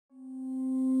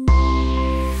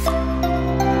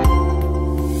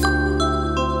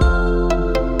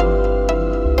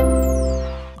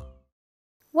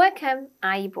Welcome,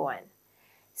 Aibon.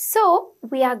 So,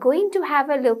 we are going to have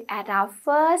a look at our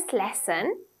first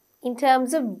lesson in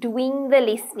terms of doing the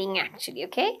listening actually,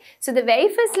 okay? So, the very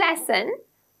first lesson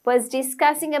was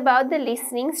discussing about the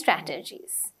listening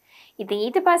strategies. ඉතින්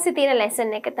ඊට පස්සේ තියෙන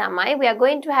lesson එක තමයි we are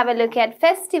going to have a look at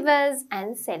festivals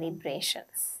and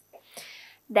celebrations.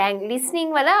 දැන්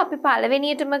listening වල අපි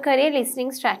පළවෙනියටම කරේ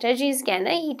listening strategies ගැන.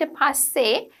 ඊට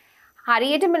පස්සේ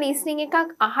හරියටම listening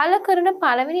එකක් අහලා කරන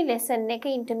පළවෙනි lesson එක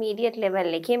intermediate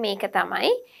level එකේ මේක තමයි.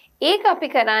 ඒක අපි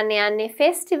කරන්න යන්නේ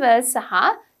festivals සහ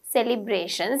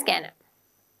celebrations ගැන.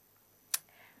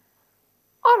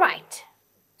 All right.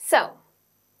 So,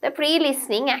 the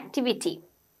pre-listening activity.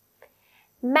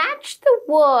 Match the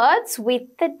words with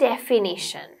the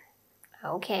definition.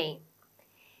 Okay.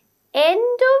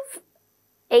 End of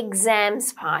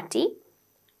exams party,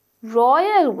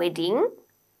 royal wedding,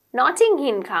 Notting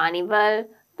Hill carnival,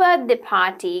 birthday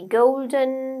party,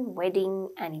 golden wedding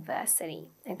anniversary.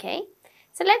 Okay.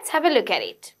 So let's have a look at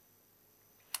it.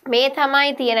 මේ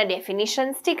තමයි තියෙන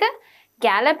definitions ටික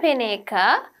ගැලපෙන එක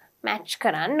match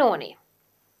කරන්න ඕනේ.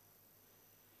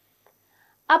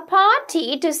 A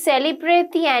party to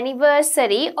celebrate the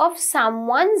anniversary of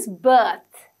someone's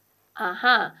birth.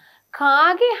 Aha.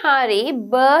 කාගේ හරි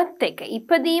birth එක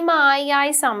ඉපදීම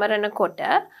ආයි සමරනකොට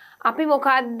අපි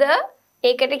මොකද්ද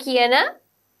ඒකට කියන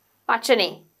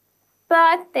වචනේ?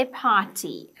 Birthday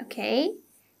party. Okay.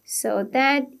 So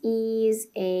that is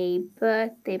a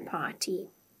birthday party.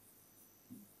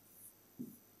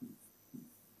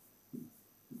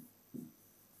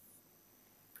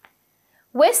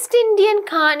 West Indian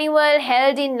Carnival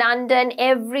held in London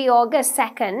every August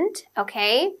 2nd,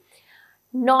 okay?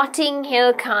 Notting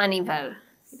Hill Carnival.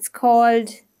 It's called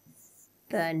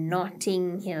the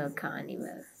Notting Hill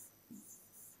Carnival.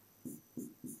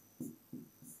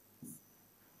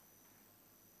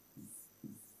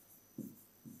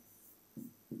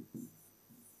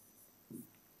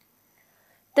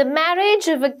 The marriage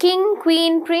of a king,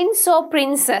 queen, prince or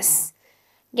princess.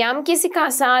 යම් කිසි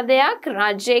කසාදයක්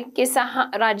රජෙක්ගේ සහ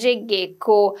රජෙක්ගේ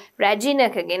එක්කෝ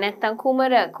රැජිනකගේ නැත්නම්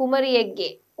කුමරියෙක්ගේ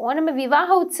ඕනම විවාහ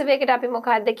උත්සවයකට අපි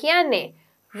මොකක්ද කියන්නේ?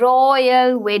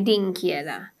 Royal wedding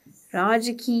කියලා.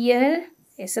 රාජකීය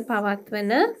ලෙස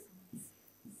පවත්වන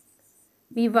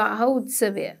විවාහ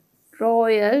උත්සවය.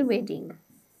 Royal wedding.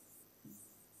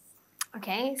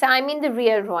 Okay, so I mean the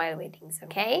real royal weddings,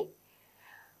 okay?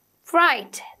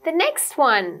 Right, the next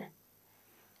one.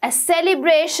 A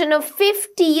celebration of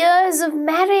 50 years of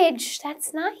marriage. That's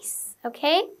nice.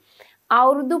 Okay.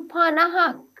 අවුරුදු 50ක්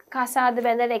කසාද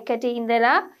බැඳලා එකට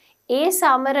ඉඳලා ඒ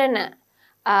සමරන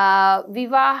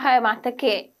විවාහ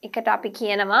මතකයේ එකට අපි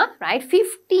කියනවා right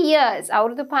 50 years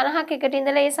අවුරුදු 50ක් එකට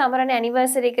ඉඳලා ඒ සමරන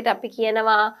anniversary එකට අපි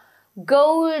කියනවා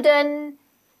golden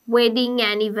wedding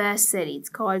anniversary.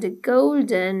 It's called a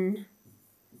golden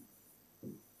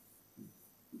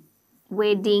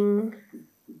wedding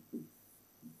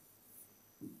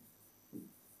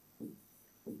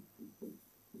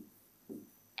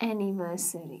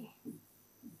anniversary.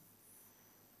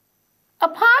 A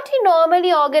party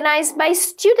normally organized by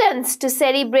students to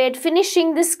celebrate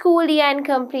finishing the school year and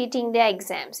completing their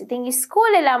exams. ඉතින්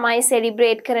ඉස්කෝලේ ළමයි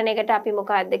celebrate කරන එකට අපි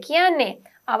මොකක්ද කියන්නේ?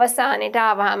 අවසානයේ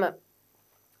ආවම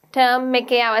term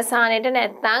එකේ අවසානයේට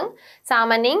නැත්නම්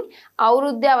සාමාන්‍යයෙන්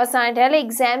අවුරුද්දේ අවසානයේට ඇල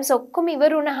exams ඔක්කොම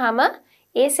ඉවර වුණාම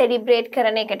ඒ celebrate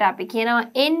කරන එකට අපි කියනවා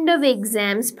end of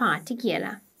exams party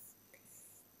කියලා.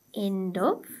 End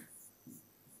of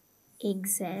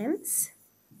exams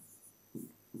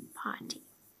party.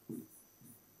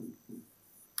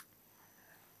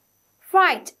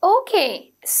 Right,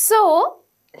 okay. So,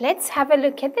 let's have a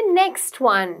look at the next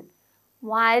one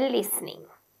while listening.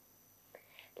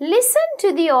 Listen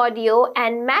to the audio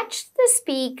and match the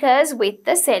speakers with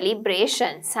the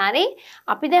celebrations. Sorry,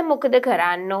 අපි දැන් මොකද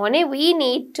කරන්න ඕනේ? We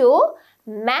need to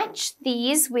match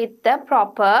these with the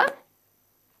proper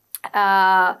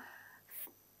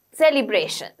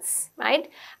celebrations, right?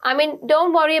 I mean,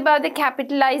 don't worry about the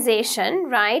capitalization,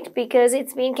 right? Because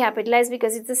it's been capitalized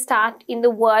because it's a start in the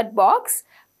word box,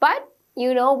 but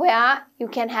you know where you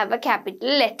can have a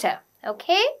capital letter,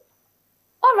 okay?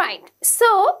 All right,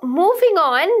 so moving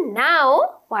on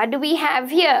now, what do we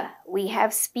have here? We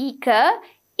have speaker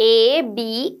A,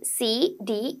 B, C,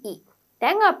 D, E.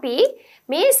 දැන් අපි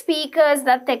මේ speakers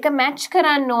දත් එක match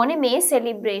කරන්න ඕනේ මේ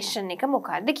celebration එක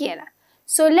මොකක්ද කියලා.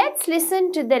 So let's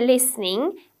listen to the listening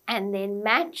and then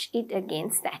match it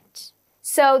against that.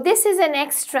 So this is an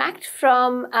extract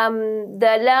from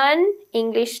the Learn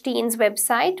English Teens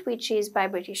website, which is by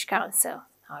British Council.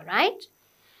 All right.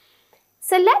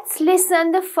 So let's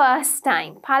listen the first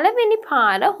time. පළවෙනි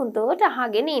පාර හොඳට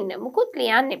අහගෙන ඉන්න. මුකුත්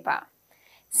ලියන්න එපා.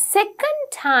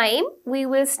 Second time, we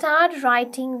will start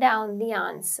writing down the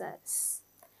answers.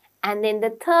 And then the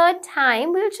third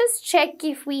time, we'll just check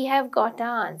if we have got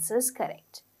our answers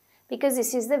correct. Because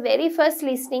this is the very first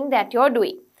listening that you're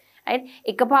doing. Right?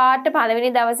 එකපාරට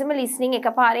පළවෙනි දවසේම listening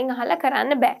එකපාරෙන් අහලා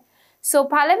කරන්න බෑ. So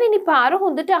පළවෙනි පාර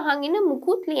හොඳට අහන් ඉන්න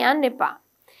මුකුත් ලියන්න එපා.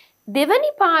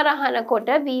 දෙවෙනි පාර අහනකොට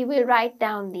we will write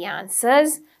down the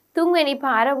answers. තුන්වෙනි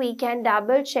පාර we can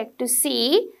double check to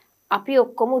see අපි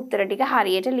ඔක්කොම උත්තර ටික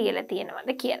හරියට ලියලා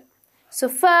තියෙනවද කියලා. So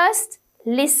first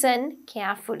listen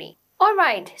carefully.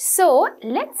 Alright, so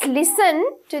let's listen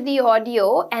to the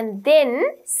audio and then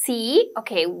see,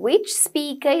 okay, which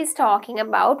speaker is talking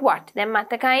about what. දැන්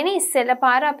මතකයිනේ ඉස්සෙල්ලා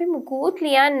පාර අපි මුකුත්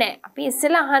ලියන්නේ නැහැ. අපි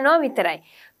ඉස්සෙල්ලා අහනවා විතරයි.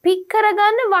 Pick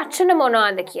කරගන්න වචන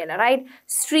මොනවද කියලා, right?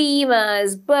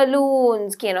 Streamers,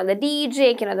 balloons, කියනවාද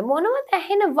DJ කියනවාද මොනවද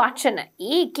ඇහෙන වචන.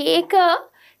 ඒක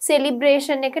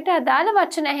celebration එකට අදාළ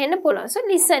වචන ඇහෙන්න පුළුවන්. So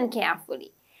listen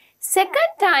carefully.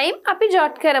 Second time අපි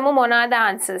jot කරමු මොනවාද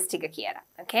answers ටික කියලා.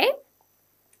 Okay?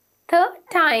 Third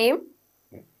time,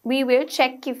 we will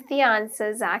check if the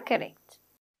answers are correct.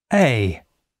 A.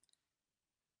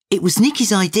 It was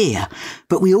Nikki's idea,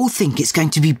 but we all think it's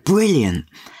going to be brilliant.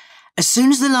 As soon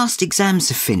as the last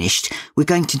exams are finished, we're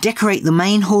going to decorate the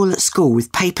main hall at school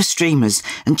with paper streamers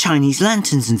and Chinese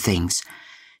lanterns and things.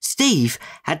 Steve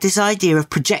had this idea of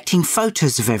projecting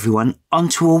photos of everyone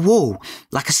onto a wall,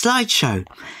 like a slideshow.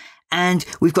 And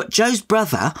we've got Joe's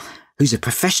brother, who's a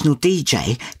professional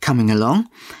DJ, coming along.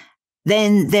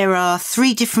 Then there are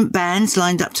 3 different bands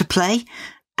lined up to play.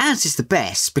 Ours is the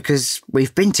best because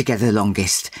we've been together the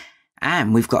longest.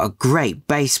 And we've got a great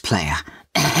bass player.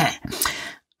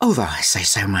 Although I say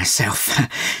so myself.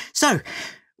 So,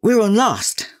 we're on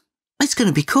last. It's going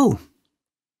to be cool.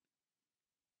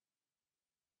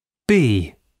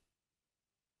 B.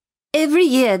 Every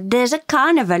year there's a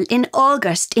carnival in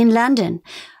August in London.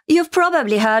 You've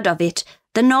probably heard of it,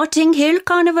 the Notting Hill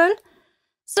Carnival.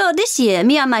 So this year,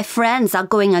 me and my friends are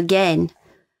going again.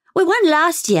 We went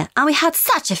last year and we had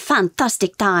such a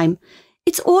fantastic time.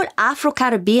 It's all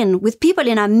Afro-Caribbean with people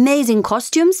in amazing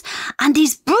costumes and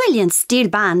these brilliant steel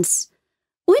bands.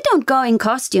 We don't go in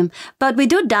costume, but we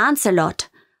do dance a lot.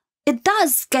 It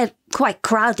does get quite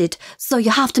crowded, so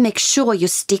you have to make sure you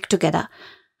stick together.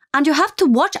 And you have to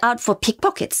watch out for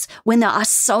pickpockets when there are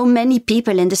so many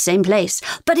people in the same place.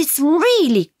 But it's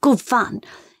really good fun.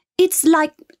 It's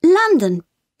like London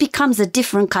becomes a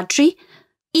different country.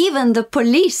 Even the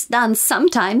police dance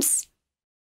sometimes.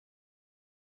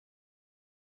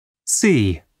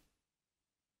 C.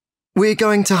 We're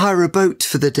going to hire a boat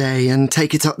for the day and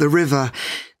take it up the river.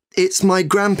 It's my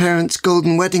grandparents'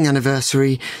 golden wedding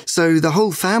anniversary, so the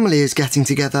whole family is getting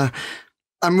together.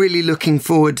 I'm really looking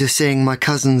forward to seeing my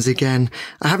cousins again.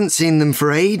 I haven't seen them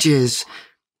for ages.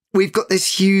 We've got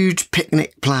this huge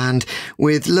picnic planned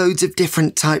with loads of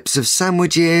different types of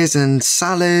sandwiches and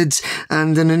salads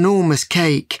and an enormous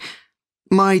cake.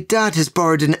 My dad has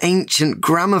borrowed an ancient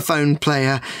gramophone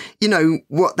player, you know,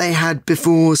 what they had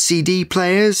before CD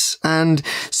players, and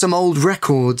some old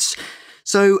records.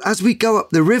 So as we go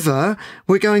up the river,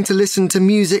 we're going to listen to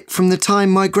music from the time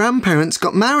my grandparents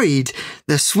got married,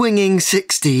 the swinging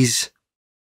 60s.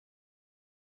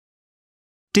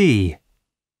 D.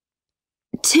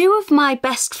 2 of my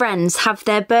best friends have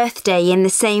their birthday in the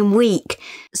same week,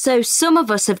 so some of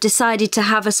us have decided to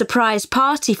have a surprise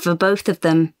party for both of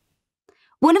them.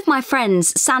 One of my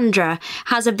friends, Sandra,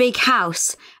 has a big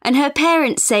house, and her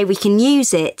parents say we can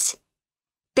use it.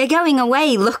 They're going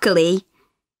away, luckily.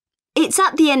 It's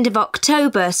at the end of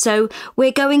October, so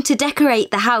we're going to decorate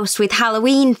the house with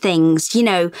Halloween things, you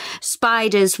know,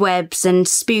 spiders' webs and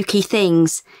spooky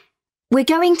things. We're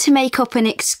going to make up an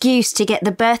excuse to get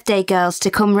the birthday girls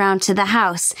to come round to the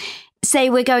house. Say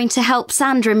we're going to help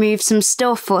Sandra move some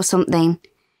stuff or something.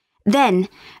 Then,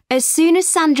 as soon as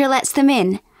Sandra lets them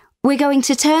in, we're going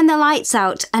to turn the lights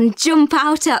out and jump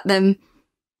out at them.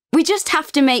 We just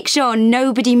have to make sure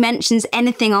nobody mentions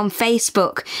anything on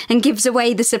Facebook and gives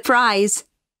away the surprise.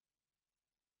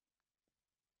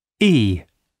 E.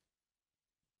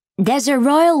 There's a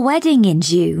royal wedding in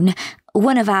June.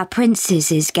 One of our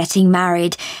princes is getting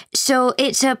married, so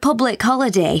it's a public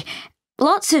holiday.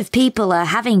 Lots of people are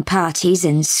having parties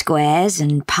in squares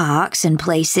and parks and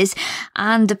places,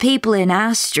 and the people in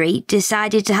our street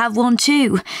decided to have one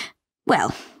too.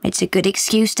 Well, it's a good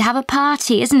excuse to have a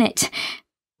party, isn't it?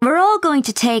 We're all going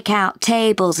to take out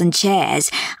tables and chairs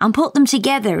and put them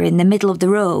together in the middle of the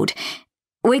road.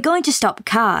 We're going to stop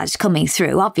cars coming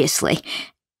through, obviously.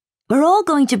 We're all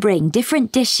going to bring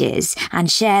different dishes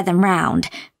and share them round.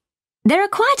 There are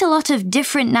quite a lot of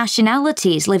different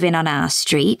nationalities living on our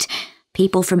street.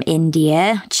 people from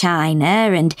India, China,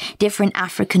 and different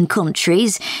African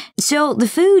countries, so the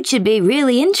food should be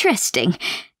really interesting.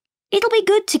 It'll be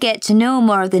good to get to know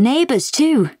more of the neighbours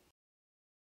too.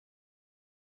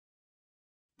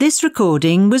 This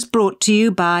recording was brought to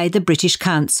you by the British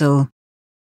Council.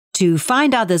 To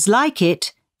find others like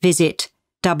it, visit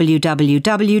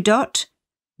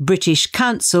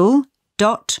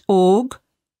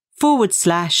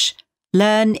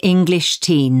www.britishcouncil.org/Learn English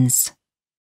Teens.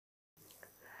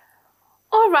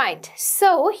 Alright,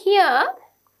 so here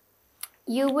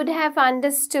you would have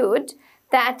understood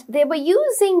that they were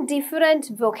using different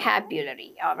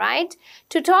vocabulary, alright,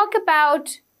 to talk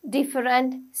about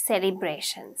different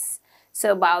celebrations.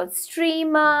 So about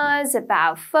streamers,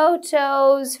 about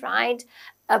photos, right,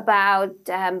 about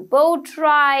boat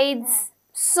rides,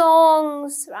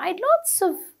 songs, right, lots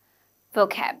of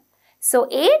vocab. So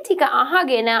ඒ ටික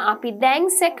අහගෙන අපි දැන්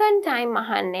second time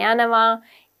අහන්න යනවා.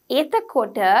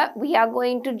 එතකොට we are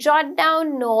going to jot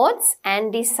down notes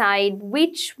and decide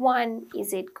which one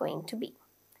is it going to be.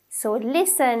 So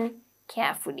listen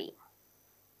carefully.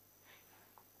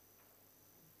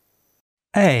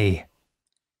 A.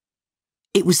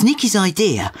 It was Nikki's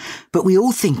idea, but we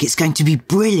all think it's going to be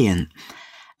brilliant.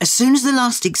 As soon as the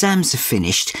last exams are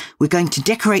finished, we're going to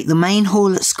decorate the main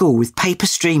hall at school with paper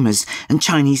streamers and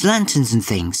Chinese lanterns and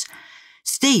things.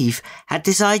 Steve had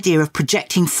this idea of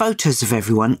projecting photos of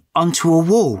everyone onto a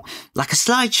wall, like a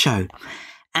slideshow.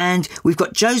 And we've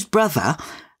got Joe's brother,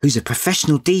 who's a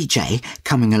professional DJ,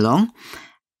 coming along.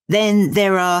 Then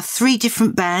there are 3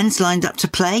 different bands lined up to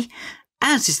play.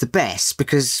 Ours is the best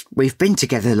because we've been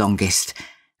together the longest.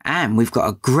 And we've got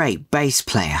a great bass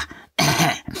player.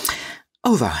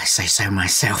 Although I say so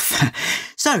myself.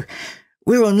 So,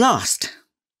 we're on last.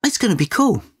 It's going to be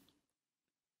cool.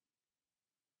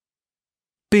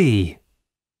 B.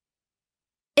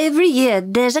 Every year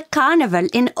there's a carnival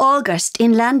in August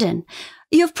in London.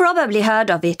 You've probably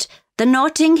heard of it, the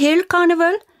Notting Hill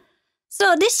Carnival.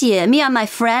 So this year, me and my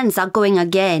friends are going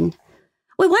again.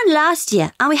 We went last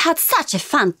year and we had such a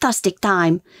fantastic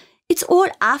time. It's all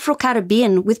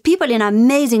Afro-Caribbean with people in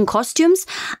amazing costumes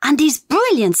and these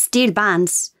brilliant steel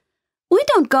bands. We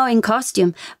don't go in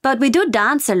costume, but we do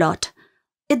dance a lot.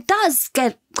 It does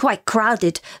get quite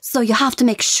crowded, so you have to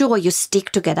make sure you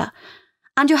stick together.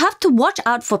 And you have to watch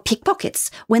out for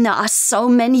pickpockets when there are so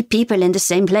many people in the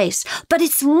same place. But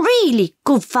it's really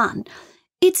good fun.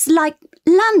 It's like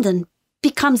London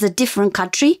becomes a different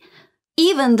country.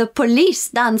 Even the police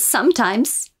dance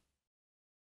sometimes.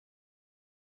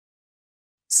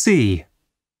 C.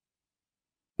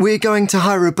 We're going to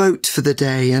hire a boat for the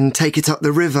day and take it up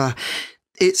the river.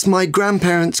 It's my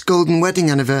grandparents' golden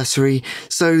wedding anniversary,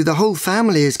 so the whole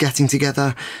family is getting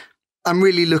together. I'm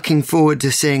really looking forward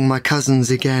to seeing my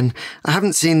cousins again. I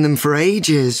haven't seen them for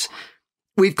ages.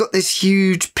 We've got this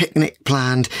huge picnic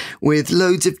planned with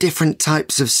loads of different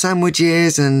types of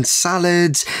sandwiches and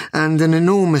salads and an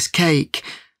enormous cake.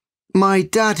 My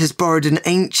dad has borrowed an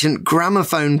ancient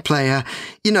gramophone player,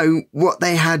 you know, what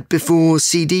they had before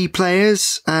CD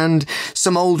players, and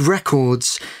some old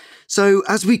records. So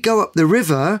as we go up the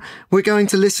river, we're going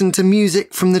to listen to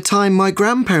music from the time my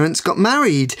grandparents got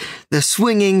married, the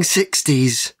swinging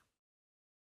 60s.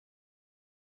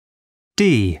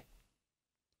 D.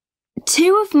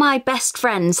 2 of my best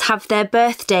friends have their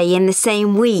birthday in the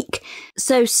same week,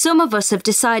 so some of us have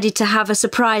decided to have a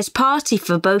surprise party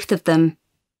for both of them.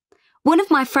 One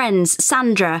of my friends,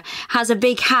 Sandra, has a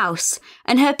big house,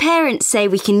 and her parents say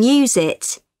we can use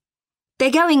it. They're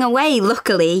going away,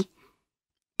 luckily.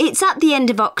 It's at the end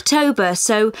of October,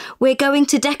 so we're going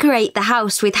to decorate the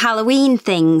house with Halloween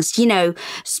things, you know,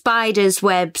 spiders'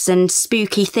 webs and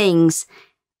spooky things.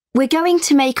 We're going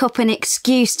to make up an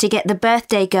excuse to get the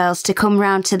birthday girls to come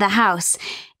round to the house.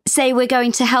 Say we're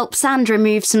going to help Sandra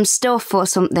move some stuff or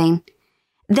something.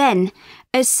 Then,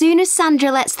 as soon as Sandra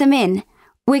lets them in,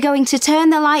 we're going to turn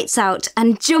the lights out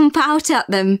and jump out at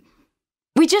them.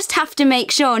 We just have to make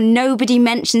sure nobody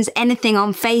mentions anything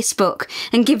on Facebook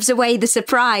and gives away the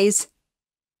surprise.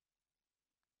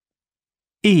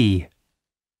 E.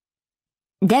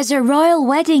 There's a royal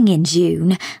wedding in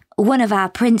June. One of our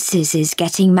princes is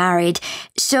getting married,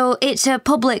 so it's a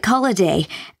public holiday.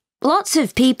 Lots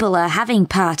of people are having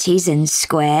parties in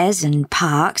squares and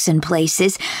parks and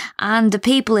places, and the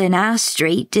people in our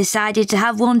street decided to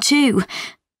have one too.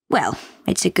 Well,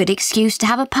 it's a good excuse to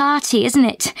have a party, isn't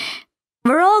it?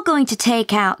 We're all going to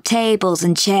take out tables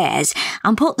and chairs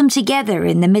and put them together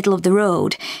in the middle of the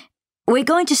road. We're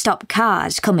going to stop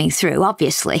cars coming through,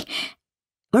 obviously.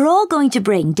 We're all going to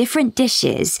bring different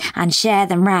dishes and share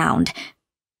them round.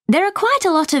 There are quite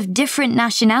a lot of different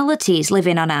nationalities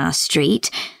living on our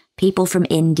street. people from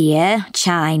India,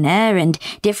 China, and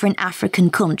different African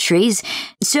countries,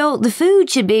 so the food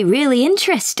should be really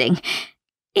interesting.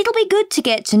 It'll be good to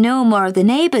get to know more of the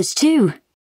neighbours too.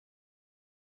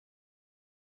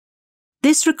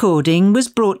 This recording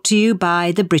was brought to you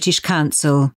by the British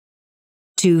Council.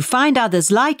 To find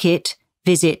others like it,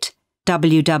 visit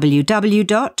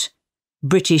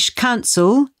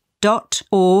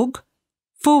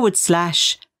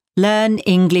www.britishcouncil.org/Learn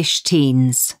English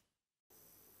Teens.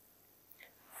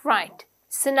 Right.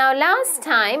 So now last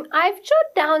time I've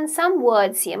jotted down some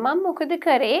words here. මම මොකද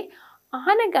කරේ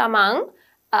අහන ගමන්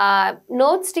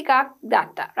notes ටිකක්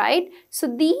ගත්තා, right? So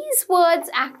these words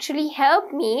actually help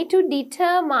me to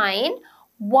determine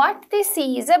what this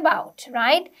is about,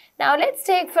 right? Now let's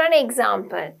take for an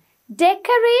example.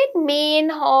 Decorate main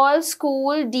hall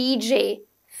school DJ.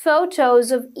 Photos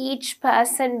of each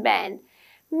person band.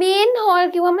 Main hall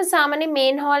කිව්වම සාමාන්‍ය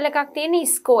main hall එකක් තියෙන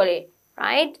ඉස්කෝලේ,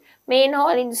 right? Main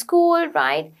hall in school,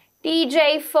 right? DJ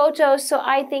photos, so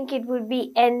I think it would be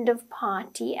end of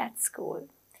party at school.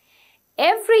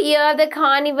 Every year the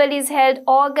carnival is held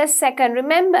August 2nd.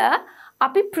 Remember,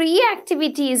 අපි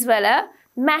pre-activities වල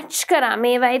match කරා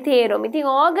මේවයි තේරුම්. ඉතින්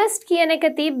August කියන එක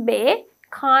තිබ්බේ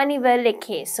carnival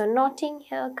එකේ. So Notting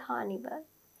Hill Carnival.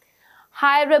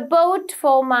 Hire a boat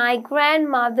for my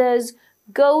grandmother's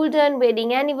golden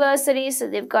wedding anniversary. So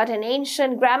they've got an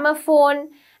ancient gramophone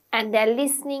and they're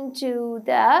listening to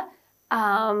the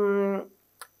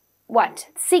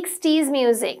 60s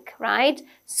music, right?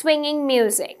 Swinging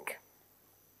music.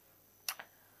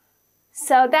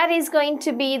 So that is going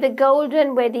to be the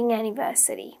golden wedding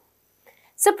anniversary.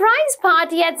 Surprise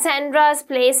party at Sandra's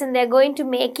place, and they're going to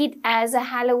make it as a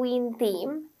Halloween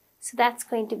theme. So that's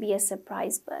going to be a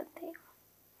surprise birthday.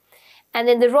 And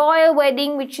then the royal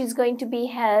wedding, which is going to be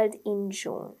held in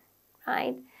June,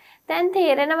 right? Then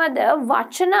තේරෙනවද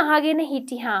වචන අහගෙන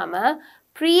හිටියාම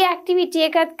pre-activity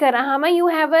එකත් කරාම you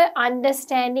have an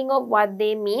understanding of what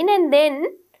they mean, and then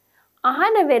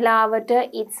අහන වෙලාවට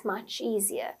it's much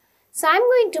easier. So I'm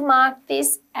going to mark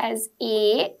this as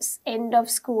A, end of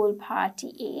school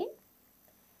party A.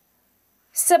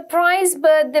 Surprise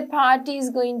birthday party is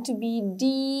going to be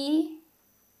D.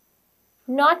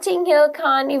 Notting Hill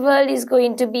Carnival is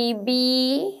going to be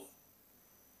B.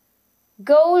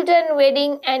 Golden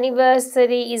wedding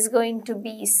anniversary is going to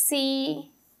be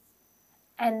C.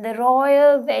 And the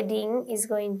royal wedding is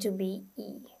going to be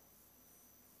E.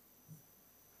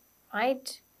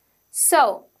 Right?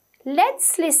 So,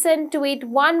 let's listen to it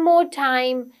one more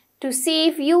time to see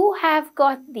if you have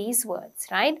got these words,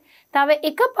 right? තව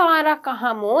එක පාරක්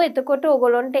අහමු. එතකොට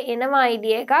ඔයගොල්ලන්ට එනවා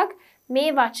idea එකක් මේ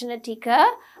වචන ටික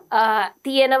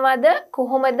තියෙනවද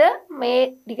කොහොමද මේ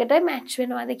ටිකට match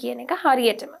වෙනවද කියන එක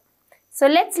හරියටම. So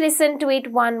let's listen to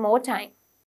it one more time.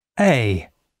 A.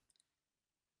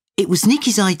 It was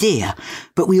Nikki's idea,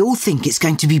 but we all think it's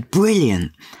going to be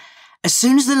brilliant. As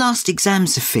soon as the last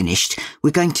exams are finished,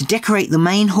 we're going to decorate the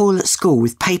main hall at school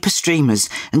with paper streamers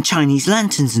and Chinese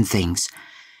lanterns and things.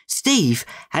 Steve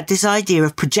had this idea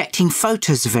of projecting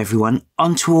photos of everyone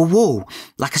onto a wall,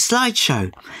 like a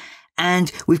slideshow.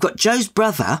 And we've got Joe's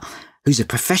brother, who's a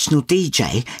professional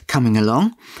DJ, coming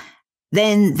along.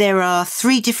 Then there are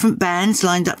 3 different bands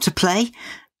lined up to play.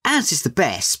 Ours is the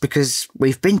best because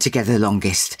we've been together the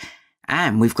longest.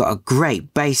 And we've got a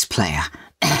great bass player.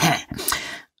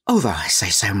 Although I say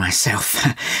so myself.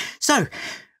 So,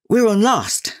 we're on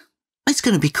last. It's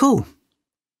going to be cool.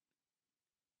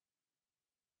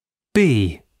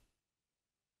 B.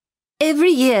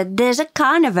 Every year there's a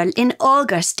carnival in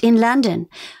August in London.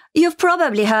 You've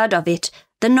probably heard of it,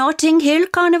 the Notting Hill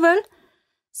Carnival.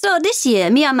 So this year,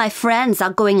 me and my friends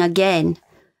are going again.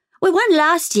 We went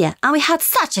last year and we had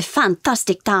such a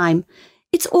fantastic time.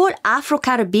 It's all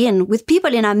Afro-Caribbean with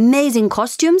people in amazing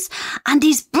costumes and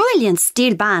these brilliant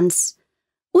steel bands.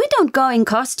 We don't go in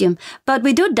costume, but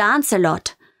we do dance a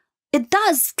lot. It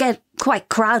does get quite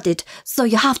crowded, so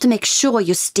you have to make sure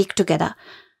you stick together.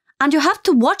 And you have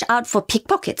to watch out for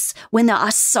pickpockets when there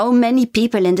are so many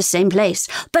people in the same place.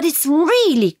 But it's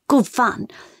really good fun.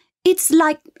 It's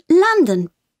like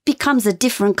London becomes a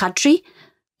different country.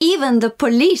 Even the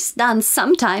police dance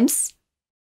sometimes.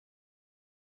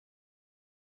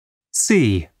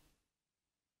 C.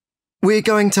 We're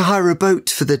going to hire a boat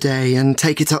for the day and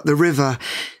take it up the river.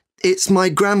 It's my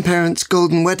grandparents'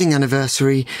 golden wedding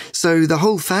anniversary, so the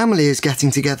whole family is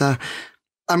getting together.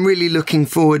 I'm really looking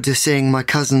forward to seeing my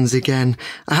cousins again.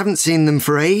 I haven't seen them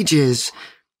for ages.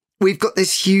 We've got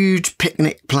this huge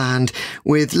picnic planned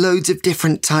with loads of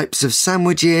different types of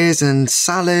sandwiches and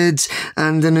salads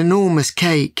and an enormous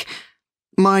cake.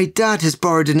 My dad has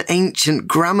borrowed an ancient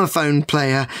gramophone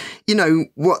player, you know,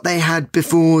 what they had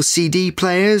before CD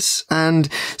players, and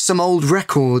some old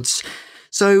records.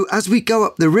 So as we go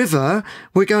up the river,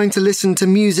 we're going to listen to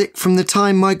music from the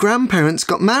time my grandparents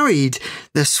got married,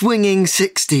 the swinging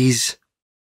 60s.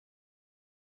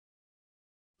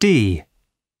 D.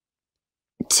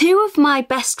 2 of my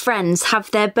best friends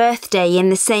have their birthday in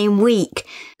the same week,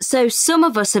 so some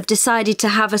of us have decided to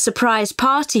have a surprise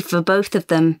party for both of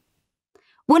them.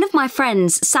 One of my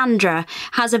friends, Sandra,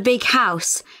 has a big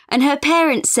house, and her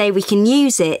parents say we can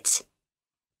use it.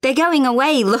 They're going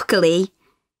away, luckily.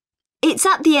 It's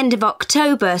at the end of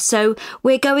October, so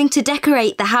we're going to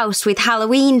decorate the house with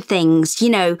Halloween things, you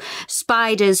know,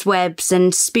 spiders' webs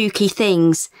and spooky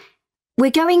things. We're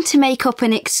going to make up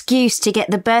an excuse to get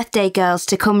the birthday girls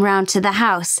to come round to the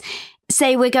house.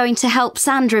 Say we're going to help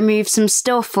Sandra move some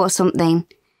stuff or something.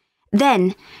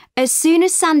 Then, as soon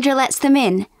as Sandra lets them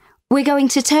in, we're going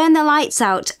to turn the lights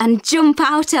out and jump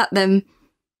out at them.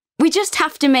 We just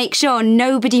have to make sure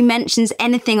nobody mentions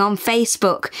anything on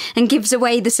Facebook and gives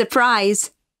away the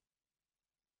surprise.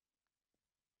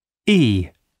 E.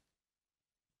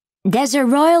 There's a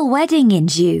royal wedding in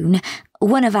June.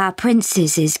 One of our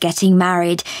princes is getting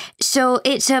married, so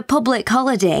it's a public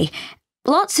holiday.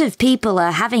 Lots of people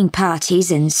are having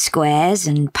parties in squares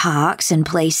and parks and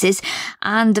places,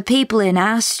 and the people in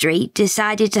our street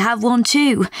decided to have one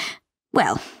too.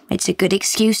 Well, it's a good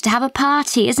excuse to have a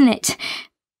party, isn't it?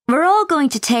 We're all going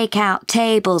to take out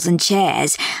tables and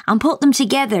chairs and put them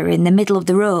together in the middle of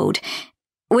the road.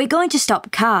 We're going to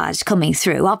stop cars coming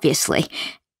through, obviously.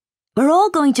 We're all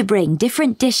going to bring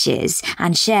different dishes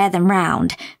and share them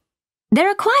round. There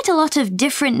are quite a lot of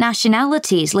different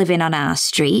nationalities living on our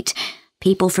street.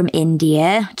 People from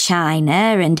India,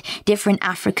 China, and different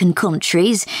African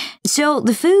countries. So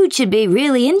the food should be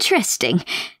really interesting.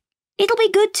 It'll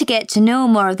be good to get to know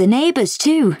more of the neighbours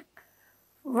too.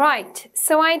 Right,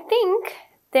 so I think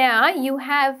there you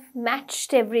have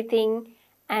matched everything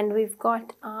and we've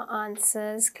got our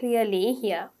answers clearly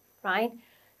here, right?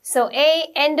 So A,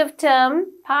 end of term,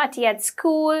 party at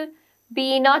school.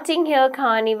 B, Notting Hill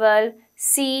Carnival.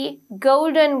 C,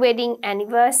 golden wedding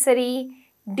anniversary.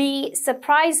 D,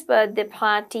 surprise birthday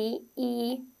party.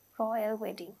 E, royal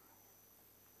wedding.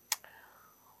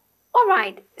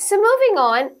 Alright, so moving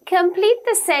on, complete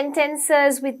the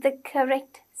sentences with the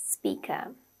correct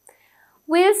speaker.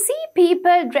 We'll see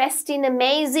people dressed in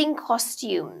amazing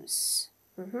costumes.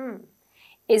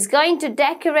 Is going to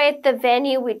decorate the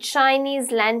venue with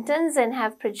Chinese lanterns and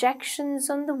have projections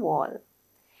on the wall.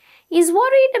 Is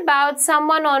worried about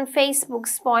someone on Facebook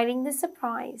spoiling the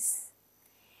surprise.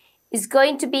 Is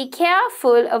going to be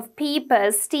careful of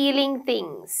people stealing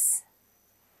things.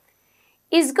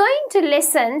 Is going to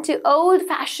listen to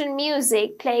old-fashioned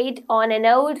music played on an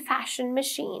old-fashioned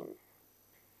machine.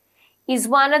 Is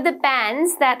one of the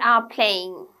bands that are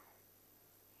playing.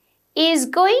 Is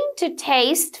going to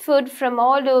taste food from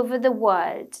all over the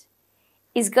world.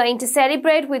 Is going to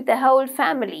celebrate with the whole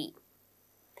family.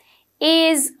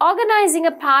 Is organizing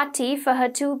a party for her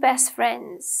 2 best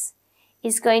friends.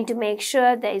 Is going to make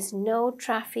sure there is no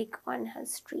traffic on her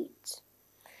street.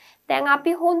 දැන්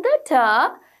අපි හොඳට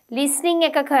listening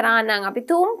එක කරා නම් අපි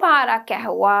 3 පාරක්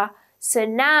ඇහුවා. So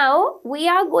now we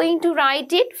are going to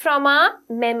write it from our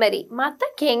memory.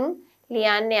 මතකෙන්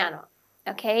ලියන්න යනවා.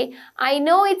 Okay? I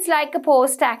know it's like a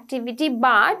post activity,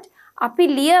 but අපි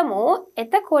ලියමු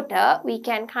එතකොට we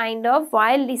can kind of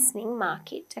while listening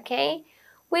mark it. Okay?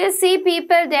 We'll see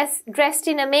people dressed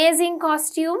in amazing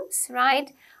costumes,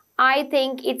 right? I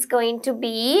think it's going to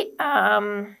be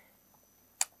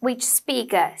which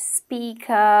speaker?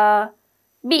 Speaker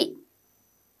B.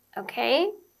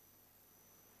 Okay?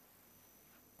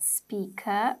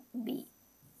 Speaker B.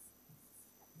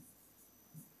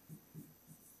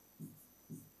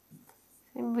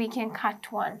 We can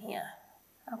cut one here.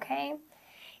 Okay?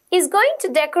 Is going to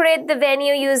decorate the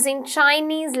venue using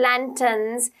Chinese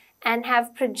lanterns and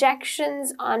have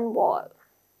projections on wall.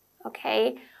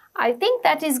 Okay? I think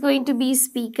that is going to be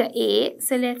speaker A.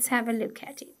 So let's have a look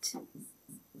at it.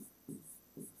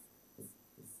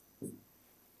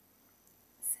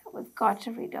 So we've got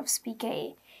rid of speaker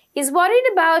A. Is worried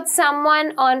about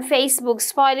someone on Facebook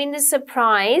spoiling the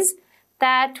surprise.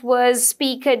 That was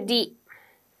speaker D.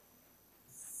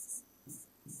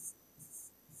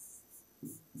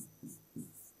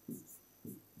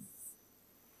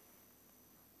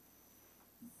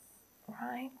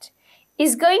 Right.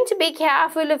 Is going to be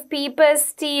careful of people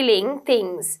stealing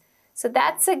things. So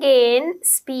that's again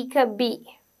speaker B.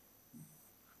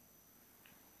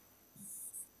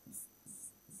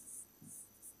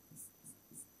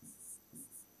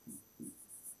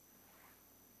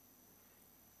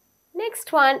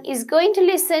 next one is going to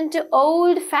listen to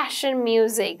old-fashioned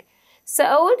music. So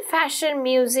old-fashioned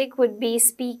music would be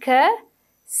speaker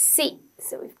C.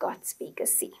 So we've got speaker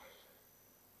C.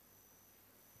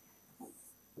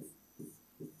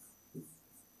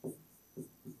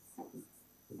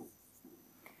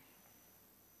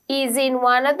 Is in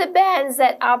one of the bands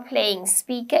that are playing,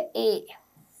 speaker A.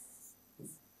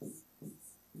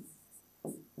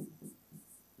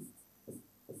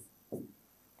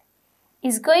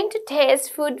 Is going to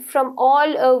taste food from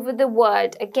all over the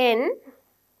world again.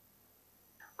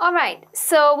 Alright,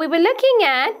 so we were looking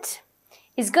at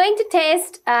is going to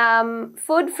taste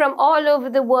food from all over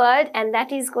the world, and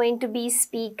that is going to be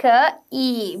speaker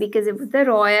E because it was the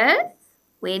royal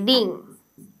wedding.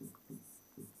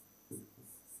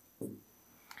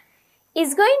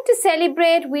 Is going to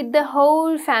celebrate with the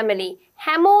whole family.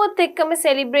 Hamoth ekkama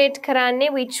celebrate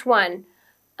karanne, which one?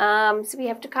 So we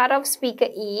have to cut off speaker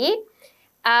E.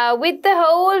 With the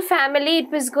whole family,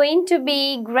 it was going to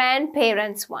be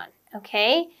grandparents one.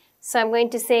 Okay, so I'm going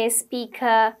to say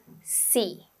speaker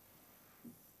C.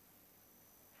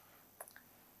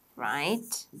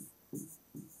 Right.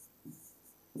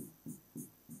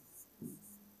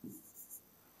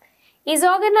 Is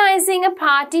organizing a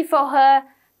party for her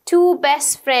two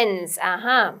best friends.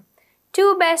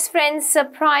 Two best friends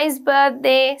surprise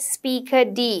birthday, speaker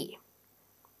D.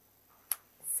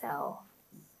 So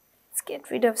let's get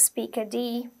rid of speaker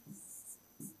D.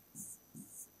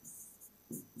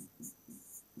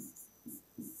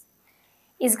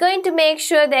 Is going to make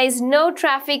sure there is no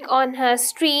traffic on her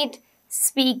street,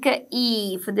 speaker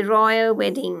E for the royal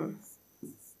wedding.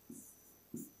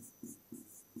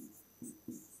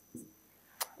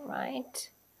 Right.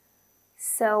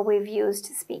 So we've used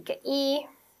speaker E.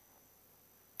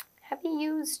 Have we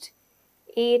used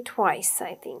A twice?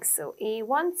 I think so. A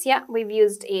once. Yeah, we've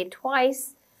used A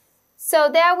twice. So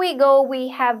there we go. We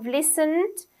have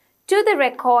listened to the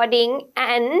recording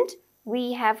and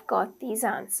we have got these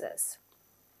answers.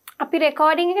 අපි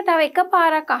recording එක තව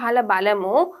එකපාරක් අහලා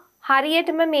බලමු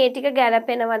හරියටම මේ ටික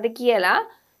ගැලපෙනවද කියලා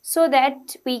so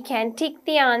that we can tick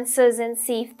the answers and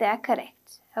see if they're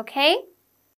correct. Okay?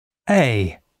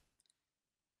 A.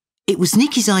 It was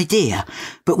Nikki's idea,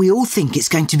 but we all think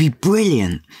it's going to be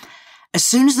brilliant. As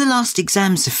soon as the last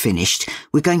exams are finished,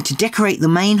 we're going to decorate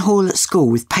the main hall at school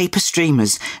with paper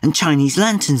streamers and Chinese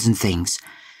lanterns and things.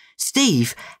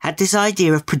 Steve had this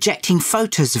idea of projecting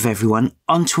photos of everyone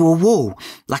onto a wall,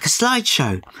 like a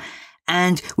slideshow.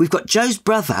 And we've got Joe's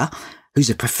brother, who's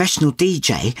a professional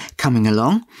DJ, coming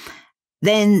along.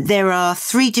 Then there are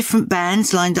 3 different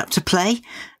bands lined up to play.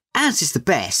 Ours is the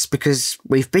best because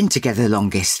we've been together the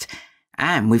longest.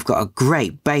 And we've got a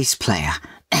great bass player.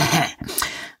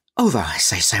 Although I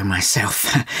say so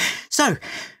myself. So,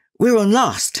 we're on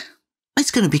last. It's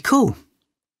going to be cool.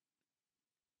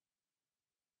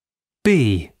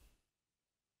 B.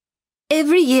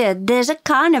 Every year there's a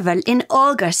carnival in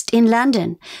August in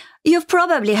London. You've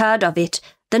probably heard of it,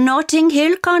 the Notting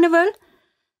Hill Carnival.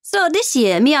 So this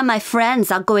year, me and my friends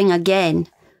are going again.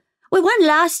 We went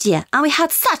last year and we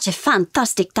had such a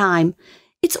fantastic time.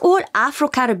 It's all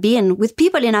Afro-Caribbean with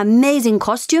people in amazing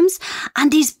costumes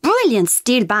and these brilliant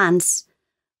steel bands.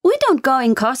 We don't go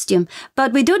in costume,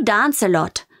 but we do dance a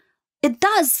lot. It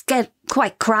does get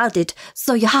quite crowded,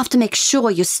 so you have to make sure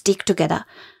you stick together.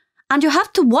 And you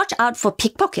have to watch out for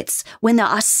pickpockets when there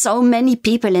are so many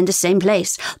people in the same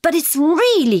place. But it's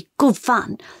really good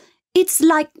fun. It's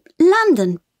like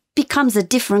London becomes a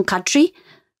different country.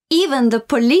 Even the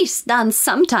police dance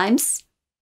sometimes.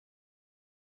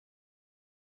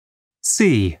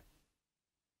 C.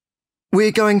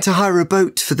 We're going to hire a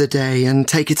boat for the day and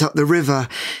take it up the river.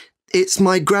 It's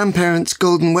my grandparents'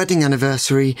 golden wedding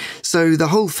anniversary, so the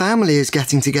whole family is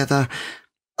getting together.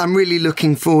 I'm really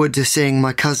looking forward to seeing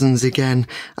my cousins again.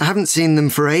 I haven't seen them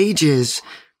for ages.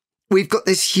 We've got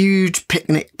this huge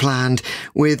picnic planned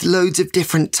with loads of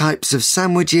different types of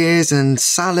sandwiches and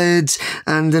salads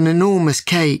and an enormous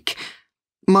cake.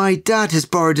 My dad has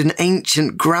borrowed an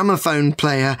ancient gramophone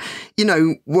player, you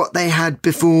know, what they had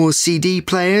before CD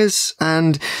players,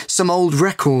 and some old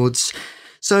records.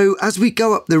 So as we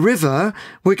go up the river,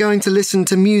 we're going to listen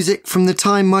to music from the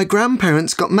time my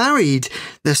grandparents got married,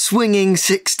 the swinging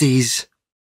 60s.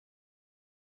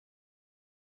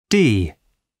 D.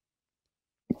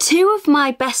 2 of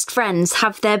my best friends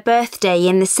have their birthday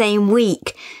in the same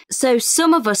week, so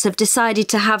some of us have decided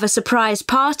to have a surprise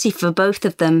party for both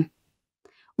of them.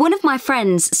 One of my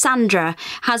friends, Sandra,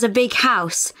 has a big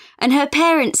house, and her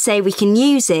parents say we can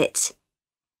use it.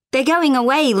 They're going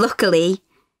away, luckily.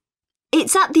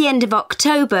 It's at the end of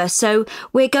October, so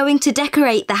we're going to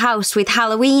decorate the house with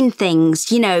Halloween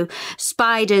things, you know,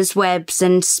 spiders' webs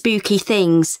and spooky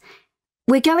things.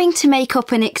 We're going to make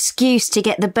up an excuse to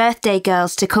get the birthday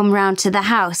girls to come round to the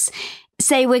house.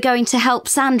 Say we're going to help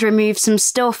Sandra move some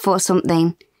stuff or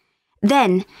something.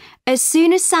 Then, as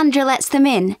soon as Sandra lets them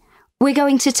in, we're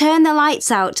going to turn the lights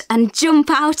out and jump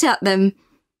out at them.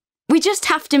 We just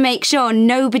have to make sure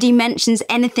nobody mentions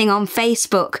anything on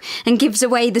Facebook and gives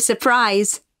away the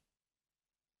surprise.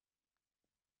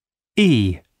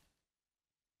 E.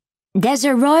 There's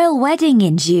a royal wedding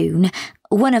in June.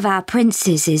 One of our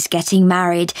princes is getting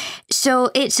married, so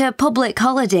it's a public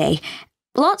holiday.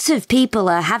 Lots of people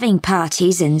are having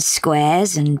parties in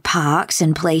squares and parks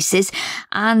and places,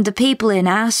 and the people in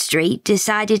our street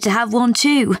decided to have one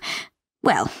too.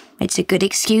 Well, it's a good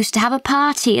excuse to have a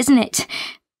party, isn't it?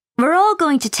 We're all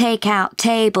going to take out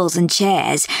tables and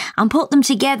chairs and put them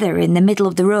together in the middle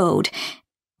of the road.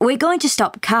 We're going to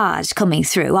stop cars coming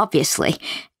through, obviously.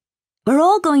 We're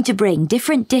all going to bring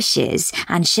different dishes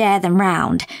and share them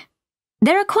round.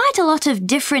 There are quite a lot of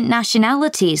different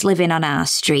nationalities living on our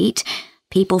street.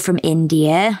 People from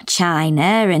India, China,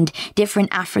 and different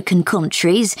African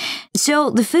countries. So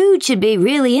the food should be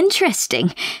really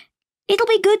interesting. It'll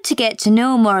be good to get to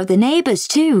know more of the neighbours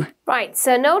too. Right,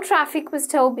 so no traffic was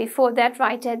told before that,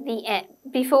 right at the end.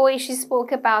 Before she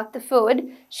spoke about the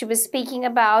food, she was speaking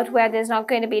about where there's not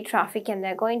going to be traffic and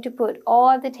they're going to put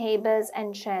all the tables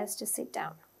and chairs to sit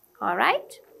down. All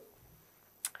right?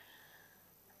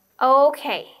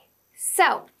 Okay,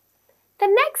 so the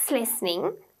next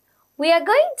listening, we are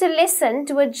going to listen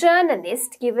to a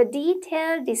journalist give a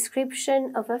detailed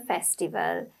description of a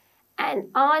festival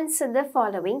and answer the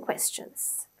following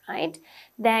questions. Right?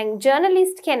 දැන්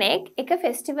journalist කෙනෙක් එක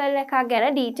festival එකක්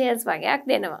ගැන details වගේක්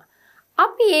දෙනවා.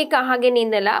 අපි ඒක අහගෙන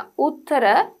ඉඳලා උත්තර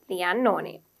ලියන්න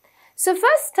ඕනේ. So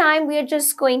first time we are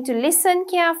just going to listen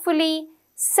carefully.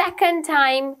 Second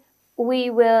time we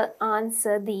will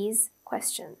answer these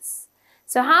questions.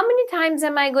 So how many times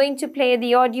am I going to play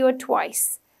the audio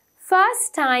twice?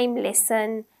 First time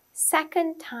listen,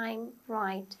 second time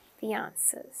write the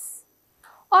answers.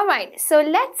 Alright, so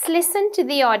let's listen to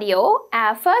the audio.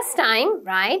 First time,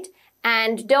 right?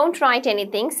 And don't write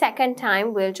anything. Second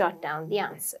time, we'll jot down the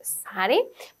answers. Hari?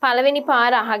 Palaveni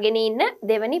para අහගෙන ඉන්න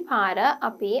දෙවනි පාර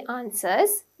අපි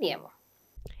answers ලියමු.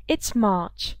 It's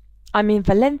March. I'm in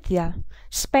Valencia,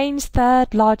 Spain's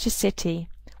third largest city,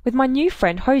 with my new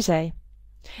friend Jose.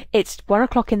 It's 1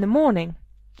 o'clock in the morning.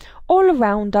 All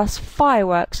around us,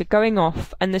 fireworks are going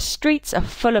off and the streets are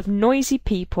full of noisy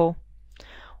people.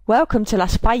 Welcome to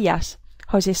Las Fallas,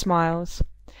 Jose smiles.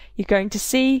 You're going to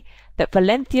see that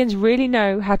Valencians really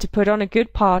know how to put on a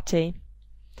good party.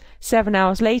 7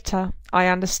 hours later, I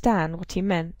understand what he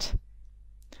meant.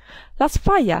 Las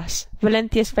Fallas,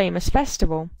 Valencia's famous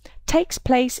festival, takes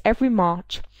place every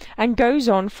March and goes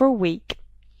on for a week.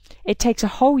 It takes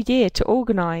a whole year to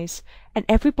organise, and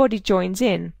everybody joins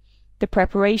in the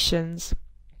preparations.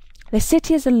 The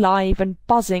city is alive and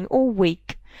buzzing all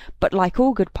week, but like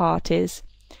all good parties,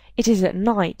 it is at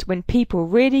night when people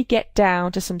really get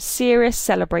down to some serious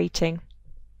celebrating.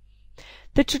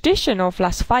 The tradition of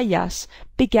Las Fallas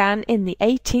began in the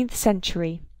 18th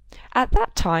century. At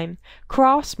that time,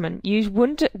 craftsmen used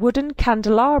wooden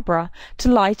candelabra to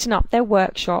lighten up their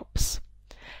workshops.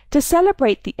 To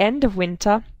celebrate the end of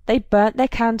winter, they burnt their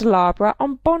candelabra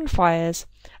on bonfires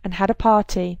and had a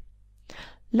party.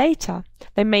 Later,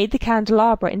 they made the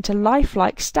candelabra into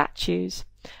lifelike statues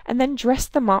and then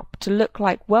dressed them up to look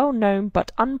like well-known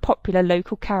but unpopular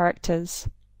local characters.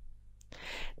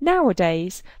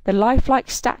 Nowadays, the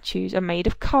lifelike statues are made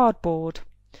of cardboard.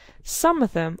 Some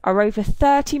of them are over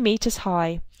 30 metres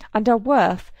high and are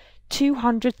worth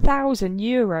 200,000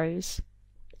 euros.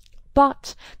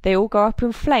 But they all go up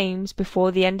in flames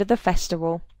before the end of the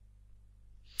festival.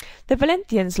 The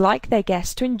Valencians like their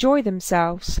guests to enjoy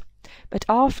themselves, but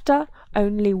after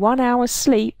only 1 hour's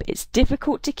sleep, it's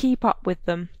difficult to keep up with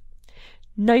them.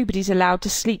 Nobody's allowed to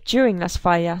sleep during Las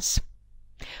Fallas.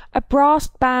 A brass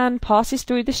band passes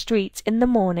through the streets in the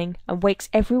morning and wakes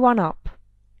everyone up.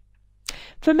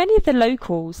 For many of the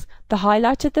locals, the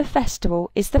highlight of the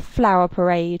festival is the flower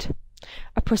parade.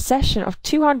 A procession of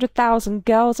 200,000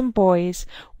 girls and boys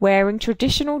wearing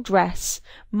traditional dress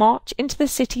march into the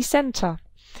city centre,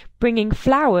 bringing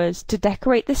flowers to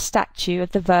decorate the statue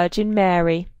of the Virgin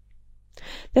Mary.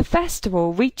 The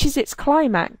festival reaches its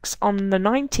climax on the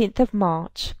 19th of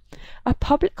March, a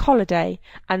public holiday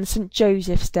and St.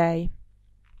 Joseph's Day.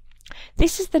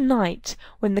 This is the night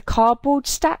when the cardboard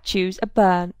statues are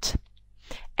burnt.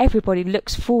 Everybody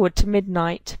looks forward to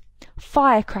midnight.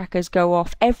 Firecrackers go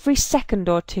off every second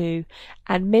or two,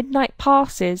 and midnight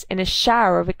passes in a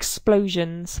shower of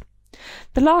explosions.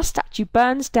 The last statue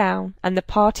burns down, and the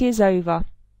party is over.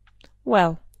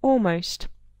 Well, almost.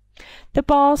 The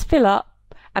bars fill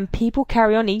up, and people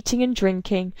carry on eating and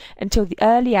drinking until the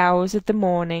early hours of the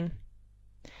morning.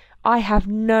 I have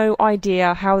no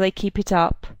idea how they keep it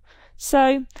up,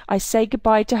 so I say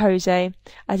goodbye to Jose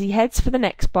as he heads for the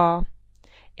next bar.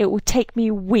 It will take me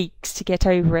weeks to get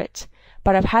over it,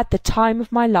 but I've had the time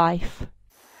of my life.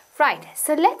 Right,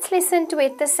 so let's listen to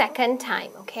it the second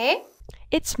time, okay?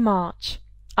 It's March.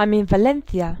 I'm in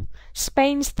Valencia,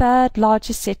 Spain's third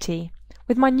largest city,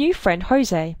 with my new friend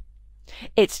Jose.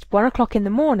 It's 1 o'clock in the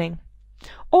morning.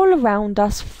 All around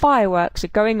us fireworks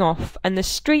are going off and the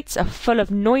streets are full of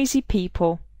noisy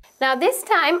people. Now this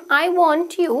time I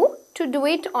want you to do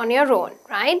it on your own,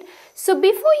 right? So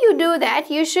before you do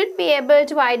that, you should be able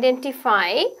to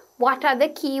identify what are the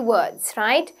key words,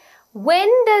 right? When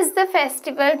does the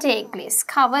festival take place?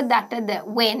 Cover that at the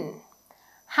when.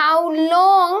 How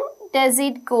long does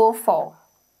it go for?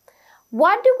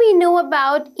 What do we know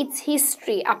about its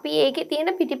history? අපි ඒකේ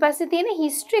තියෙන පිටිපස්සේ තියෙන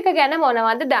history එක ගැන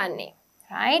මොනවද දන්නේ?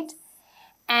 Right?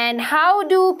 And how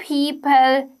do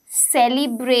people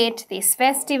celebrate this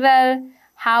festival?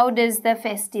 How does the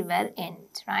festival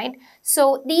end? Right?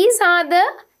 So these are the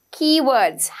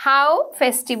keywords. How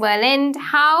festival end,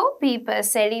 how people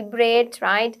celebrate,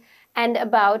 right? And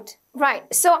about, right.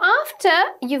 So after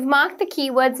you've marked the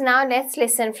keywords, now let's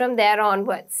listen from there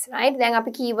onwards, right? Then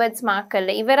අපි keywords mark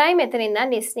කරලා ඉවරයි. මෙතන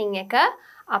ඉඳන් listening එක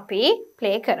අපි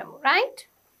play කරමු, right?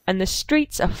 And the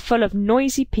streets are full of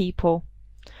noisy people.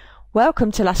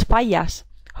 Welcome to Las Fallas,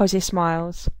 Jose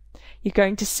smiles. You're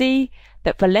going to see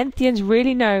that Valencians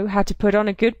really know how to put on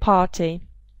a good party.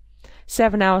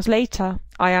 7 hours later,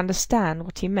 I understand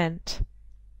what he meant.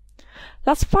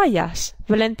 Las Fallas,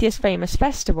 Valencia's famous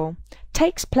festival,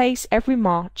 takes place every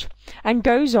March and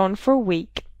goes on for a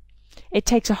week. It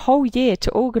takes a whole year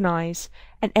to organise,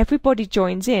 and everybody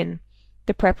joins in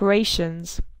the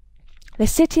preparations. The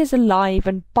city is alive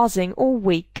and buzzing all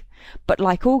week, but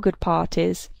like all good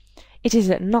parties, it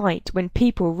is at night when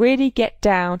people really get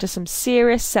down to some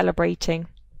serious celebrating.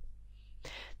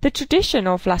 The tradition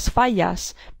of Las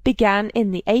Fallas began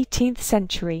in the 18th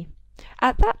century.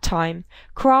 At that time,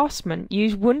 craftsmen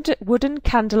used wooden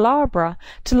candelabra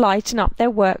to lighten up their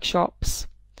workshops.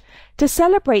 To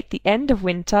celebrate the end of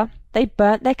winter, they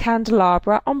burnt their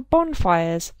candelabra on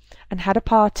bonfires and had a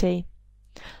party.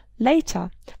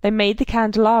 Later, they made the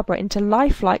candelabra into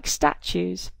lifelike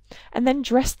statues and then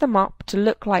dressed them up to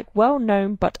look like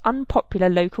well-known but unpopular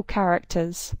local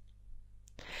characters.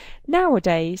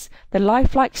 Nowadays, the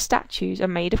lifelike statues are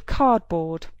made of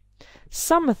cardboard.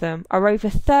 Some of them are over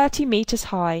 30 metres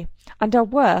high and are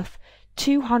worth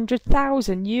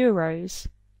 200,000 euros.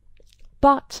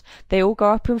 But they all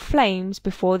go up in flames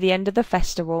before the end of the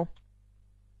festival.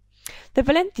 The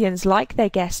Valencians like their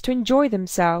guests to enjoy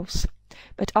themselves,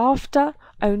 but after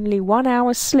only 1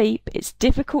 hour's sleep it's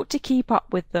difficult to keep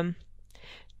up with them.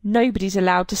 Nobody's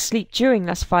allowed to sleep during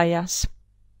Las Fallas.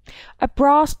 A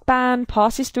brass band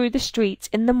passes through the streets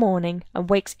in the morning and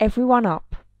wakes everyone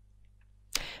up.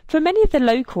 For many of the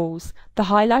locals, the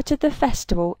highlight of the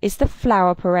festival is the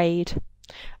flower parade,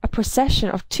 a procession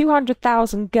of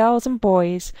 200,000 girls and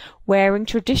boys wearing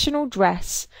traditional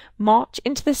dress march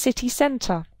into the city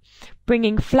centre,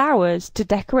 bringing flowers to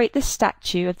decorate the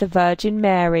statue of the Virgin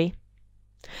Mary.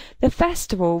 The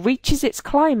festival reaches its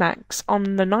climax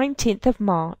on the 19th of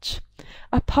March,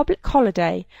 a public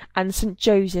holiday and St.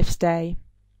 Joseph's Day.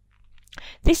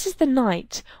 This is the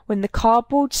night when the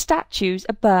cardboard statues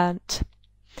are burnt.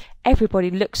 Everybody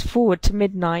looks forward to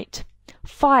midnight.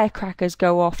 Firecrackers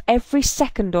go off every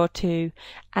second or two,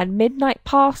 and midnight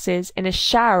passes in a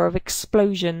shower of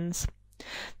explosions.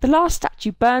 The last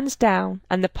statue burns down,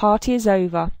 and the party is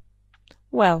over.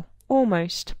 Well,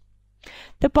 almost.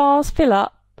 The bars fill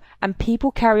up, and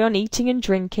people carry on eating and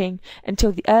drinking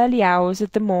until the early hours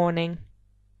of the morning.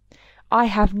 I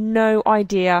have no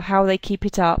idea how they keep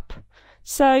it up,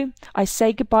 so I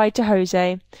say goodbye to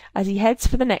Jose as he heads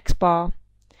for the next bar.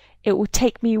 It will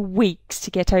take me weeks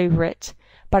to get over it,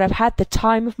 but I've had the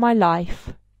time of my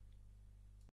life.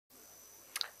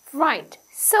 Right.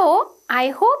 So, I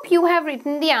hope you have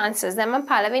written the answers. දැන් මම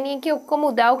පළවෙනි එකේ ඔක්කොම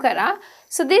උදව් කරා.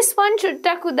 So this one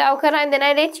චුට්ටක් උදව් කරා and then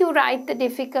I let you write the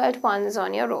difficult ones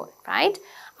on your own, right?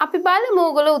 අපි බලමු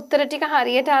ඔයගොල්ලෝ උත්තර ටික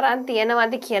හරියට අරන්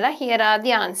තියනවද කියලා. Here are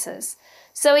the answers.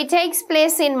 So it takes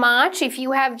place in March. If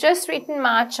you have just written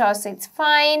March also it's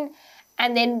fine.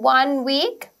 And then 1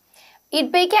 week. It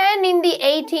began in the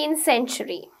 18th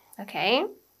century, okay?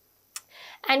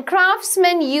 And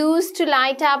craftsmen used to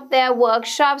light up their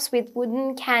workshops with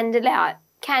wooden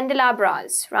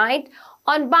candelabras, right,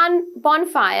 on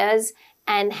bonfires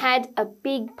and had a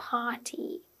big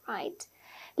party, right?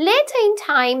 Later in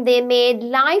time, they made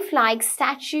lifelike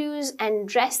statues and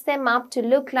dressed them up to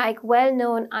look like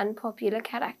well-known unpopular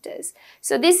characters.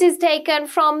 So this is taken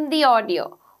from the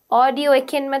audio. Audio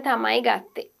ekenma thamai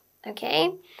gatte.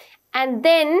 Okay? And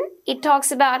then it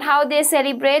talks about how they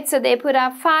celebrate. So they put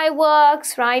up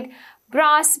fireworks, right?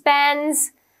 Brass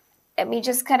bands. Let me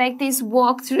just correct this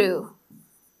walkthrough.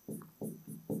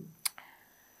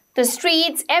 The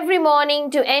streets every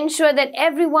morning to ensure that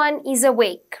everyone is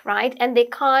awake, right? And they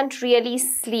can't really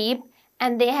sleep.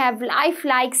 And they have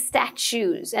lifelike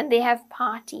statues and they have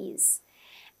parties.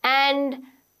 And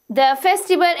the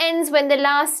festival ends when the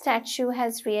last statue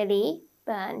has really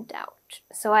burned out.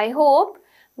 So I hope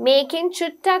making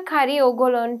chutta kari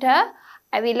ogolonta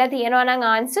avilla thiyanawa nan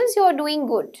answers, you're doing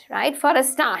good, right? For a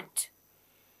start.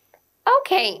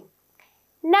 Okay.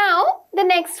 Now the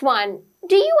next one.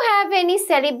 Do you have any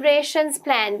celebrations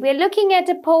planned? We're looking at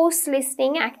a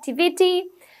post-listening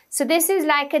activity. So this is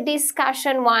like a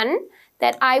discussion one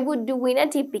that I would do in a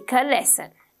typical lesson.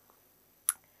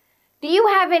 Do you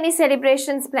have any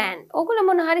celebrations planned? Ogula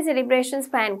මොන හරි celebrations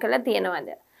plan කළා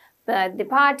තියෙනවද? Birthday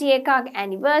party එකක්,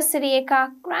 anniversary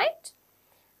එකක්, right?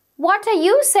 What are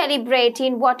you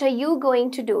celebrating? What are you going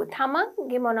to do?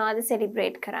 තමන්ගේ මොනවද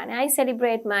celebrate කරන්නේ? I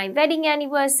celebrate my wedding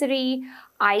anniversary.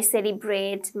 I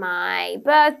celebrate my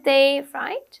birthday,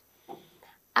 right?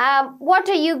 What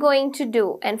are you going to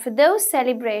do? And for those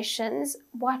celebrations,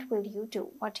 what will you do?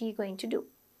 What are you going to do?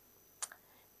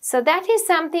 So that is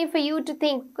something for you to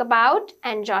think about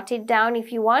and jot it down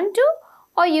if you want to,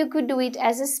 or you could do it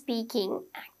as a speaking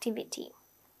activity.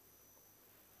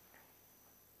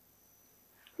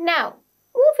 Now,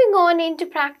 moving on into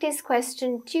practice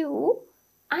question 2,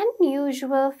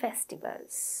 unusual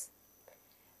festivals.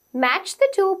 Match the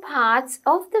two parts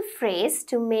of the phrase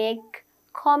to make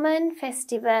common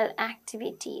festival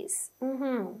activities.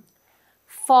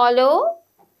 Follow,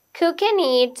 cook and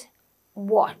eat,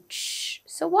 watch.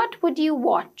 So what would you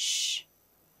watch?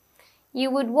 You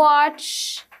would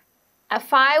watch a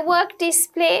firework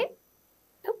display.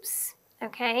 Oops,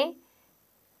 okay.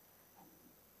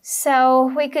 So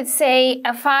we could say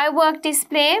a firework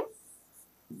display.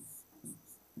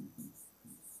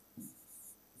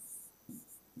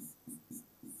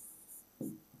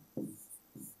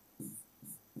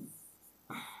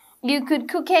 You could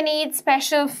cook and eat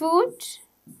special food.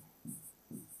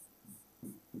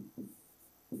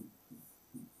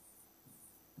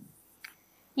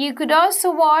 You could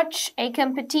also watch a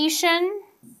competition.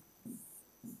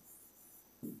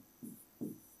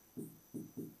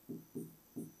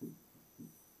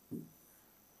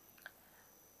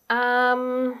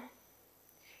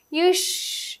 You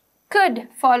could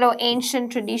follow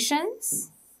ancient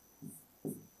traditions.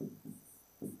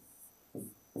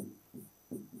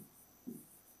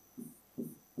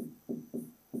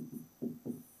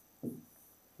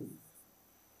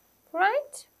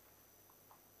 Right?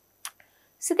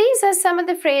 So these are some of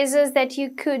the phrases that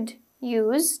you could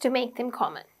use to make them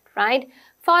common, right?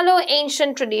 Follow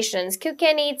ancient traditions, cook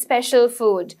and eat special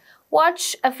food,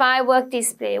 watch a firework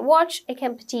display, watch a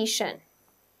competition.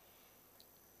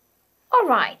 All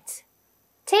right,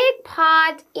 take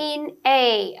part in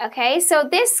a, okay? So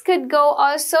this could go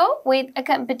also with a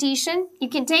competition. You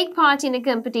can take part in a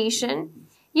competition.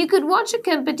 You could watch a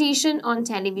competition on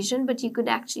television, but you could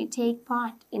actually take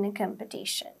part in a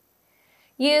competition.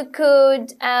 You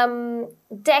could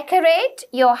decorate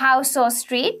your house or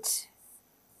street.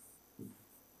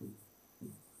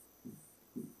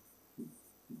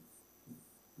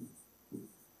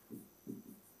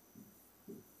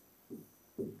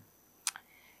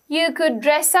 You could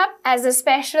dress up as a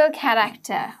special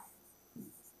character.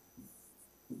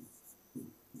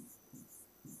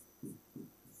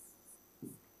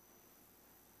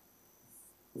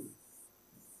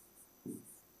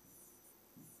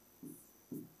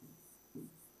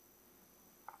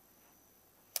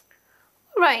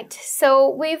 Right, so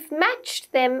we've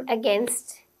matched them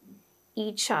against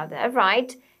each other,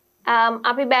 right?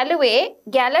 අපි බැලුවේ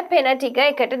ගැලපෙන ටික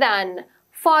එකට දාන්න.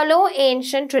 Follow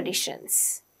ancient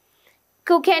traditions.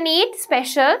 Cook and eat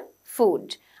special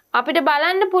food. අපිට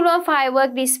බලන්න පුළුවන්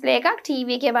firework display එකක්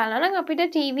TV එකේ බලනවා නම් අපිට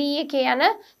TV එකේ යන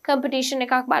competition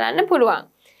එකක් බලන්න පුළුවන්.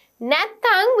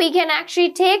 නැත්නම් we can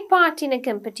actually take part in a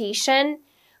competition.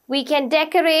 We can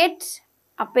decorate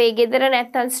අපේ ගෙදර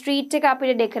නැත්තම් ස්ට්‍රීට් එක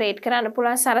අපිට ඩෙකොරේට් කරන්න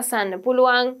පුළුවන් සරසන්න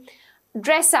පුළුවන්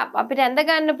dress up අපිට ඇඳ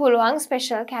ගන්න පුළුවන්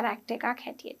special character එකක්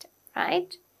හැටියට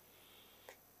right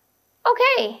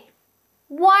okay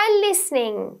while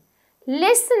listening,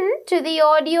 listen to the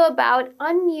audio about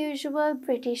unusual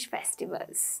British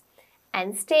festivals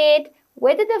and state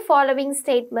whether the following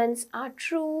statements are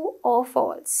true or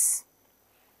false.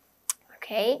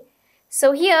 Okay,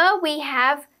 so here we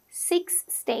have 6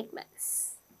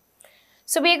 statements.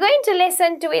 So we are going to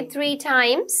listen to it 3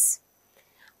 times.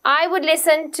 I would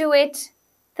listen to it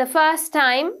the first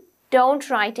time. Don't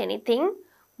write anything.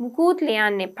 Mukut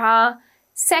liyanne epa.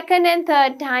 Second and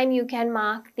third time you can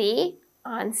mark the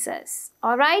answers.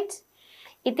 Alright?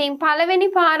 ඉතින් පළවෙනි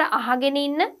පාර අහගෙන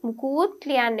ඉන්න මුකුත්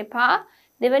ලියන්න එපා.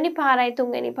 දෙවෙනි පාරයි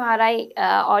තුන්වෙනි පාරයි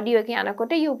audio එක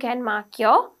යනකොට you can mark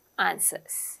your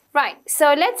answers. Right,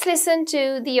 so let's listen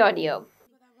to the audio.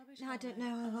 I don't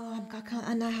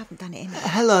know. I haven't done it.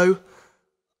 Hello.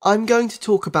 I'm going to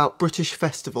talk about British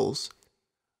festivals.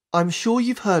 I'm sure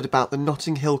you've heard about the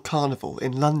Notting Hill Carnival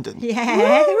in London.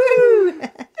 Yeah.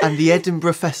 And the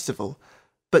Edinburgh Festival.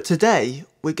 But today,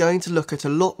 we're going to look at a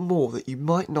lot more that you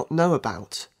might not know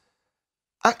about.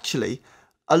 Actually,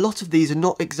 a lot of these are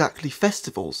not exactly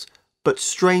festivals, but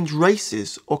strange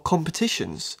races or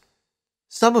competitions.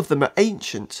 Some of them are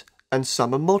ancient and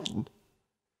some are modern.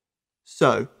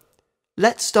 So,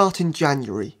 let's start in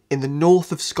January in the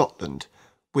north of Scotland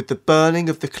with the burning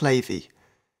of the Clavey.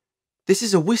 This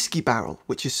is a whiskey barrel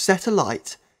which is set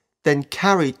alight, then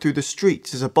carried through the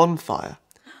streets as a bonfire.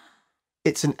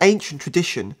 It's an ancient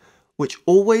tradition which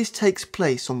always takes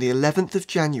place on the 11th of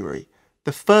January,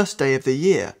 the first day of the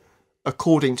year,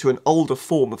 according to an older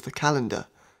form of the calendar.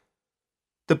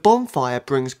 The bonfire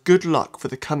brings good luck for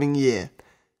the coming year,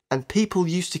 and people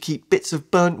used to keep bits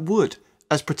of burnt wood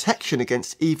as protection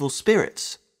against evil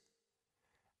spirits.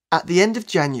 At the end of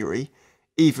January,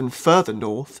 even further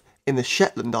north, in the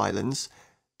Shetland Islands,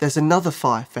 there's another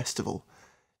fire festival,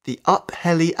 the Up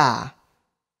Helly Ah.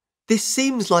 This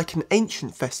seems like an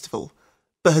ancient festival,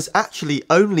 but has actually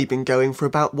only been going for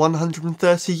about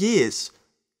 130 years.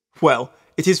 Well,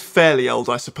 it is fairly old,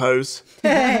 I suppose.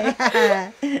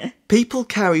 People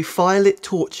carry fire-lit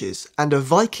torches and a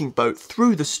Viking boat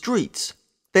through the streets,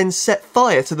 then set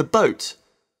fire to the boat.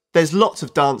 There's lots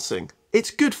of dancing.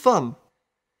 It's good fun.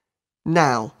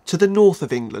 Now, to the north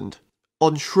of England.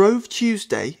 On Shrove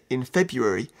Tuesday in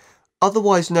February,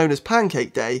 otherwise known as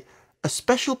Pancake Day, a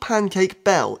special pancake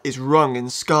bell is rung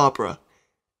in Scarborough.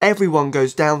 Everyone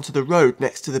goes down to the road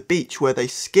next to the beach where they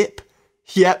skip.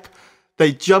 Yep,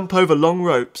 they jump over long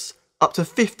ropes, up to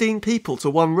 15 people to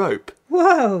one rope.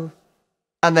 Whoa!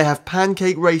 And they have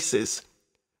pancake races.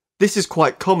 This is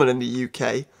quite common in the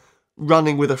UK,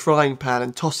 running with a frying pan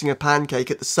and tossing a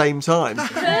pancake at the same time.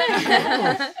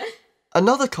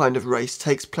 Another kind of race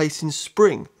takes place in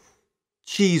spring,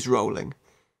 cheese rolling.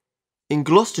 In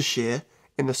Gloucestershire,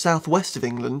 in the southwest of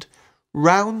England,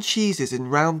 round cheeses in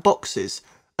round boxes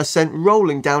are sent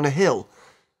rolling down a hill,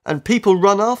 and people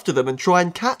run after them and try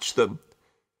and catch them.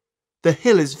 The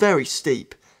hill is very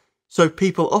steep, so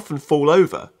people often fall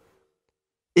over.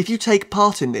 If you take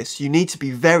part in this, you need to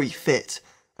be very fit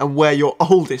and wear your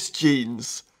oldest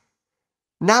jeans.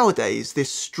 Nowadays,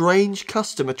 this strange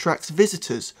custom attracts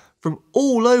visitors from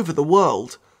all over the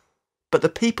world, but the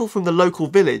people from the local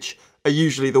village are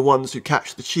usually the ones who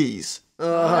catch the cheese.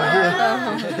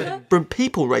 From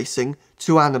people racing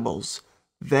to animals,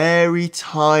 very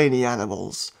tiny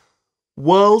animals.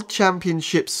 World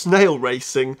Championship snail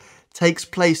racing takes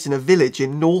place in a village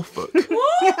in Norfolk.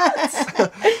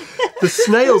 What? The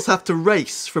snails have to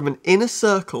race from an inner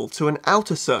circle to an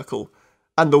outer circle,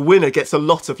 and the winner gets a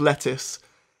lot of lettuce.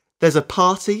 There's a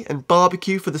party and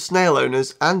barbecue for the snail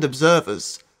owners and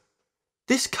observers.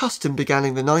 This custom began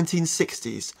in the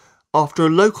 1960s after a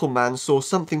local man saw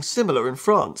something similar in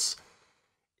France.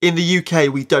 In the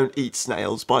UK, we don't eat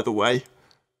snails, by the way.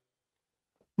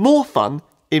 More fun,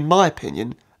 in my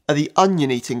opinion, are the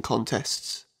onion eating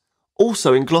contests.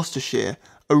 Also in Gloucestershire,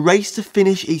 a race to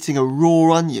finish eating a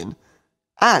raw onion,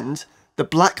 and the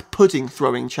Black Pudding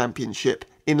Throwing Championship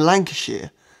in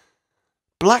Lancashire.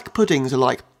 Black puddings are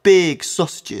like big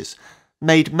sausages,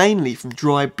 made mainly from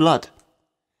dried blood.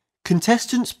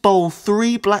 Contestants bowl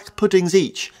 3 black puddings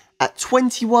each at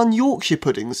 21 Yorkshire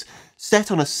puddings set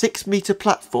on a 6-metre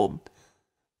platform.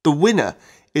 The winner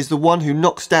is the one who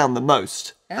knocks down the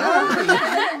most.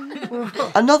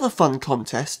 Another fun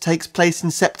contest takes place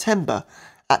in September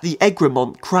at the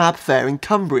Egremont Crab Fair in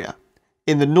Cumbria,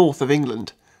 in the north of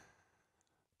England.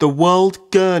 The World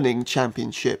Gurning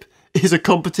Championship is a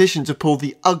competition to pull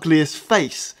the ugliest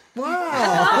face.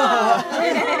 Wow!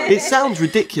 It sounds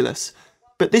ridiculous,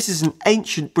 but this is an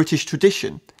ancient British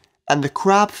tradition, and the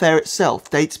crab fair itself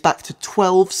dates back to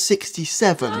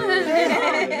 1267.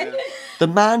 The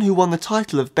man who won the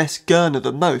title of Best Gurner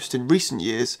the most in recent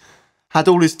years had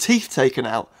all his teeth taken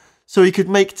out so he could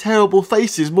make terrible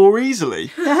faces more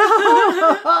easily.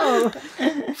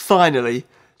 Finally,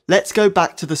 let's go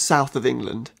back to the south of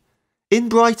England. In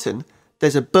Brighton,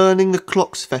 there's a Burning the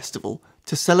Clocks festival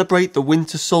to celebrate the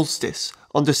winter solstice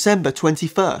on December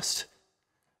 21st.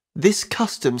 This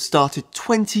custom started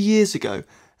 20 years ago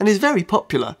and is very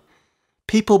popular.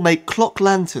 People make clock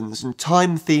lanterns and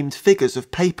time-themed figures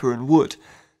of paper and wood,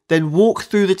 then walk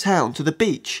through the town to the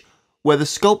beach, where the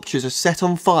sculptures are set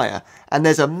on fire and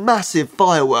there's a massive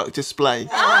firework display.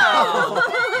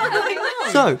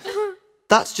 So,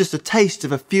 that's just a taste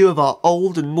of a few of our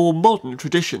old and more modern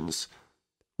traditions.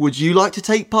 Would you like to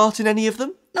take part in any of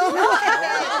them?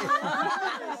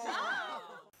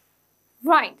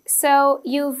 Right, so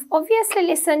you've obviously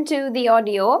listened to the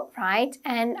audio, right?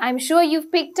 And I'm sure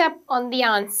you've picked up on the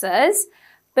answers,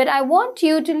 but I want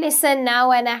you to listen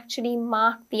now and actually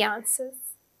mark the answers,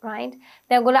 right?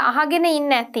 දැන් ඔයගොල්ලෝ අහගෙන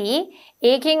ඉන්න ඇති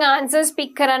ඒකෙන් answers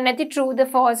pick කරන්න ඇති true the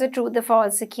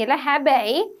false කියලා.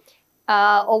 හැබැයි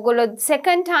ඔයගොල්ලෝ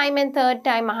second time and third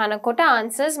time අහනකොට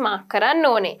answers mark කරන්න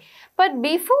ඕනේ. But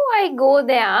before I go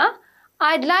there,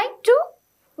 I'd like to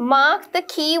mark the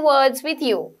keywords with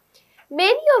you.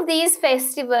 Many of these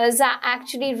festivals are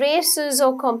actually races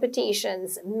or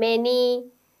competitions. Many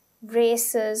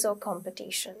races or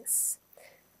competitions.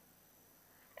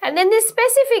 And then this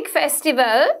specific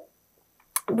festival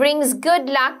brings good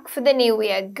luck for the new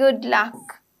year. Good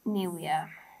luck, new year.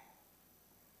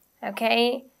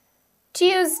 Okay.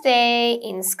 Tuesday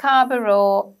in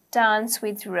Scarborough, dance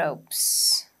with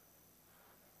ropes.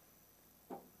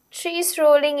 Cheese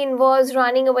rolling involves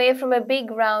running away from a big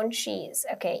round cheese.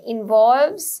 Okay,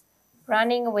 involves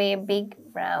running away a big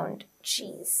round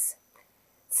cheese.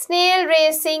 Snail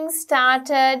racing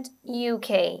started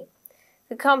UK.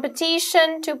 The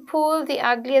competition to pull the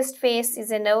ugliest face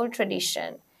is an old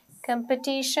tradition.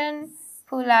 Competition,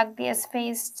 pull ugliest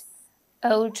face,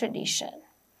 old tradition.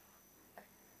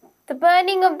 The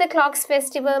burning of the clocks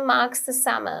festival marks the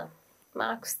summer.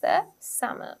 Marks the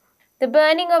summer. The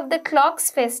burning of the clocks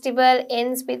festival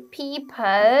ends with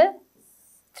people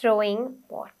throwing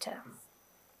water.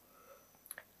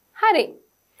 Hari.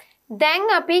 දැන්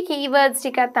අපි keywords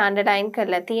ටිකත් underline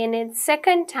කරලා තියෙන්නේ.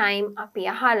 Second time අපි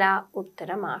අහලා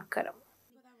උත්තර mark කරමු.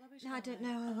 No, I don't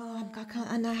know. I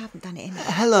can't. I haven't done it in.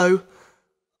 Hello.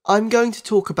 I'm going to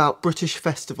talk about British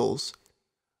festivals.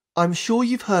 I'm sure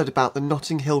you've heard about the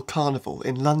Notting Hill Carnival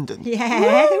in London.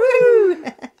 Yeah.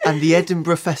 And the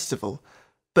Edinburgh Festival.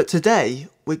 But today,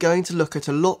 we're going to look at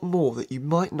a lot more that you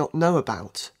might not know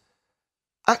about.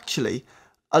 Actually,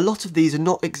 a lot of these are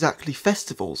not exactly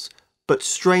festivals, but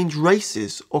strange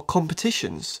races or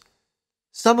competitions.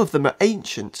 Some of them are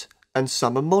ancient and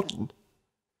some are modern.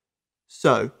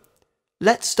 So,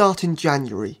 let's start in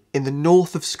January in the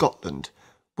north of Scotland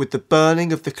with the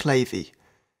burning of the clavey.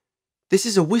 This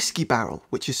is a whiskey barrel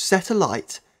which is set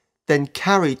alight, then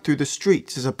carried through the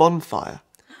streets as a bonfire.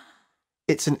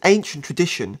 It's an ancient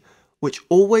tradition which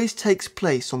always takes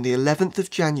place on the 11th of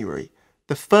January,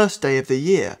 the first day of the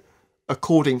year,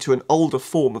 according to an older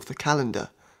form of the calendar.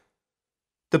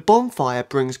 The bonfire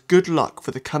brings good luck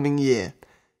for the coming year,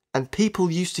 and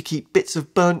people used to keep bits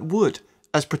of burnt wood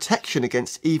as protection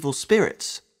against evil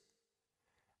spirits.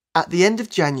 At the end of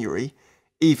January,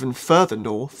 even further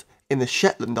north, in the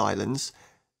Shetland Islands,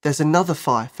 there's another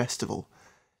fire festival,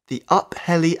 the Up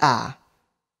Helly Ah.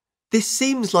 This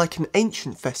seems like an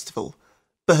ancient festival,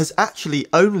 but has actually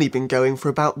only been going for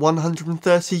about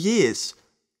 130 years.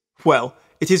 Well,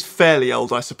 it is fairly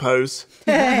old, I suppose.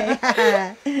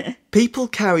 People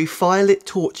carry firelit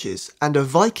torches and a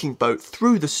Viking boat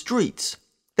through the streets,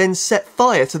 then set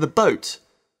fire to the boat.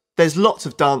 There's lots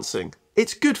of dancing.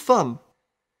 It's good fun.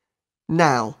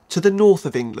 Now, to the north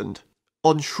of England.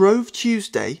 On Shrove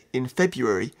Tuesday in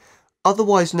February,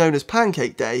 otherwise known as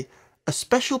Pancake Day, a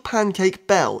special pancake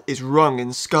bell is rung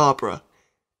in Scarborough.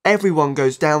 Everyone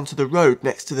goes down to the road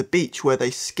next to the beach where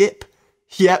they skip.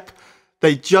 Yep,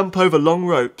 they jump over long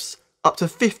ropes, up to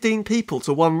 15 people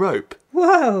to one rope.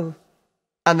 Whoa!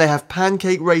 And they have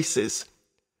pancake races.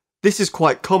 This is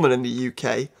quite common in the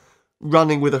UK,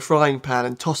 running with a frying pan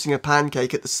and tossing a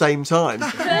pancake at the same time.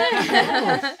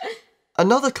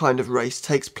 Another kind of race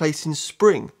takes place in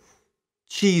spring,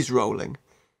 cheese rolling.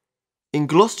 In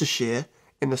Gloucestershire,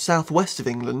 in the southwest of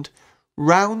England,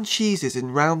 round cheeses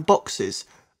in round boxes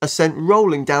are sent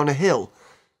rolling down a hill,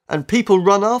 and people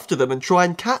run after them and try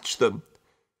and catch them.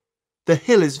 The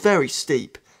hill is very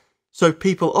steep, so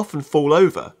people often fall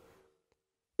over.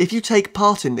 If you take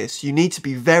part in this, you need to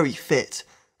be very fit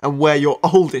and wear your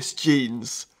oldest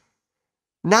jeans.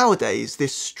 Nowadays,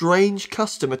 this strange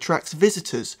custom attracts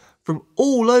visitors from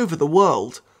all over the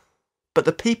world. but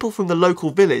the people from the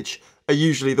local village are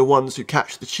usually the ones who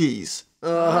catch the cheese.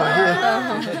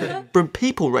 From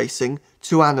people racing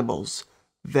to animals.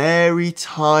 Very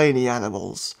tiny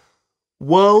animals.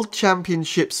 World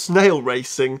Championship snail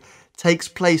racing takes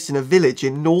place in a village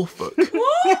in Norfolk.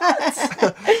 What?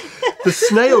 The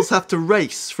snails have to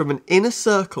race from an inner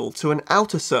circle to an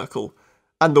outer circle,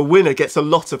 and the winner gets a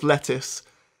lot of lettuce.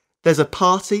 There's a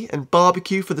party and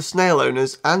barbecue for the snail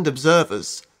owners and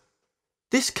observers.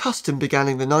 This custom began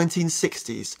in the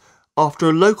 1960s after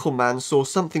a local man saw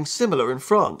something similar in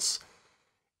France.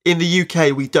 In the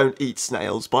UK, we don't eat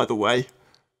snails, by the way.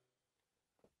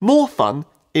 More fun,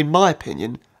 in my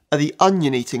opinion, are the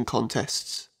onion eating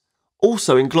contests.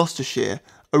 Also in Gloucestershire,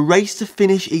 a race to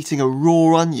finish eating a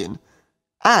raw onion,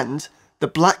 and the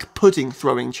Black Pudding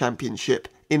Throwing Championship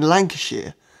in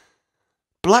Lancashire.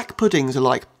 Black puddings are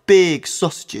like big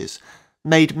sausages,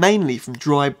 made mainly from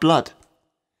dry blood.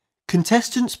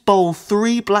 Contestants bowl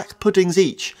 3 black puddings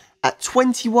each at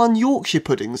 21 Yorkshire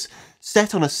puddings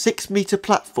set on a 6-metre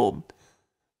platform.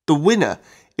 The winner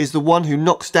is the one who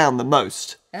knocks down the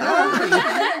most.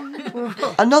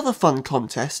 Another fun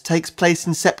contest takes place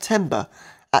in September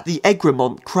at the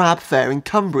Egremont Crab Fair in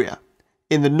Cumbria,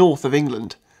 in the north of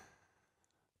England.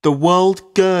 The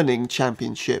World Gurning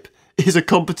Championship is a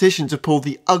competition to pull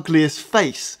the ugliest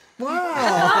face.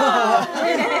 Wow.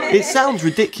 It sounds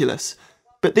ridiculous,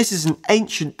 but this is an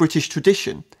ancient British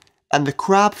tradition, and the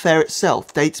crab fair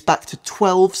itself dates back to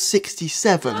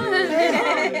 1267.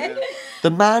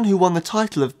 The man who won the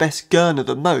title of Best Gurner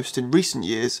the most in recent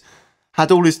years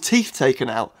had all his teeth taken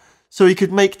out so he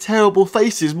could make terrible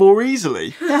faces more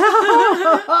easily.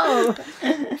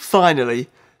 Finally,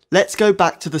 let's go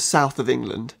back to the south of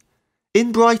England.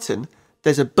 In Brighton,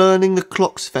 there's a Burning the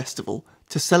Clocks festival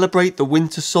to celebrate the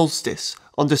winter solstice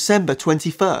on December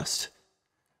 21st.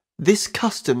 This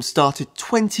custom started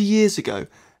 20 years ago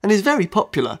and is very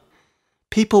popular.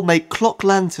 People make clock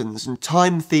lanterns and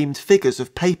time-themed figures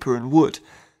of paper and wood,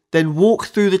 then walk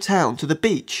through the town to the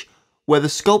beach, where the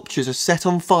sculptures are set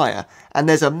on fire and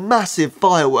there's a massive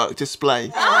firework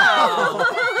display.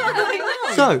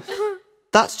 So,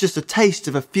 that's just a taste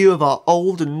of a few of our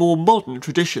old and more modern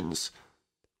traditions.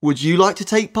 Would you like to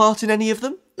take part in any of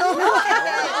them?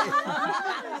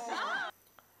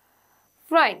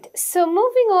 Right, so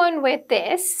moving on with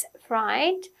this,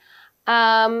 right,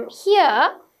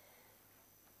 here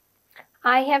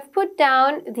I have put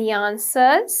down the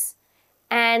answers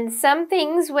and some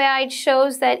things where it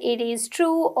shows that it is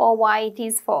true or why it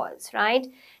is false, right?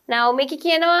 Now, Miki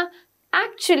Kienwa,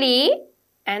 actually,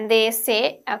 and they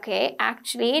say, okay,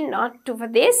 actually not for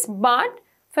this, but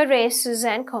for races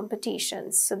and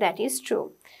competitions. So that is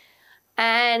true.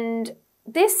 And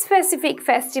this specific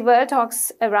festival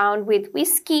talks around with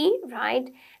whiskey, right?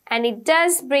 And it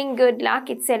does bring good luck.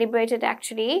 It's celebrated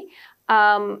actually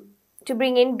to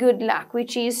bring in good luck,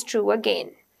 which is true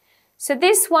again. So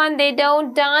this one, they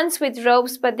don't dance with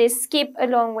ropes, but they skip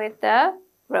along with the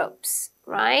ropes,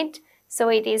 right? So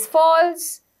it is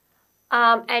false.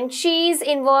 And cheese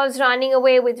involves running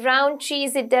away with round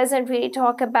cheese. It doesn't really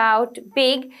talk about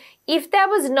big. If that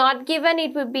was not given,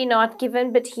 it would be not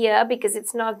given, but here, because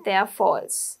it's not there,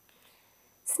 false.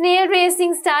 Snail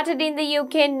racing started in the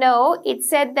UK? No, it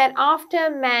said that after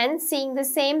man seeing the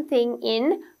same thing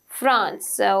in France.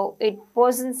 So it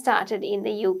wasn't started in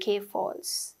the UK,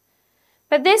 false.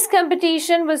 But this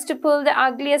competition was to pull the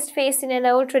ugliest face in an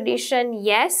old tradition,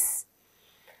 yes.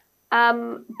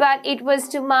 But it was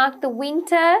to mark the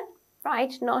winter,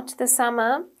 right, not the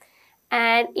summer.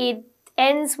 And it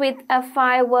ends with a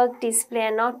firework display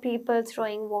and not people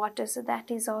throwing water. So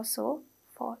that is also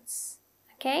false.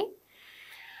 Okay?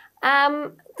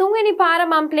 තුන්වෙනි පාර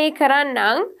මම play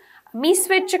කරන්නම්. Miss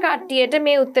වෙච්ච කට්ටියට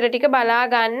මේ උත්තර ටික බලා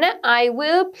ගන්න. I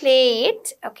will play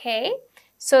it, okay?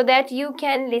 So that you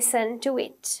can listen to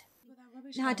it.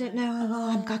 No, I don't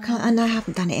know. I can't. And I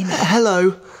haven't done it in.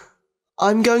 Hello.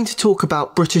 I'm going to talk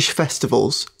about British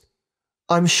festivals.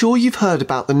 I'm sure you've heard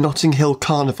about the Notting Hill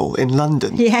Carnival in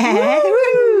London. Yeah.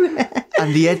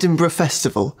 And the Edinburgh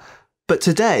Festival. But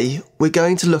today, we're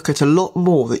going to look at a lot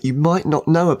more that you might not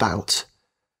know about.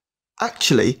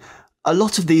 Actually, a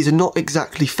lot of these are not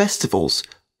exactly festivals,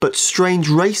 but strange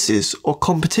races or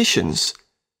competitions.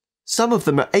 Some of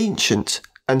them are ancient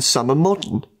and some are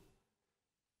modern.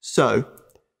 So,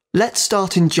 let's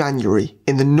start in January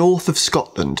in the north of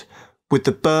Scotland with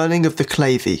the burning of the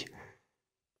clavey.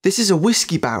 This is a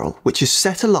whiskey barrel which is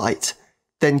set alight,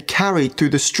 then carried through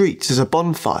the streets as a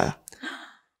bonfire.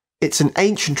 It's an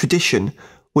ancient tradition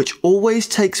which always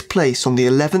takes place on the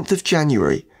 11th of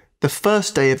January, the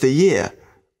first day of the year,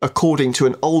 according to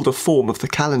an older form of the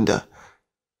calendar.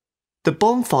 The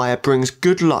bonfire brings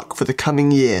good luck for the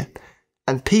coming year,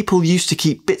 and people used to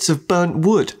keep bits of burnt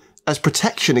wood as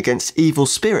protection against evil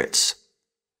spirits.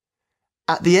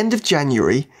 At the end of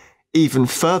January, even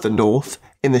further north,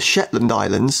 in the Shetland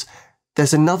Islands,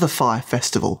 there's another fire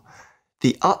festival,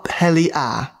 the Up Helly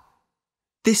A.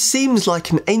 This seems like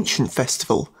an ancient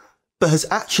festival, but has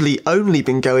actually only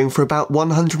been going for about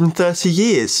 130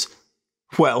 years.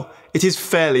 Well, it is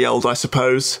fairly old, I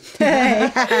suppose.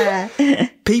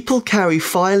 People carry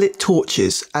firelit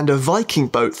torches and a Viking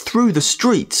boat through the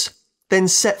streets, then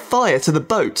set fire to the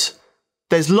boat.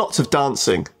 There's lots of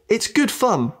dancing. It's good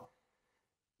fun.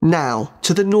 Now,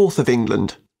 to the north of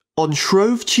England. On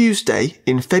Shrove Tuesday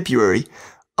in February,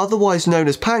 otherwise known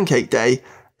as Pancake Day,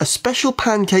 a special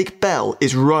pancake bell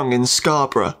is rung in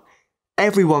Scarborough.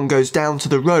 Everyone goes down to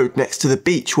the road next to the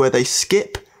beach where they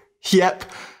skip. Yep,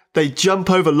 they jump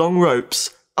over long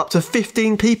ropes, up to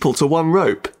 15 people to one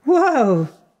rope. Whoa!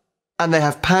 And they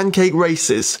have pancake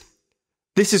races.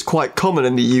 This is quite common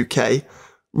in the UK,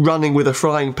 running with a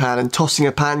frying pan and tossing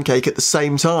a pancake at the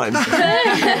same time.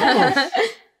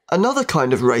 Another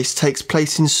kind of race takes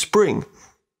place in spring,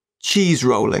 cheese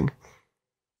rolling.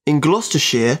 In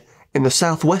Gloucestershire, in the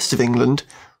southwest of England,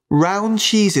 round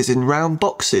cheeses in round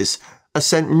boxes are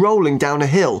sent rolling down a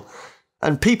hill,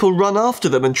 and people run after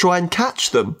them and try and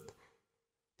catch them.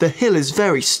 The hill is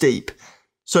very steep,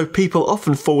 so people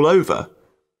often fall over.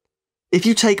 If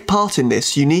you take part in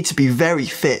this, you need to be very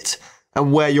fit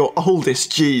and wear your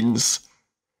oldest jeans.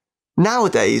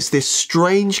 Nowadays, this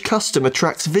strange custom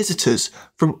attracts visitors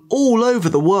from all over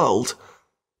the world,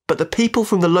 but the people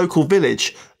from the local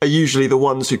village are usually the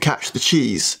ones who catch the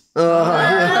cheese.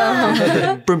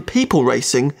 From people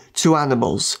racing to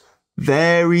animals,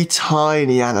 very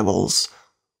tiny animals.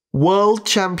 World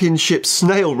Championship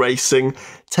snail racing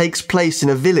takes place in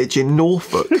a village in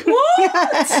Norfolk. What?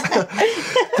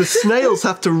 The snails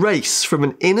have to race from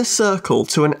an inner circle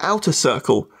to an outer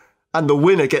circle, and the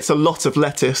winner gets a lot of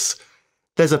lettuce.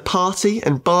 There's a party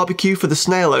and barbecue for the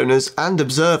snail owners and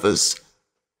observers.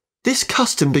 This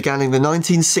custom began in the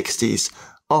 1960s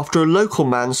after a local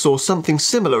man saw something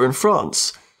similar in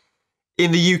France.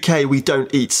 In the UK, we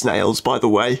don't eat snails, by the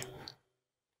way.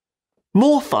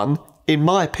 More fun, in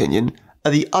my opinion,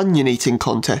 are the onion eating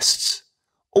contests.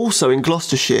 Also in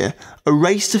Gloucestershire, a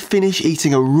race to finish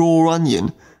eating a raw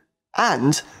onion,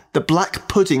 and the Black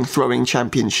Pudding Throwing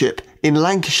Championship in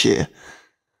Lancashire.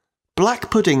 Black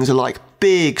puddings are like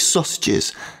big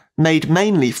sausages, made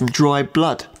mainly from dried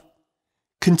blood.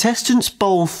 Contestants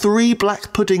bowl 3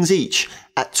 black puddings each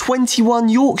at 21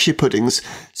 Yorkshire puddings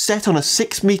set on a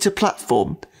 6-metre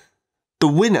platform. The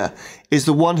winner is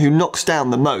the one who knocks down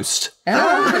the most.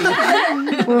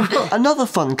 Another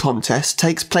fun contest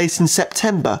takes place in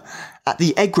September at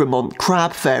the Egremont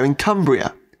Crab Fair in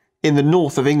Cumbria, in the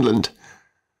north of England.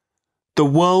 The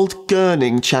World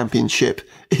Gurning Championship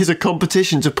is a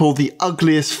competition to pull the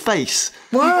ugliest face.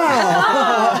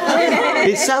 Wow!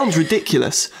 It sounds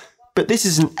ridiculous, but this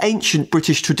is an ancient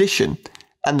British tradition,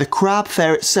 and the crab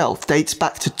fair itself dates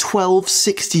back to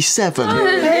 1267.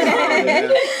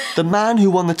 The man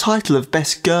who won the title of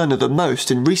Best Gurner the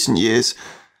most in recent years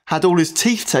had all his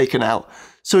teeth taken out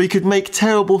so he could make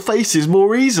terrible faces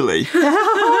more easily.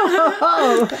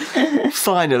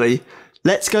 Finally,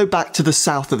 let's go back to the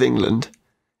south of England.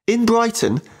 In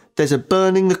Brighton, there's a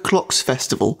Burning the Clocks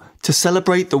festival to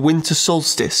celebrate the winter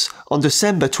solstice on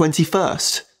December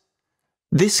 21st.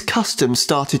 This custom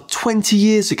started 20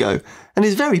 years ago and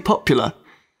is very popular.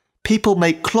 People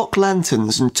make clock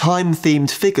lanterns and time-themed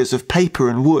figures of paper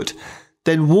and wood,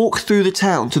 then walk through the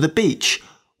town to the beach,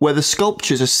 where the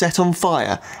sculptures are set on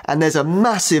fire and there's a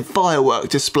massive firework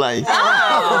display.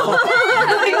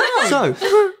 So,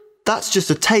 that's just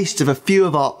a taste of a few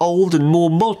of our old and more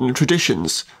modern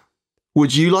traditions.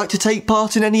 Would you like to take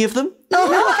part in any of them?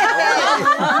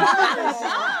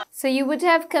 So you would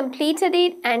have completed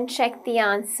it and checked the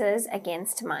answers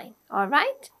against mine.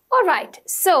 Alright? Alright,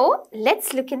 so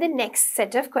let's look at the next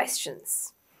set of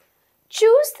questions.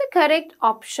 Choose the correct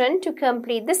option to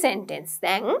complete the sentence.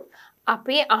 Then,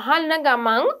 අපි අහන්න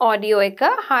ගමන් audio එක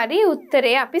හරි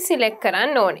උත්තරේ අපි select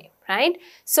කරන්න ඕනේ. Right?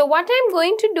 So what I'm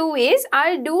going to do is,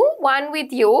 I'll do one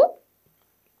with you.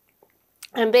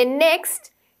 And then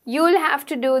next, you'll have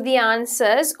to do the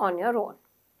answers on your own.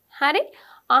 හරි?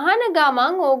 අහන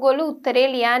ගමන් ඕගොල්ලෝ උත්තරේ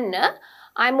ලියන්න.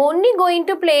 I'm only going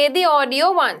to play the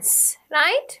audio once.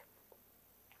 Right?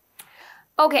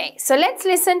 Okay, so let's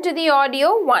listen to the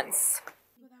audio once.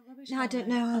 No, I don't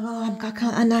know. I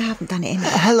can't. I haven't done it in.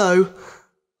 Hello.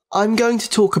 I'm going to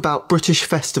talk about British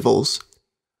festivals.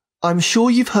 I'm sure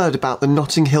you've heard about the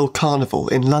Notting Hill Carnival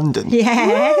in London.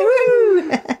 Yeah.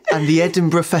 And and the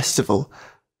Edinburgh Festival,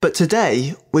 but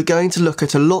today we're going to look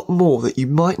at a lot more that you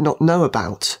might not know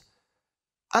about.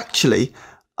 Actually,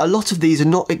 a lot of these are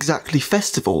not exactly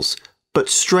festivals, but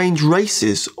strange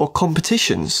races or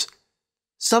competitions.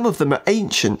 Some of them are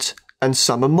ancient and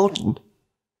some are modern.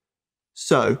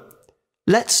 So,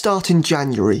 let's start in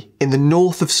January in the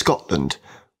north of Scotland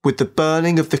with the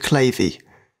burning of the Clavey.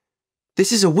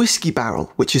 This is a whiskey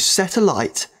barrel which is set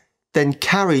alight, then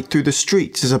carried through the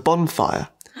streets as a bonfire.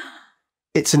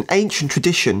 It's an ancient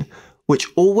tradition which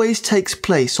always takes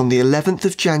place on the 11th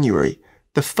of January,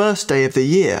 the first day of the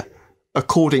year,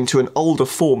 according to an older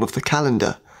form of the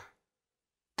calendar.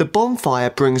 The bonfire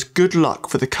brings good luck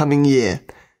for the coming year,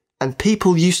 and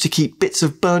people used to keep bits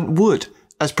of burnt wood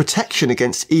as protection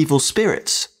against evil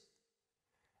spirits.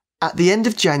 At the end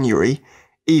of January,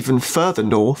 even further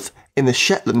north, in the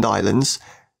Shetland Islands,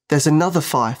 there's another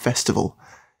fire festival,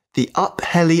 the Up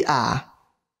Helly Ah.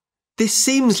 This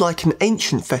seems like an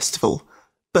ancient festival,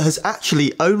 but has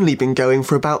actually only been going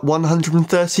for about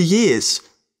 130 years.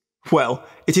 Well,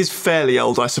 it is fairly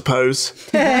old, I suppose.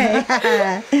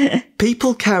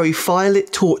 People carry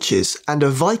firelit torches and a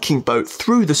Viking boat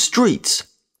through the streets,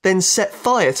 then set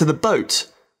fire to the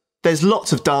boat. There's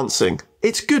lots of dancing.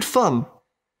 It's good fun.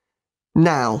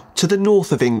 Now, to the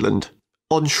north of England.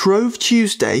 On Shrove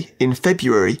Tuesday in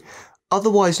February,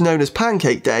 otherwise known as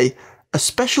Pancake Day, a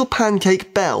special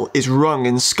pancake bell is rung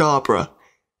in Scarborough.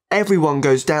 Everyone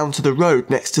goes down to the road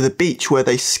next to the beach where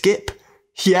they skip.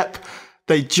 Yep,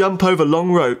 they jump over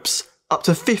long ropes, up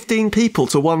to 15 people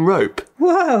to one rope.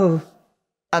 Whoa!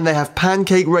 And they have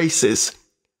pancake races.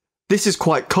 This is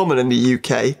quite common in the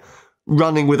UK,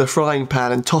 running with a frying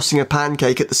pan and tossing a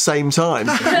pancake at the same time.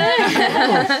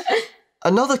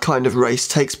 Another kind of race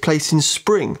takes place in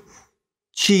spring,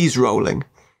 cheese rolling.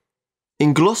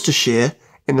 In Gloucestershire,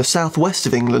 in the southwest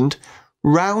of England,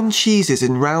 round cheeses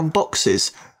in round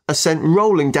boxes are sent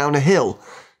rolling down a hill,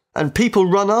 and people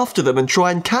run after them and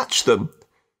try and catch them.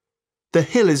 The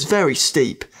hill is very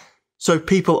steep, so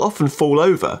people often fall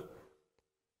over.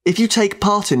 If you take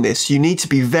part in this, you need to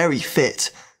be very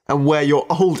fit and wear your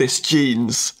oldest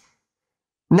jeans.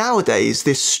 Nowadays,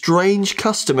 this strange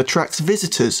custom attracts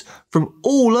visitors from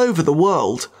all over the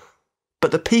world,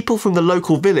 but the people from the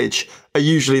local village are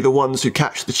usually the ones who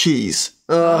catch the cheese.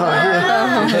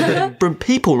 From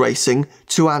people racing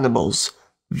to animals,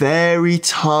 very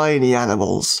tiny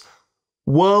animals.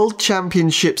 World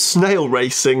Championship snail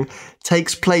racing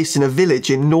takes place in a village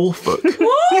in Norfolk.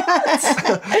 What?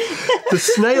 The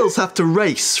snails have to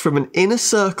race from an inner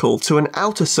circle to an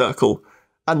outer circle,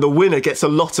 and the winner gets a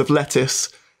lot of lettuce.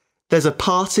 There's a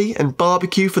party and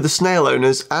barbecue for the snail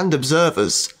owners and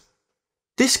observers.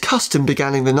 This custom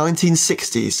began in the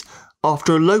 1960s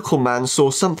after a local man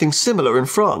saw something similar in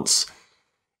France.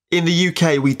 In the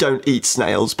UK, we don't eat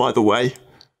snails, by the way.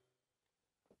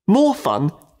 More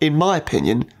fun, in my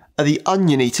opinion, are the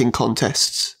onion eating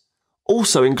contests.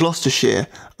 Also in Gloucestershire,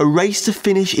 a race to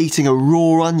finish eating a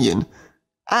raw onion.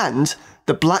 And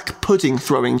the Black Pudding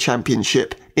Throwing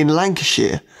Championship in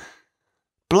Lancashire.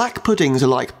 Black puddings are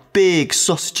like big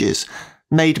sausages,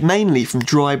 made mainly from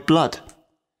dried blood.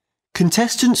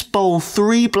 Contestants bowl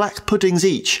 3 black puddings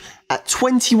each at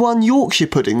 21 Yorkshire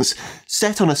puddings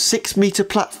set on a 6-metre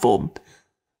platform.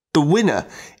 The winner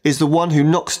is the one who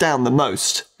knocks down the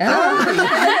most.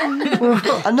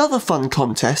 Another fun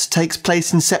contest takes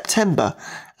place in September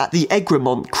at the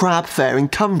Egremont Crab Fair in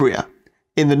Cumbria,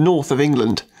 in the north of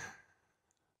England.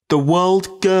 The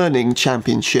World Gurning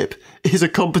Championship is a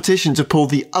competition to pull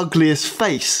the ugliest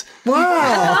face.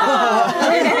 Wow!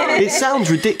 It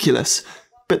sounds ridiculous,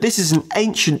 but this is an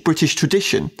ancient British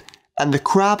tradition, and the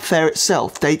crab fair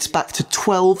itself dates back to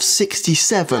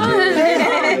 1267.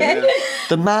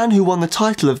 The man who won the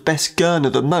title of Best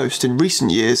Gurner the most in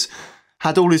recent years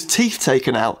had all his teeth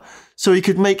taken out so he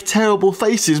could make terrible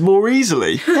faces more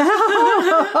easily.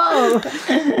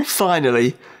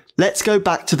 Finally, let's go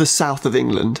back to the south of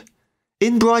England.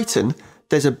 In Brighton,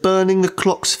 there's a Burning the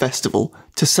Clocks festival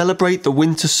to celebrate the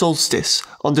winter solstice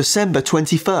on December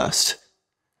 21st.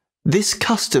 This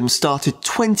custom started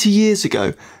 20 years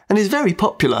ago and is very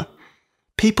popular.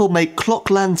 People make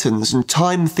clock lanterns and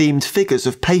time-themed figures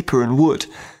of paper and wood,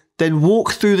 then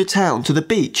walk through the town to the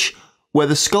beach, where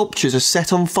the sculptures are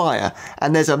set on fire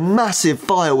and there's a massive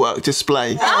firework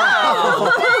display.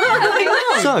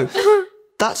 So,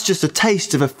 that's just a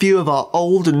taste of a few of our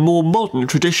old and more modern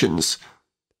traditions.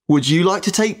 Would you like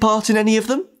to take part in any of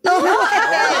them?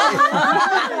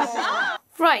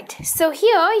 Right, so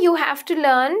here you have to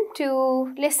learn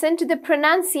to listen to the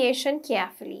pronunciation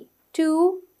carefully.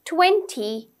 To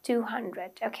 20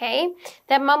 200. Okay.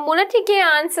 දැන් මම මුල ටිකේ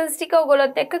answers ටික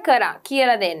ඔයගොල්ලොත් එක්ක කරා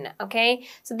කියලා දෙන්න. Okay.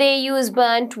 So they use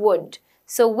burnt wood.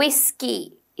 So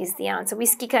whiskey is the answer.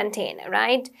 Whiskey container,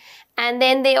 right? And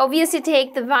then they obviously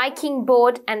take the Viking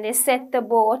boat and they set the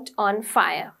boat on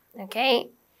fire. Okay.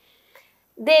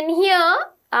 Then here,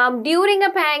 during a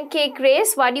pancake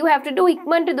race, what do you have to do?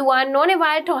 Ikman to the one known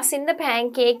while tossing the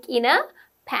pancake in a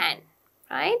pan,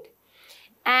 right?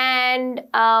 And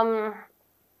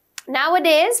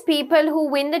nowadays, people who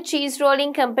win the cheese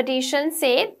rolling competition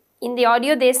say, in the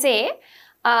audio they say,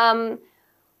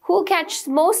 who catch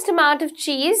most amount of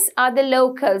cheese are the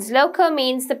locals. Local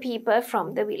means the people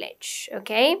from the village,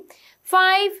 okay?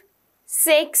 5,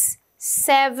 6,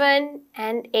 7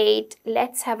 and 8.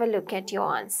 Let's have a look at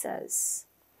your answers.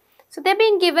 So they've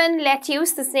been given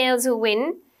lettuce, the snails who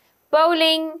win,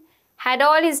 bowling, had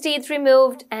all his teeth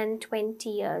removed and 20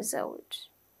 years old.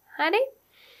 Hari?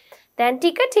 Then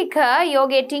tika, you're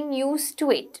getting used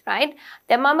to it, right?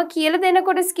 Then mama kiyala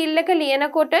denakota skill එක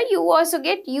ලියනකොට you also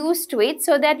get used to it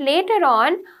so that later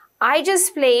on I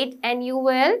just play it and you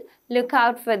will look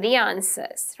out for the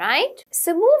answers, right?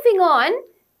 So moving on,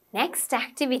 next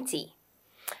activity.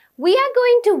 We are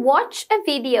going to watch a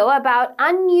video about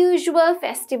unusual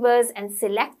festivals and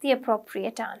select the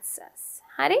appropriate answers.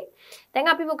 Hari? දැන්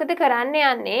අපි මොකද කරන්න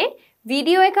යන්නේ?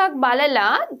 Video එකක් බලලා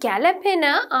ගැලපෙන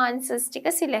answers ටික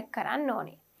select කරන්න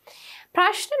ඕනේ.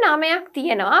 ප්‍රශ්න 9ක්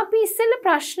තියෙනවා. අපි ඉස්සෙල්ලා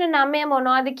ප්‍රශ්න 9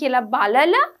 මොනවද කියලා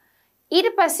බලලා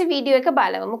ඊට පස්සේ වීඩියෝ එක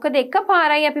බලමු. මොකද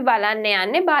එකපාරයි අපි බලන්න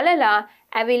යන්නේ. බලලා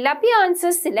ඇවිල්ලා අපි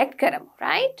answers select කරමු,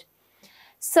 right?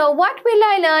 So what will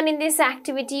I learn in this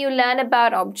activity? You learn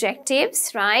about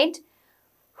objectives, right?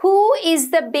 Who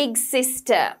is the big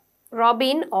sister?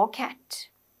 Robin or cat?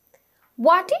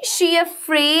 What is she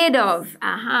afraid of?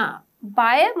 Aha.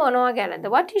 Baya monogalanda.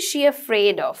 What is she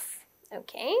afraid of?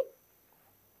 Okay.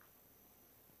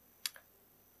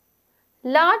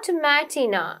 La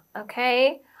Tomatina.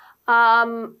 Okay.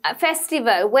 A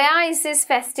festival. Where is this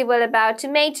festival about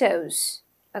ttomatoes?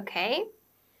 Okay.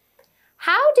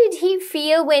 How did he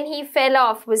feel when he fell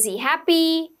off? Was he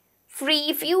happy?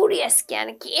 Free? Furious?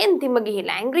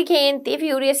 Angry?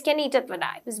 Furious?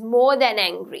 It was more than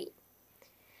angry.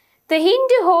 The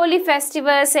Hindu Holi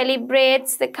festival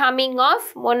celebrates the coming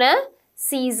of Mona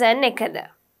season ekada.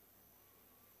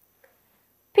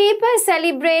 People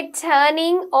celebrate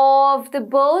turning of the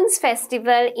bones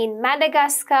festival in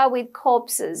Madagascar with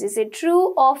corpses. Is it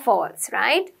true or false,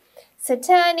 right? So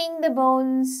turning the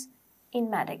bones in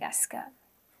Madagascar.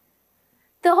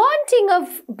 The haunting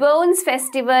of bones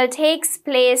festival takes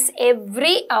place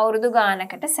every awurudu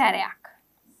ganakata sarayak.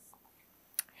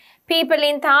 People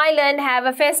in Thailand have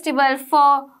a festival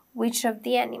for which of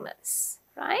the animals,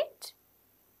 right?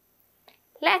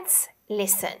 Let's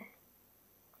listen.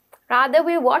 Rather,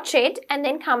 we watch it and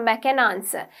then come back and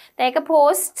answer. Like a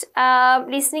post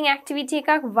listening activity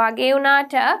එකක් වගේ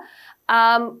වුණාට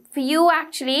for you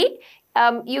actually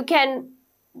you can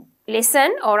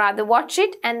listen or rather watch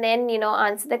it and then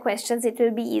answer the questions. It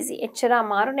will be easy. එච්චර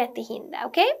අමාරු නැති හින්දා,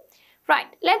 okay?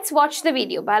 Right, let's watch the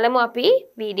video. බලමු අපි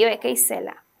video එක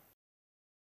ඉස්සෙල්ලා.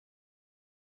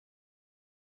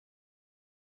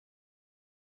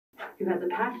 Who has a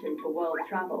passion for world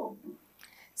travel.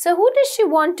 So who does she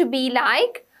want to be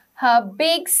like? Her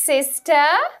big sister,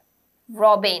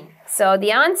 Robin. So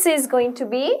the answer is going to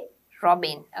be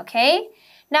Robin, okay?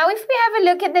 Now if we have a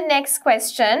look at the next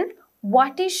question,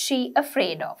 what is she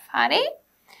afraid of? Hari?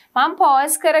 මම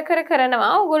pause කර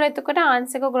කරනවා. ඔයගොල්ලෝ එතකොට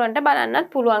answer එක ඔයගොල්ලන්ට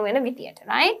බලන්නත් පුළුවන් වෙන විදියට,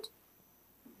 right?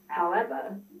 However,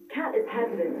 Kat is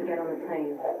hesitant to get on the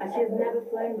plane as she has never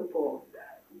flown before.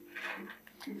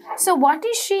 So what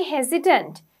is she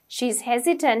hesitant? She's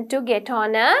hesitant to get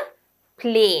on a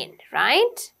plane,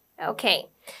 right? Okay.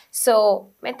 So,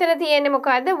 මෙතන තියෙන්නේ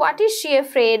මොකද්ද? What is she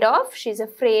afraid of? She's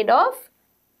afraid of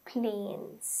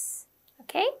planes.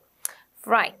 Okay?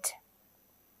 Right.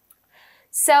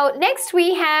 So, next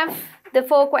we have the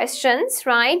 4 questions,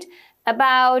 right?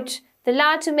 About the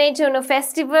La Tomato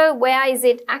Festival. Where is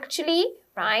it actually,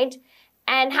 right?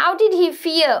 And how did he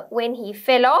feel when he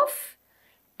fell off?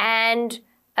 And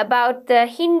about the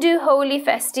Hindu Holi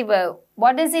festival.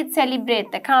 What does it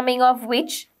celebrate? The coming of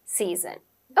which season?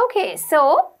 Okay,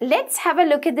 so let's have a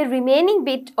look at the remaining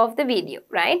bit of the video,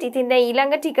 right? ඉතින් දැන්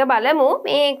ඊළඟ ටික බලමු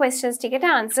මේ questions ටිකට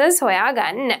answers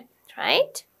හොයාගන්න,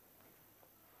 right?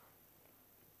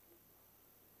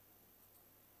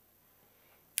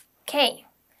 Okay,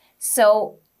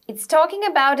 so it's talking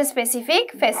about a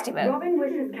specific festival. Robin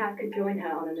wishes Kat could join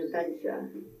her on an adventure.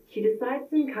 She decides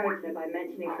to encourage her by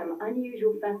mentioning some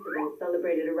unusual festivals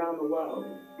celebrated around the world.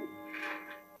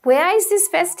 Where is this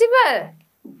festival?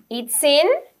 It's in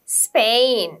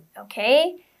Spain.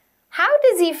 Okay. How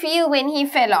does he feel when he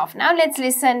fell off? Now let's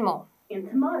listen more. In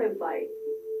tomato fight.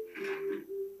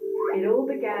 It all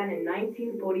began in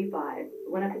 1945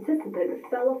 when a participant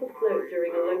fell off a float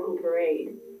during a local parade.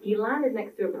 He landed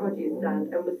next to a produce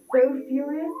stand and was so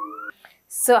furious.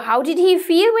 So how did he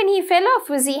feel when he fell off?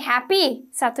 Was he happy?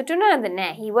 Satutunada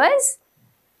ne. He was?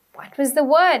 What was the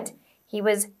word? He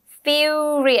was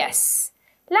furious.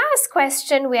 Last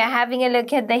question, we are having a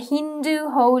look at the Hindu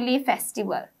holy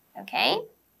festival. Okay?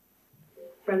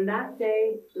 From that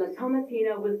day, La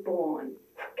Tomatina was born.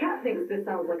 Kat thinks this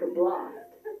sounds like a blast.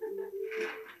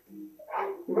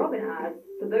 Robin adds,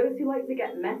 for those who like to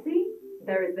get messy,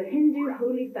 there is the Hindu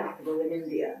holy festival in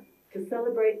India to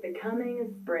celebrate the coming of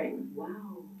spring.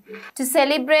 Wow. To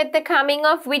celebrate the coming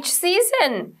of which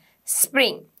season?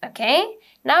 Spring. Okay?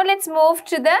 Now let's move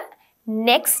to the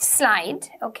next slide.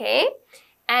 Okay?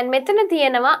 And මෙතන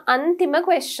තියෙනවා අන්තිම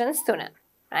questions තුන.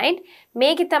 Right?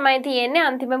 මේකේ තමයි තියෙන්නේ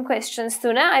අන්තිම questions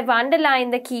තුන. I've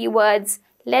underlined the keywords.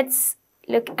 Let's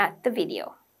look at the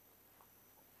video.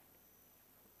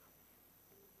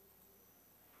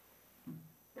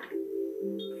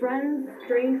 Friends,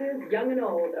 strangers, young and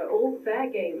old are all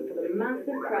fair game for the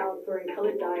massive crowd throwing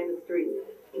coloured dye in the streets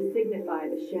to signify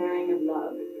the sharing of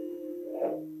love.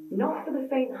 Not for the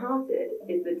faint-hearted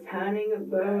is the Turning of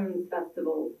Bones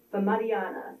Festival for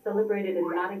Mariana, celebrated in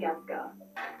Madagascar.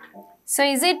 So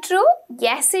is it true?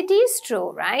 Yes, it is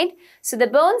true, right? So the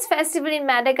Bones Festival in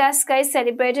Madagascar is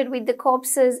celebrated with the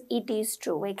corpses. It is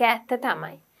true. ඒක ඇත්ත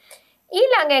තමයි.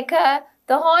 ඊළඟ එක,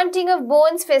 the Haunting of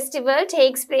Bones Festival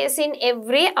takes place in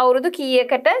every අවුරුදු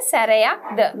කීයකට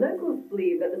සැරයක්ද? Locals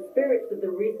believe that the spirits of the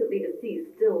recently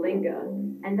deceased still linger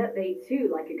and that they too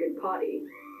like a good party.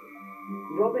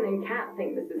 Robin and Kat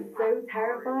think this is so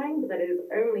terrifying that it is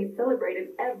only celebrated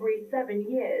every 7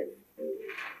 years.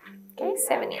 Okay,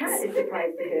 7 years. Kat is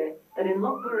surprised to hear that in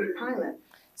Lopburi, Thailand.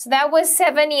 So that was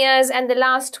 7 years, and the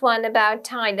last one about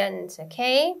Thailand,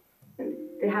 okay?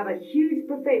 They have a huge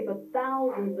buffet for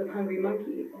thousands of hungry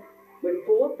monkeys, with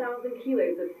 4,000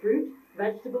 kilos of fruit,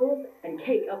 vegetables, and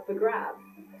cake up for grabs.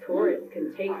 Tourists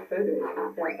can take photos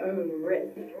at their own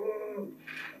risk.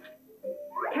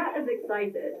 Kat is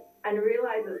excited and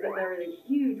realizes that there is a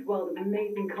huge world of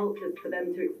amazing cultures for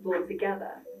them to explore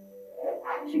together.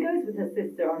 She goes with her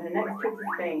sister on her next trip to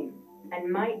Spain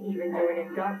and might even join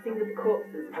in dancing with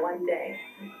corpses one day.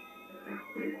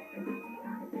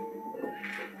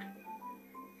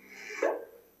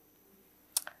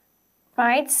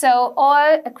 Right, so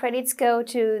all credits go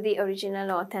to the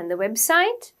original author and the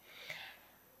website.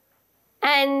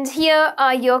 And here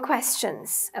are your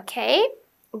questions, okay?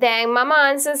 Then mama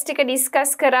answers tika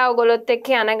discuss kara ogolot ekke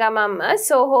යන ගමන්ම.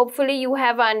 So hopefully you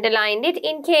have underlined it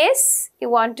in case you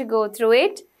want to go through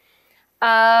it.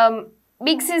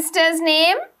 Big sister's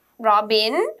name,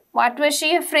 Robin. What was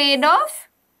she afraid of?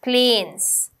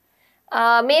 Planes.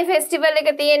 May festival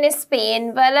එක තියෙන්නේ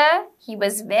Spain වල. He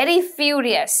was very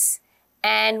furious.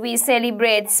 And we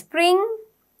celebrate spring.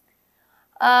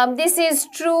 This is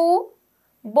true.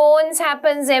 Bones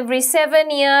happens every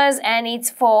 7 years and it's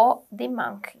for the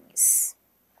monkeys.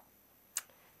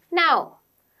 Now,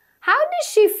 how does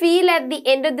she feel at the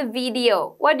end of the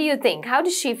video? What do you think? How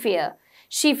does she feel?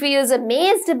 She feels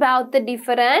amazed about the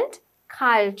different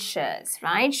cultures,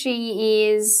 right? She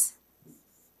is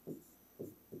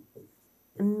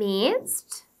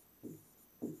amazed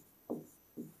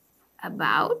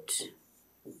about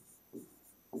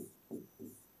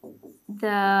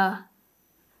the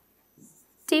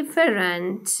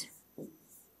different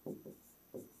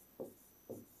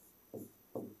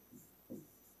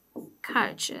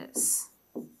cultures,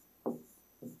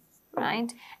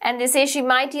 right? And they say she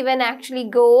might even actually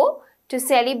go to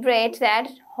celebrate that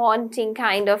haunting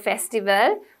kind of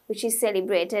festival, which is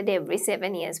celebrated every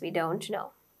 7 years. We don't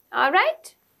know. All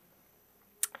right?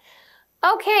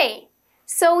 Okay.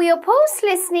 So your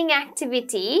post-listening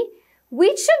activity,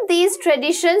 which of these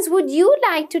traditions would you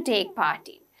like to take part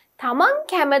in? තමන්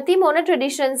කැමති මොන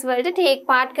traditions වලට take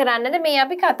part කරන්නද මේ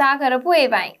අපි කතා කරපු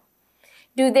ඒවායි?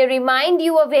 Do they remind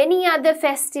you of any other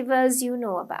festivals you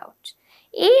know about?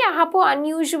 ඒ අහපු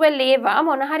unusual ඒවා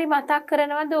මොන හරි මතක්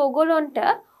කරනවද ඕගොල්ලොන්ට?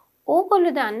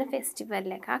 ඕගොල්ලෝ දන්න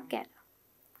festival එකක් ගැන.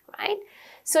 Right?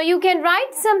 So you can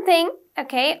write something,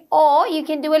 okay, or you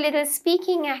can do a little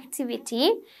speaking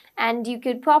activity and you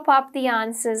could pop up the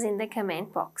answers in the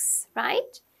comment box,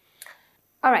 right?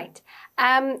 All right.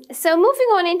 So moving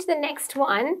on into the next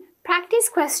one, practice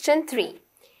question 3.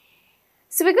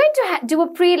 So we're going to do a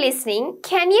pre-listening.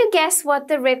 Can you guess what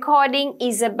the recording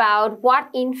is about? What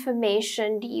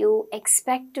information do you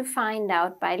expect to find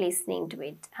out by listening to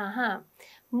it?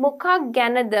 මොකක්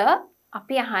ගැනද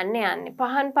අපි අහන්න යන්නේ.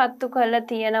 පහන් පත්තු කරලා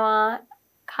තියෙනවා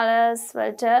colors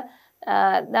වලට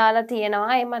දාලා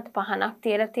තියෙනවා. ඒ මත පහනක්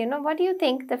තියලා තියෙනවා. What do you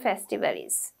think the festival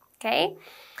is? Okay.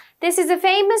 This is a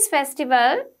famous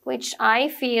festival which I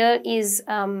feel is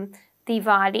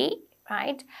Diwali,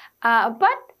 right?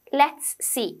 But let's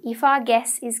see if our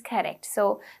guess is correct.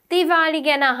 So Diwali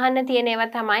ගැන අහන්න තියෙන ඒවා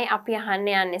තමයි අපි අහන්න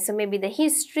යන්නේ. So maybe the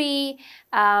history,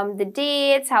 the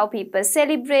dates, how people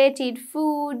celebrate, eat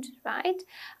food, right?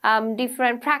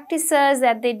 Different practices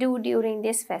that they do during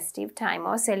this festive time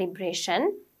or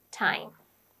celebration time.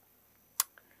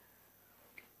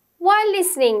 While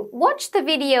listening, watch the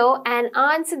video and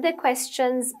answer the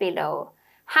questions below.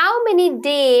 How many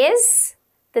days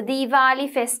the Diwali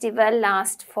festival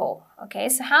last for? Okay,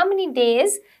 so how many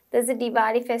days does the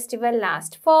Diwali festival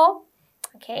last for?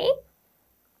 Okay,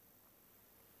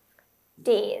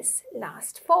 days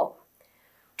last for.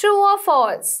 True or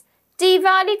false?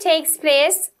 Diwali takes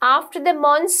place after the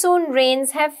monsoon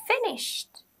rains have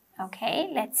finished. Okay,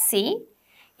 let's see.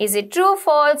 Is it true or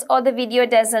false, or the video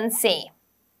doesn't say?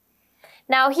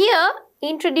 Now here,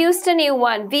 introduced a new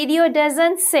one. Video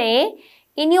doesn't say.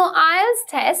 In your IELTS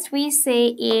test, we say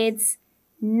it's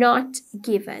not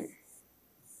given.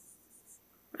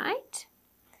 Right?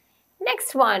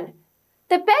 Next one.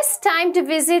 The best time to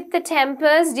visit the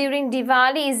temples during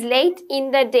Diwali is late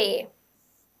in the day.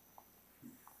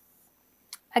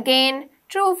 Again,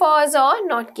 true, false, or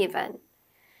not given.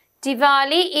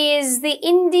 Diwali is the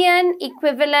Indian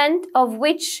equivalent of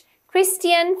which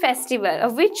Christian festival?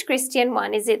 Of which Christian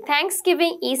one? Is it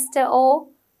Thanksgiving, Easter, or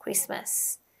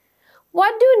Christmas?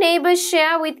 What do neighbors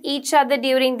share with each other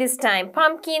during this time?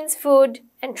 Pumpkins, food,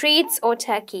 and treats, or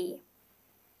turkey?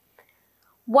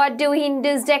 What do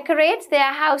Hindus decorate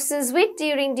their houses with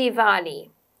during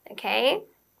Diwali? Okay.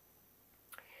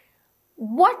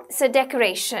 What's a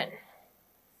decoration?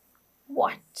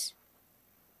 What?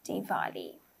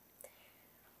 Diwali.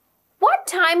 What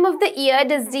time of the year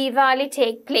does Diwali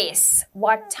take place?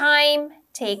 What time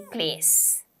take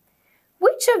place?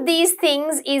 Which of these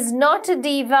things is not a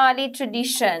Diwali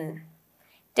tradition?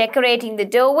 Decorating the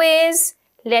doorways,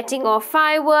 letting off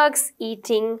fireworks,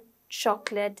 eating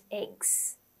chocolate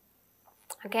eggs.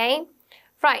 Okay?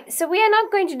 Right, so we are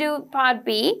not going to do part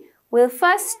B. We'll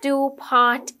first do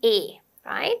part A,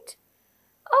 right?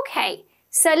 Okay,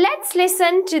 so let's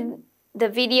listen to the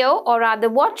video, or rather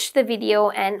watch the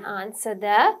video and answer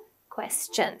the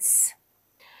questions.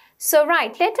 So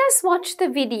right, let us watch the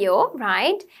video,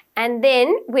 right? And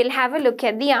then we'll have a look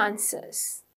at the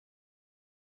answers.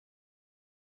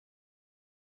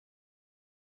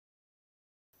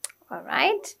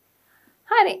 Alright.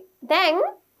 Hari, then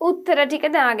uttara tika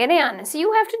dagena yanna. So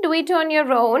you have to do it on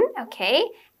your own, okay?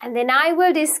 And then I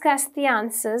will discuss the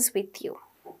answers with you.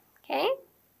 Okay?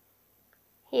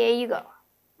 Here you go.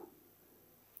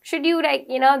 Should you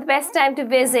the best time to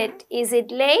visit, is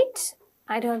it late?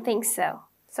 I don't think so.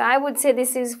 So I would say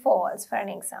this is false for an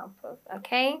example,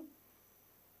 okay?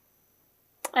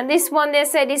 And this one they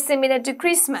said is similar to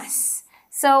Christmas.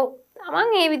 So,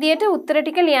 but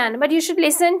you should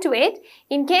listen to it.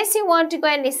 In case you want to go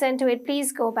and listen to it,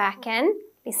 please go back and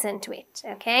listen to it,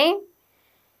 okay?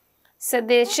 So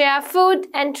they share food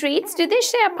and treats. Do they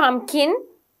share pumpkin?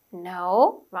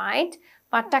 No, right?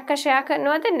 Pataka share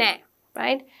karnawada na,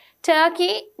 right?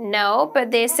 Turkey? No,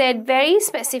 but they said very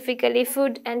specifically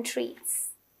food and treats.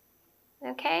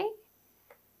 Okay?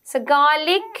 So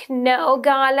garlic? No.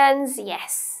 Garlands?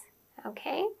 Yes.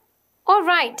 Okay?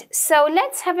 Alright, so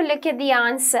let's have a look at the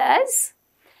answers.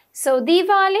 So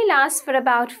Diwali lasts for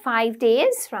about 5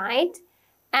 days, right?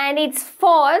 And it's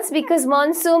false because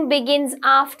monsoon begins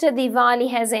after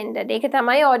Diwali has ended. Eka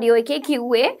thamai audio eke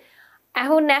kiwwe.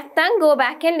 Ahun naththam go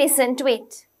back and listen to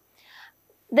it.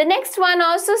 The next one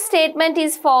also statement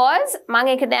is false. Mang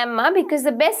eka damma because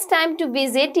the best time to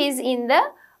visit is in the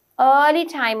early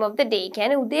time of the day.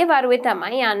 Kiyane ude waruwe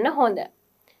thamai yanna honda.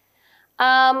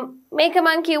 Make a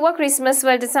monkey work Christmas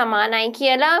වලට සමානයි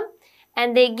කියලා.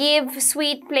 And they give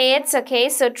sweet plates, okay,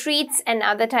 so treats and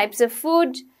other types of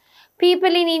food. People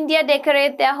in India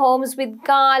decorate their homes with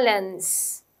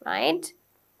garlands, right?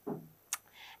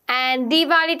 And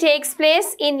Diwali takes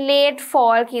place in late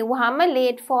fall. කිව්වහම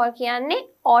late fall කියන්නේ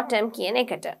autumn කියන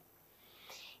එකට.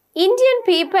 Indian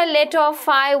people let off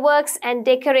fireworks and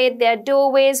decorate their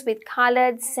doorways with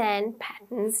colored sand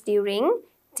patterns during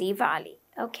Diwali,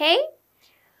 okay?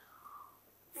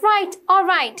 Right,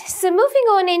 alright, so moving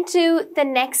on into the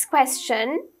next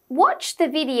question, watch the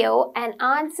video and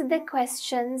answer the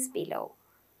questions below.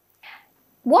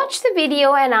 Watch the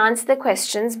video and answer the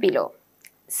questions below.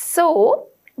 So,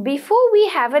 before we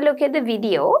have a look at the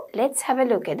video, let's have a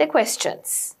look at the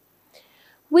questions.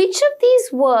 Which of these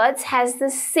words has the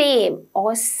same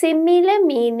or similar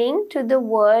meaning to the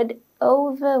word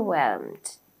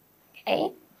overwhelmed?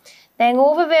 Okay. Then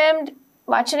overwhelmed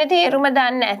වචනේ තේරුම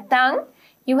දන්නේ නැත්නම්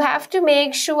you have to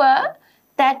make sure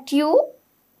that you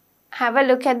have a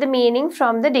look at the meaning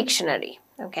from the dictionary.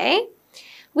 Okay.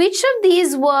 Which of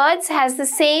these words has the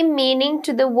same meaning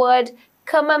to the word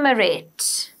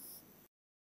commemorate?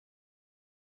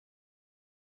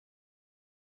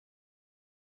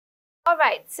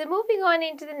 Alright, so moving on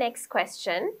into the next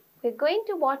question, we're going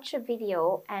to watch a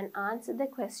video and answer the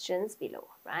questions below,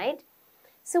 right?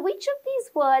 So which of these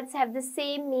words have the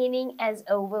same meaning as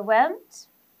overwhelmed,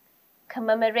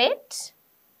 commemorate?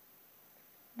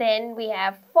 Then we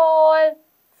have fall,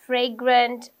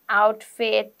 fragrant,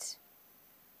 outfit,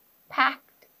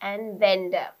 packed and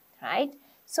vendor, right?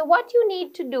 So what you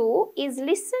need to do is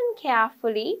listen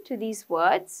carefully to these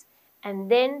words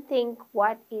and then think,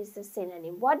 what is the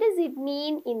synonym? What does it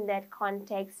mean in that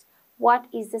context? What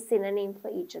is the synonym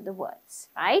for each of the words,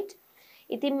 right?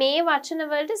 ඉතින් මේ වචන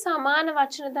වලට සමාන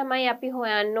වචන තමයි අපි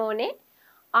හොයන්න ඕනේ.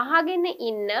 අහගෙන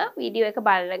ඉන්න වීඩියෝ එක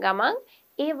බලන ගමන්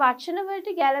ඒ වචන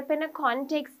වලට ගැලපෙන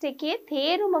context එකේ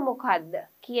තේරුම මොකක්ද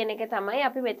කියන එක තමයි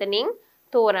අපි මෙතනින්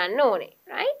තෝරන්න ඕනේ,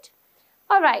 right?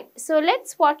 Alright, so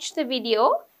let's watch the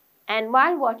video and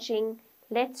while watching,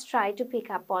 let's try to pick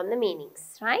up on the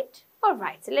meanings, right?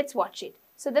 Alright, so let's watch it.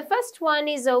 So the first one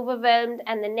is overwhelmed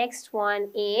and the next one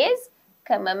is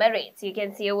commemorate. So you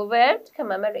can see overwhelmed,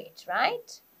 commemorate,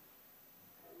 right?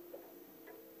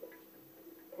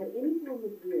 At any time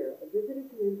of year, a visitor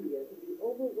to India can be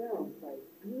overwhelmed by its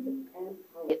beauty and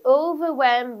color.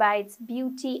 Overwhelmed by its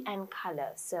beauty and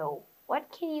color. So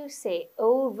what can you say?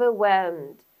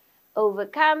 Overwhelmed.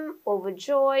 Overcome,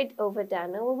 overjoyed,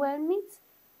 overdone. Overwhelmed means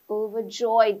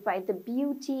overjoyed by the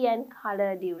beauty and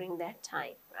color during that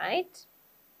time, right?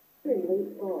 In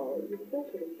late fall is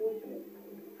especially fortunate.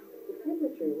 The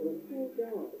temperature will have cooled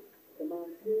down, the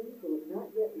monsoons will have not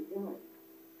yet begun,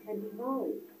 and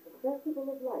Diwali, the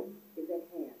festival of lights, is at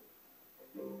hand.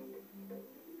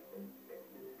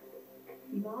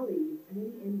 Diwali gives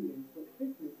many Indians what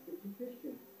Christmas is to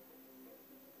Christians.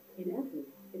 In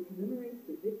essence, it commemorates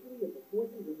the victory of the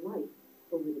forces of light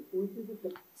over the forces of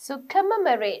the... So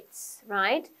commemorates,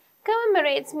 right?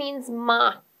 Commemorates means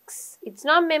marks. It's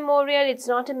not memorial, it's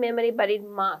not a memory, but it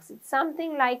marks. It's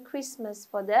something like Christmas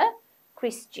for the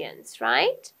Christians,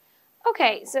 right?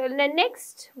 Okay, so the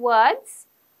next words,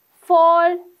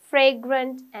 fall,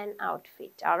 fragrant and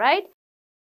outfit, all right?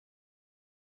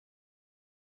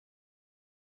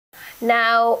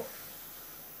 Now,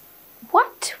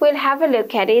 what we'll have a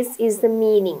look at is the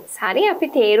meanings. Hari api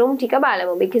තේරුම් ටික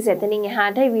බලමු because එතනින්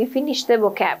එහාට we finish the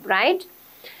vocab, right?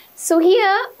 So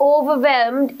here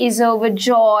overwhelmed is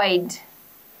overjoyed.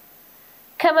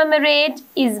 Commemorate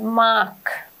is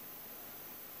mark.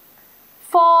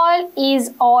 Fall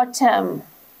is autumn.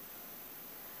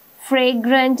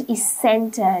 Fragrant is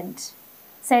scented.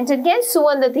 Scented again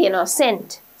සුවඳ තියෙනවා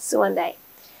scent සුවඳයි.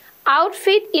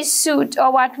 Outfit is suit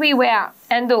or what we wear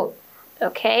and do.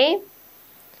 Okay?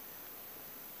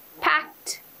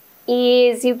 Packed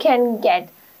is you can get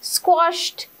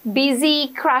squashed, busy,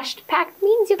 crushed. Packed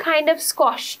means you kind of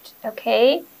squashed.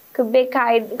 Okay? Could be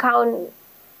count.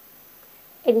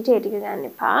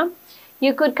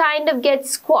 You could kind of get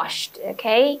squashed.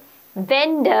 Okay?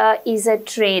 Vendor is a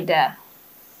trader.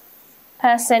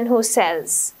 Person who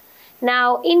sells.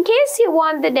 Now, in case you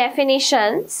want the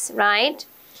definitions, right?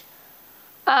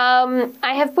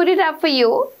 I have put it up for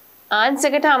you. Answer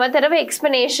අමතරව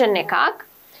explanation එකක්.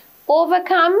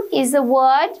 Overcome is a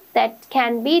word that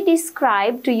can be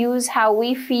described to use how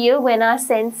we feel when our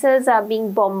senses are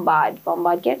being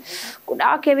bombarded.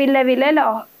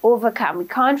 Overcome. We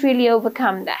can't really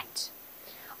overcome that.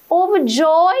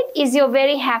 Overjoyed is you're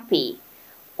very happy.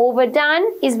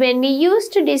 Overdone is when we use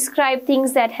to describe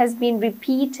things that has been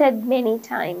repeated many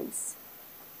times.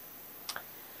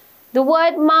 The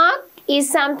word mark is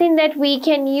something that we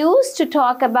can use to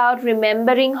talk about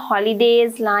remembering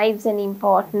holidays, lives and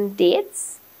important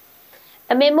dates.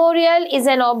 A memorial is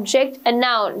an object, a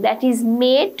noun that is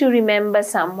made to remember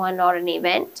someone or an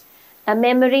event. A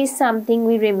memory is something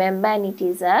we remember and it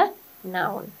is a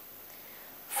noun.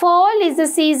 Fall is the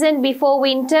season before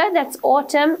winter, that's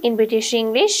autumn in British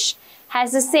English,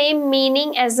 has the same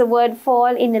meaning as the word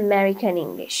fall in American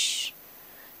English.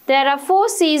 There are 4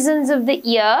 seasons of the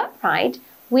year, right?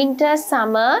 Winter,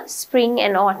 summer, spring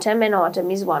and autumn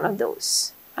is one of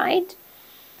those, right?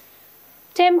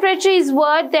 Temperature is a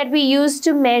word that we use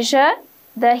to measure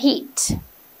the heat.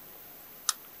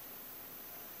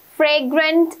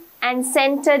 Fragrant and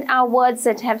scented are words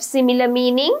that have similar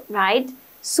meaning, right?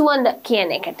 සුවඳ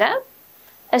කියන එකට.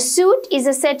 A suit is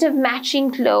a set of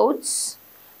matching clothes.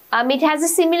 It has a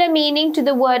similar meaning to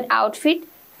the word outfit.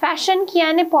 Fashion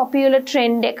කියන්නේ popular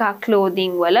trend එකක්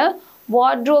clothing වල.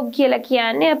 Wardrobe කියලා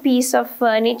කියන්නේ a piece of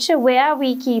furniture where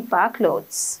we keep our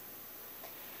clothes.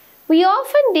 We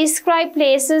often describe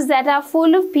places that are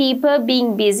full of people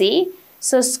being busy.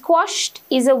 So squashed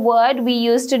is a word we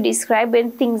use to describe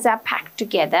when things are packed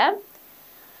together.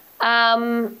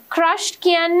 Crushed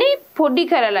කියන්නේ පොඩි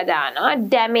කරලා දානවා,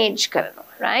 damage කරනවා,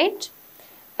 right?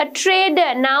 A trader,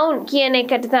 noun කියන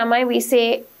එකට තමයි we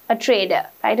say a trader,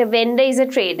 right? A vendor is a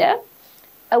trader.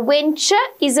 A venture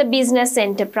is a business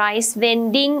enterprise.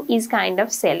 Vending is kind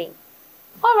of selling.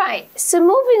 Alright, so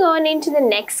moving on into the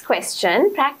next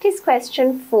question, practice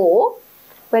question 4.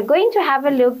 We're going to have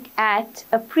a look at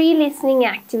a pre-listening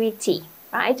activity,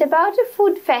 right, about a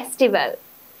food festival.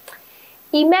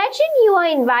 Imagine you are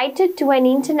invited to an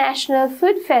international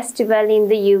food festival in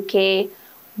the UK.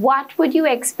 What would you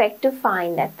expect to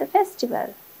find at the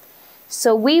festival?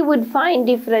 So we would find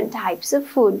different types of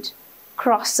food,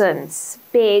 croissants,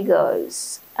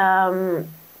 bagels,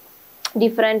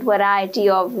 different variety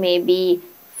of maybe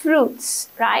fruits,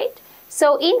 right?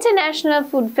 So international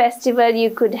food festival, you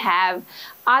could have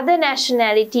other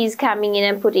nationalities coming in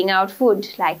and putting out food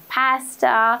like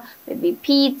pasta, maybe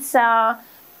pizza,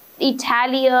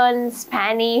 Italian,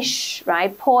 Spanish,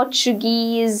 right?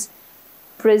 Portuguese,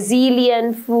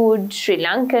 Brazilian food, Sri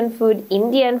Lankan food,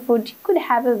 Indian food. You could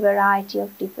have a variety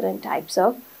of different types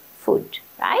of food,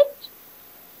 right?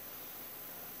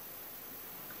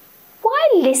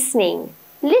 While listening,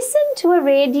 listen to a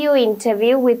radio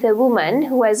interview with a woman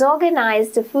who has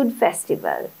organized a food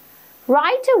festival.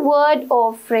 Write a word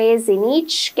or phrase in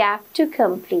each gap to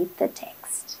complete the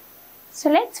text. So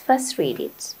let's first read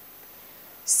it.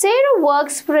 Sarah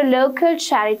works for a local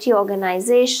charity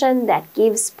organization that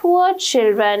gives poor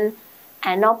children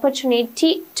an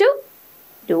opportunity to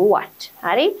do what?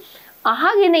 හරි?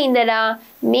 අහගෙන ඉඳලා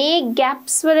මේ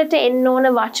gaps වලට එන්න ඕන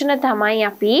වචන තමයි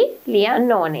අපි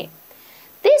ලියන්න ඕනේ.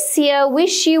 This year,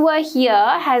 Wish You Were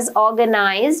Here has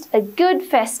organized a food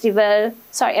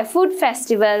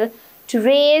festival to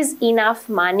raise enough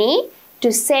money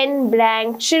to send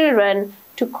blank children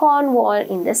to Cornwall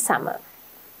in the summer.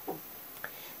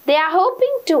 They are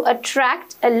hoping to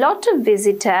attract a lot of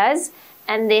visitors,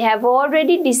 and they have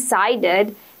already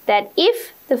decided that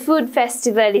if the food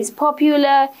festival is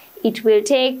popular, it will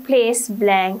take place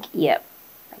blank year.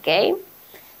 Okay?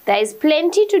 There is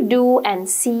plenty to do and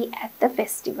see at the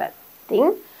festival.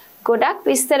 ගොඩක්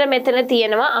විස්තර මෙතන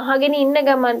තියෙනවා. අහගෙන ඉන්න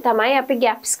ගමන් තමයි අපි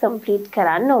gaps complete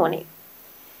කරන්න ඕනේ.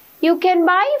 You can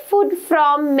buy food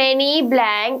from many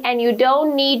blank and you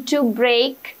don't need to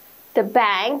break the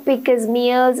bank because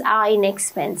meals are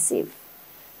inexpensive.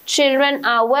 Children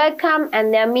are welcome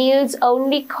and their meals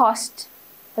only cost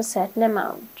a certain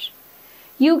amount.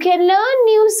 You can learn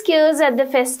new skills at the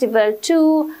festival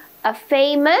too. A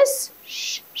famous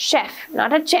chef,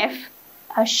 not a chef,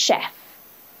 a chef,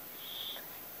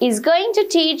 is going to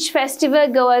teach festival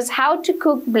goers how to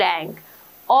cook blank.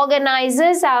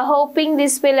 Organizers are hoping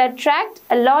this will attract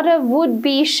a lot of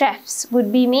would-be chefs.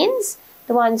 Would-be means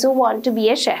the ones who want to be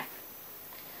a chef.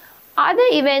 Other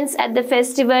events at the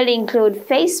festival include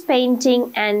face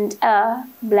painting and a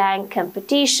blank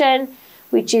competition,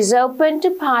 which is open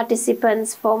to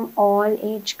participants from all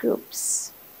age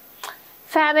groups.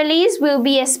 Families will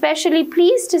be especially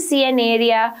pleased to see an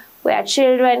area where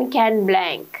children can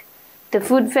blank. The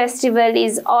food festival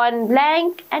is on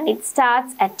blank and it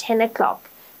starts at 10 o'clock.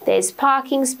 There is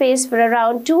parking space for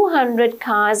around 200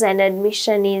 cars and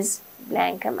admission is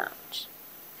blank amount.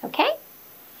 Okay?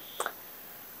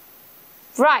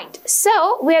 Right,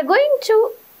 so we are going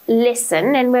to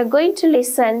listen and we're going to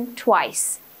listen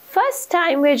twice. First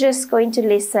time we're just going to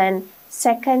listen.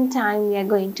 Second time we are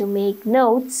going to make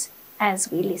notes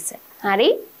as we listen.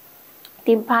 හරි?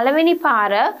 ඉතින් පළවෙනි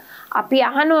පාර අපි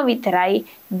අහනවා විතරයි.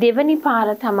 දෙවෙනි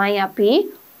පාර තමයි අපි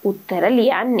උත්තර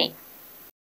ලියන්නේ.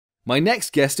 My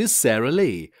next guest is Sarah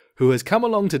Lee, who has come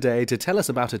along today to tell us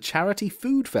about a charity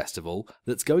food festival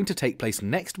that's going to take place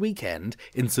next weekend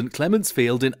in St Clement's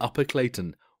Field in Upper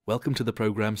Clayton. Welcome to the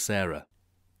programme, Sarah.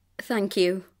 Thank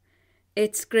you.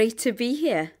 It's great to be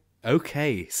here.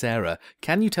 OK, Sarah,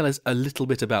 can you tell us a little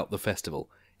bit about the festival?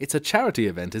 It's a charity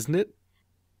event, isn't it?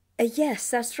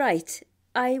 Yes, that's right.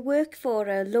 I work for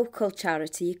a local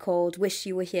charity called Wish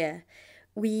You Were Here.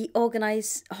 We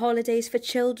organise holidays for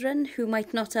children who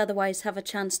might not otherwise have a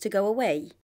chance to go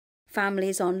away.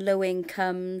 Families on low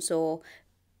incomes or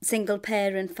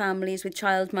single-parent families with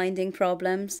child-minding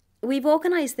problems. We've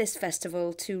organised this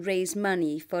festival to raise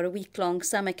money for a week-long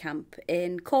summer camp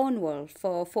in Cornwall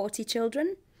for 40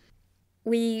 children.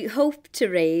 We hope to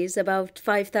raise about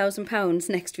 £5,000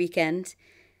 next weekend.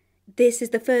 This is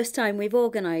the first time we've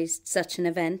organised such an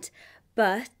event,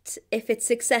 but if it's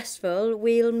successful,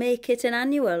 we'll make it an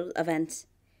annual event.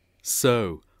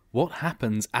 So, what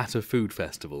happens at a food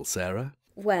festival, Sarah?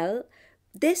 Well,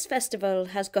 this festival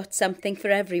has got something for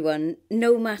everyone,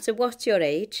 no matter what your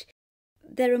age.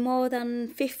 There are more than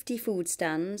 50 food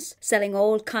stands selling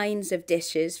all kinds of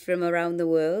dishes from around the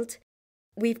world.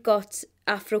 We've got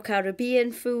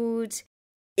Afro-Caribbean food,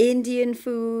 Indian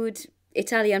food,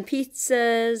 Italian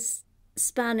pizzas,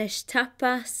 Spanish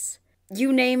tapas.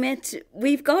 You name it,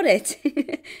 we've got it.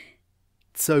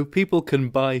 So people can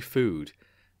buy food.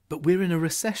 But we're in a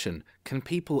recession. Can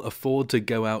people afford to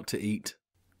go out to eat?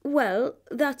 Well,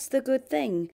 that's the good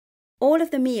thing. All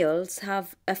of the meals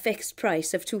have a fixed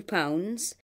price of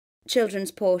 £2.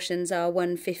 Children's portions are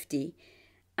 £1.50.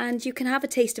 And you can have a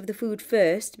taste of the food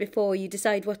first before you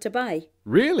decide what to buy.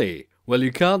 Really? Well,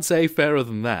 you can't say fairer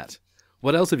than that.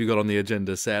 What else have you got on the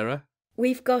agenda, Sarah?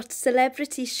 We've got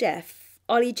celebrity chef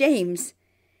Ollie James.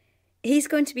 He's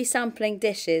going to be sampling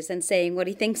dishes and saying what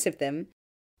he thinks of them.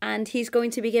 And he's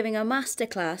going to be giving a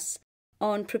masterclass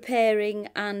on preparing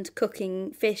and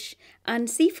cooking fish and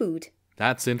seafood.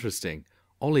 That's interesting.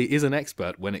 Ollie is an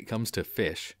expert when it comes to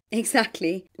fish.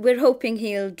 Exactly. We're hoping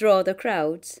he'll draw the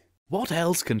crowds. What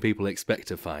else can people expect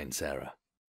to find, Sarah?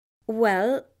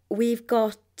 Well, we've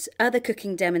got other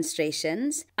cooking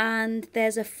demonstrations and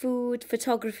there's a food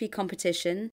photography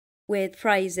competition with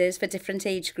prizes for different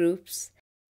age groups.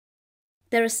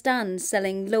 There are stands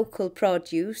selling local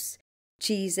produce,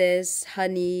 cheeses,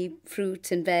 honey,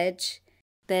 fruit and veg.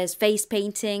 There's face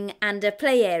painting and a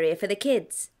play area for the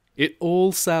kids. It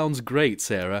all sounds great,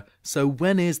 Sarah. So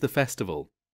when is the festival?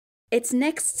 It's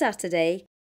next Saturday.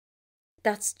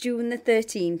 That's June the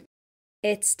 13th.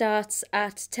 It starts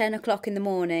at 10 o'clock in the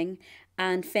morning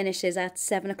and finishes at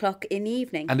 7 o'clock in the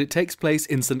evening. And it takes place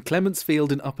in St Clement's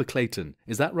Field in Upper Clayton.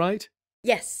 Is that right?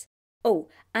 Yes. Oh,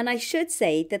 and I should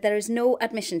say that there is no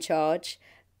admission charge,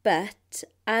 but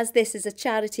as this is a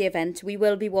charity event, we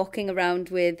will be walking around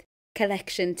with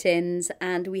collection tins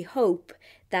and we hope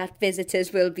that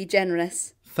visitors will be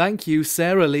generous. Thank you,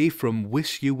 Sarah Lee from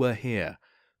Wish You Were Here.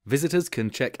 Visitors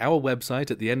can check our website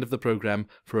at the end of the programme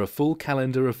for a full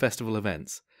calendar of festival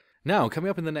events. Now, coming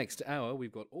up in the next hour,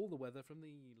 we've got all the weather from the...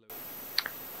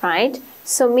 Right.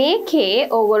 So, මේකේ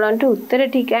ඕගොල්ලන්ට උත්තර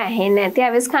ටික ඇහෙන්නේ නැති.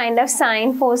 I was kind of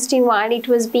signposting while it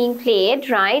was being played,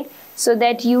 right? So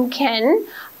that you can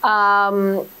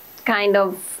kind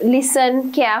of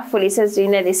listen carefully. So,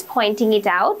 Zina is pointing it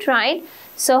out, right?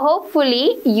 So,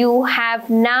 hopefully, you have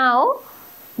now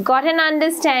got an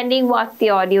understanding what the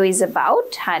audio is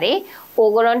about. හරි.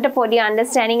 ඕගොල්ලන්ට පොඩි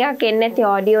understanding එකක් එන්නේ නැති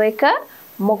audio එක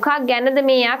මොකක් ගැනද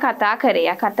මේ යා කතා කරේ?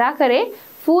 යා කතා කරේ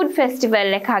food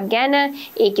festival එකක් ගැන.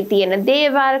 ඒකේ තියෙන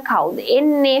දේවල් කවුද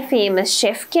එන්නේ? famous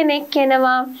chef කෙනෙක්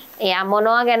එනවා. එයා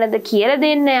මොනවා ගැනද කියලා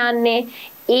දෙන්න යන්නේ.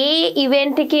 ඒ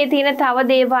event එකේ තියෙන තව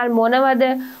දේවල් මොනවද?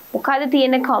 මොකද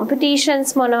තියෙන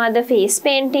competitions මොනවද? face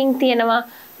painting තියෙනවා.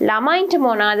 ළමයින්ට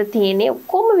මොනවද තියෙන්නේ?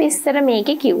 ඔක්කොම විස්තර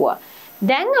මේකේ කිව්වා.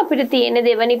 දැන් අපිට තියෙන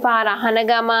දෙවනි පාර අහන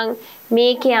ගමන්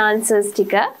මේකේ answers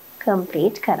ටික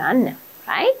complete කරන්න.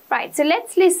 Right. So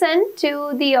let's listen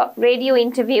to the radio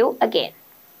interview again.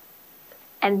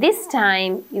 And this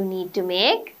time you need to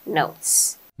make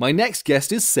notes. My next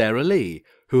guest is Sarah Lee,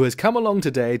 who has come along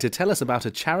today to tell us about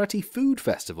a charity food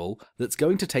festival that's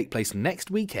going to take place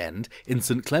next weekend in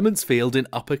St Clement's Field in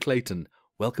Upper Clayton.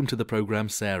 Welcome to the programme,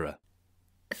 Sarah.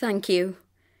 Thank you.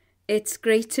 It's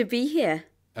great to be here.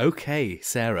 OK,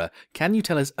 Sarah, can you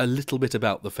tell us a little bit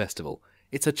about the festival?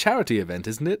 It's a charity event,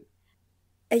 isn't it?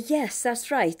 Yes,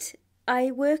 that's right.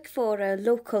 I work for a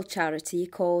local charity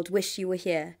called Wish You Were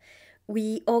Here.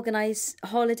 We organise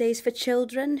holidays for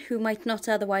children who might not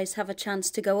otherwise have a chance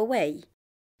to go away.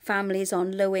 Families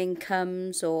on low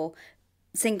incomes or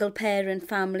single-parent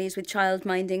families with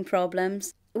child-minding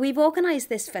problems. We've organised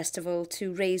this festival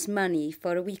to raise money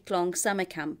for a week-long summer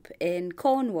camp in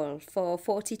Cornwall for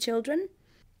 40 children.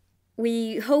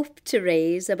 We hope to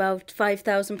raise about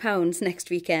 £5,000 next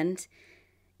weekend.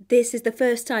 This is the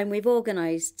first time we've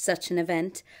organised such an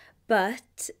event,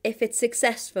 but if it's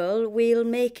successful, we'll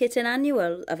make it an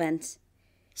annual event.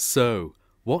 So,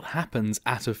 what happens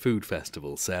at a food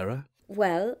festival, Sarah?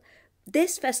 Well,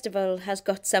 this festival has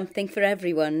got something for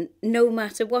everyone, no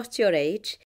matter what your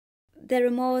age. There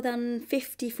are more than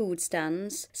 50 food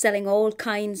stands selling all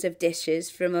kinds of dishes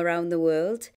from around the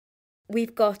world.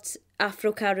 We've got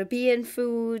Afro-Caribbean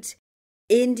food,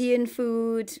 Indian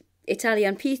food,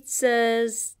 Italian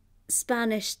pizzas,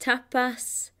 Spanish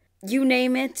tapas. You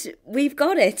name it, we've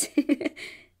got it.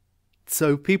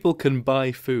 So people can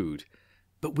buy food.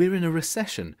 But we're in a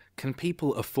recession. Can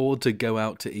people afford to go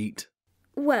out to eat?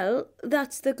 Well,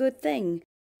 that's the good thing.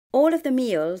 All of the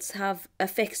meals have a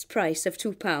fixed price of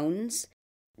 £2.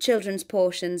 Children's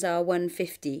portions are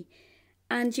 £1.50.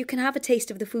 And you can have a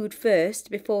taste of the food first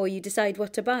before you decide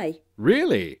what to buy.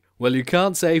 Really? Well, you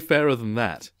can't say fairer than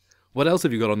that. What else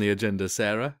have you got on the agenda,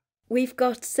 Sarah? We've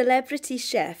got celebrity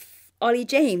chef Ollie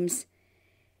James.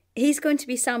 He's going to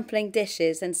be sampling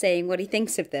dishes and saying what he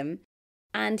thinks of them.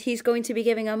 And he's going to be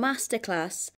giving a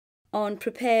masterclass on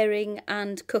preparing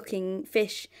and cooking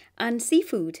fish and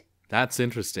seafood. That's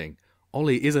interesting.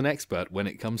 Ollie is an expert when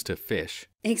it comes to fish.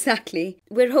 Exactly.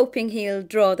 We're hoping he'll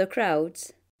draw the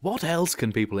crowds. What else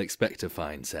can people expect to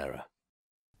find, Sarah?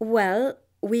 Well,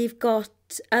 we've got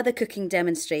other cooking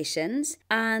demonstrations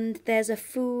and there's a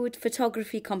food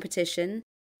photography competition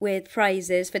with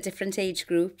prizes for different age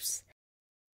groups.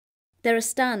 There are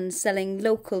stands selling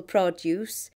local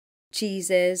produce,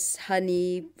 cheeses,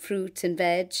 honey, fruit and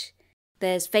veg.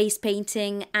 There's face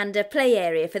painting and a play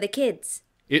area for the kids.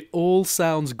 It all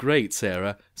sounds great,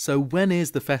 Sarah. So when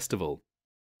is the festival?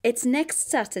 It's next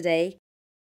Saturday.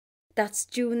 That's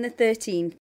June the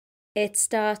 13th. It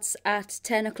starts at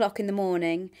 10 o'clock in the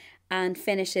morning and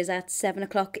finishes at 7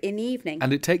 o'clock in the evening.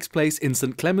 And it takes place in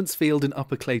St Clement's Field in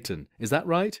Upper Clayton. Is that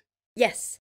right?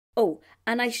 Yes. Oh,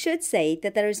 and I should say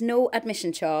that there is no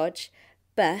admission charge,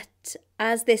 but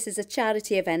as this is a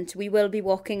charity event, we will be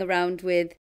walking around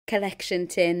with collection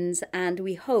tins and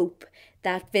we hope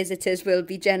that visitors will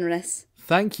be generous.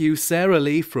 Thank you, Sarah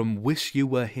Lee from Wish You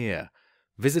Were Here.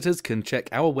 Visitors can check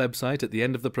our website at the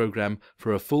end of the programme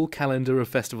for a full calendar of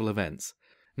festival events.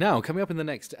 Now, coming up in the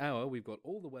next hour, we've got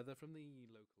all the weather from the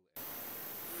local...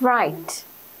 Right.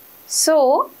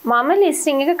 So, Mama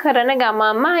listening එක කරන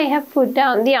ගමන්ම I have put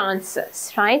down the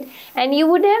answers, right? And you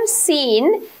would have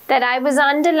seen that I was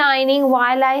underlining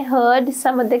while I heard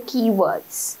some of the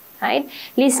keywords, right?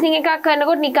 Listening එකක්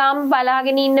කරනකොට නිකම්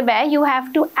බලාගෙන ඉන්න බෑ. You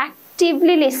have to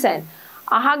actively listen.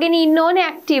 අහගෙන ඉන්න ඕනේ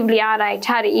actively. Alright,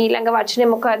 හරි. ඊළඟ වචනේ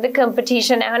මොකද්ද?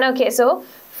 Competition. Okay, so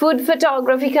food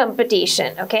photography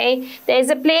competition, okay? There's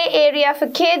a play area for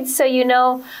kids, so you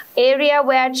know, area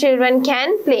where children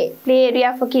can play. Play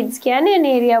area for kids can, an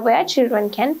area where children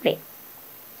can play.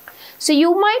 So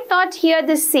you might not hear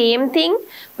the same thing,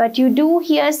 but you do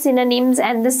hear synonyms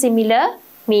and the similar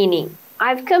meaning.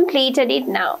 I've completed it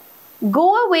now.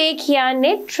 Go away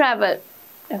කියන්නේ travel,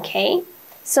 okay?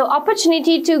 So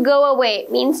opportunity to go away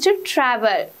means to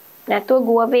travel. නැතුව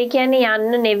go away කියන්නේ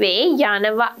යන්න නෙවෙයි,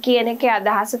 යනවා කියන එකේ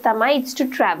අදහස තමයි it's to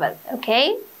travel,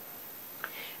 okay?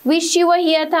 Wish You Were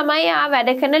Here තමයි ආ වැඩ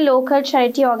කරන local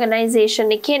charity organization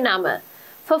එකේ නම.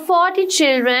 For 40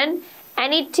 children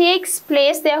and it takes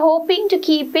place, they're hoping to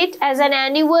keep it as an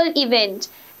annual event.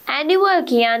 Annual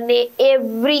කියන්නේ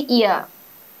every year.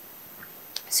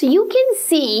 So you can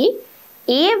see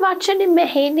ඒ වචනේ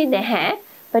මෙහෙන්නේ නැහැ,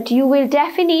 but you will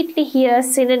definitely hear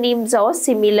synonyms or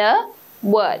similar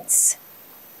words.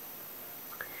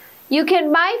 You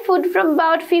can buy food from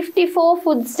about 54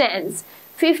 food stands.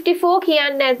 54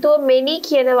 කියන්නේ නැතුව many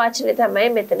කියන වචනේ තමයි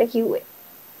මෙතන කිව්වේ.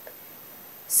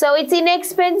 So it's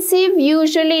inexpensive.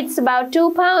 Usually it's about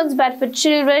 £2, but for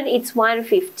children it's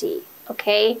 £1.50.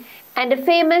 Okay, and a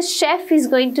famous chef is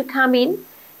going to come in,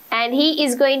 and he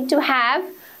is going to have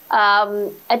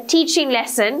a teaching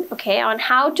lesson, okay, on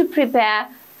how to prepare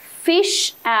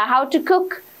fish, how to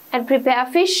cook and prepare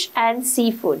fish and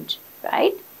seafood,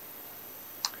 right?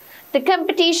 The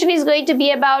competition is going to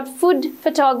be about food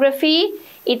photography.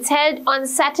 It's held on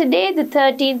Saturday, the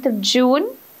 13th of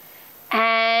June,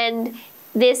 and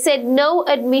they said no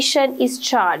admission is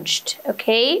charged,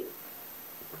 okay?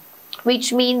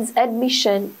 Which means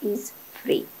admission is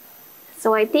free.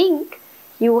 So I think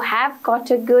you have got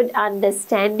a good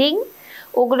understanding.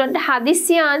 ඔගොල්ලන්ට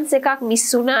හදිස්සි answer එකක් miss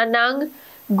වුණා නම්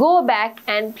go back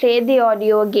and play the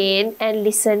audio again and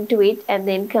listen to it and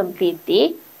then complete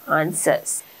the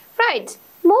answers. Right,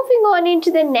 moving on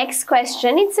into the next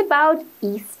question. It's about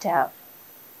Easter.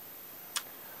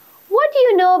 What do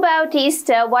you know about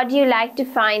Easter? What do you like to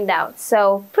find out?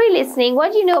 So, pre-listening,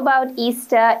 what do you know about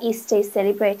Easter? Easter is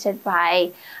celebrated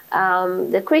by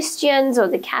the Christians or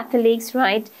the Catholics,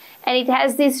 right? And it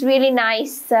has this really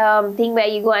nice thing where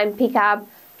you go and pick up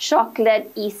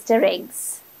chocolate Easter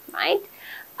eggs, right?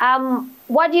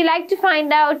 What do you like to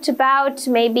find out about?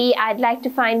 Maybe I'd like to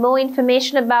find more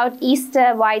information about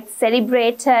Easter, why it's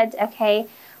celebrated, okay?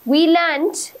 We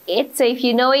learned it, so if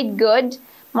you know it, good.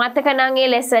 Mataka nange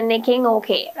lesson ekeng,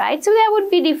 okay, right? So there would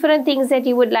be different things that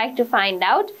you would like to find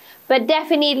out, but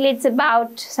definitely it's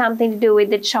about something to do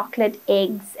with the chocolate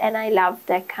eggs, and I love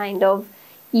that kind of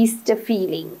Easter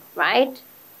feeling, right?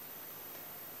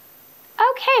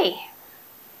 Okay,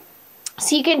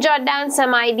 So you can jot down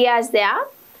some ideas there.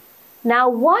 Now,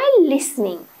 while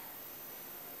listening,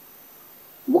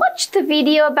 watch the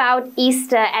video about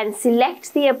Easter and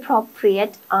select the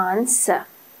appropriate answer.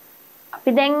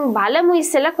 අපි දැන් බලමු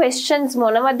ඉස්සෙල්ලා questions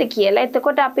මොනවද කියලා.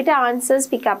 එතකොට අපිට answers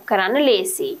pick up කරන්න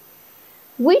ලේසි.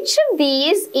 Which of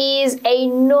these is a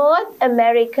North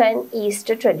American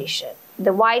Easter tradition?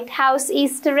 The White House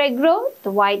Easter egg roll,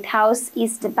 the White House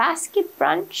Easter basket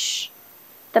brunch,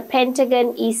 the Pentagon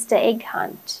Easter egg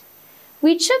hunt.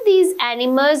 Which of these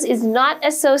animals is not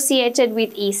associated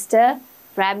with Easter?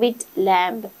 Rabbit,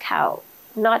 lamb, cow.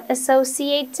 Not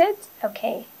associated?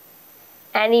 Okay.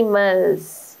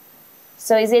 Animals.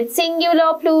 So is it singular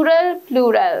or plural?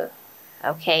 Plural.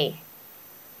 Okay.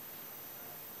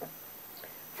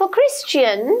 For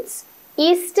Christians,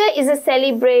 Easter is a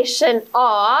celebration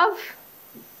of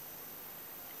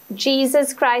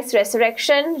Jesus Christ's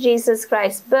resurrection, Jesus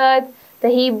Christ's birth, the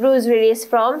Hebrews' release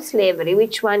from slavery.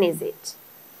 Which one is it?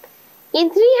 In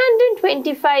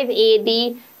 325 AD,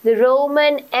 the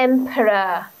Roman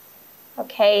emperor,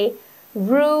 okay,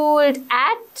 ruled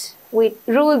at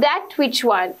which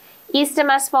one? Easter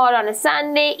must fall on a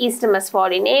Sunday, Easter must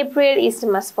fall in April, Easter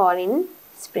must fall in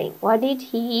spring. What did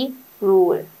he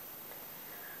rule?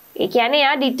 ඒ කියන්නේ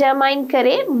යා determine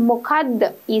කරේ මොකද්ද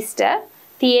Easter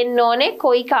තියෙන්න ඕනේ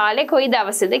කොයි කාලේ කොයි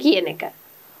දවසේද කියන එක.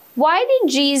 Why did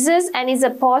Jesus and his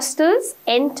apostles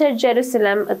enter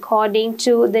Jerusalem according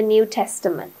to the New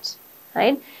Testament?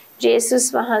 Right?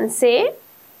 Jesus වහන්සේ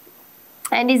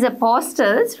and his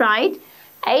apostles, right?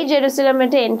 ay Jerusalem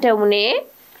enter උනේ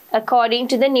according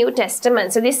to the New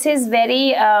Testament. So this is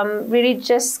very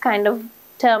religious kind of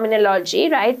terminology,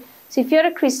 right? So if you're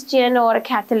a Christian or a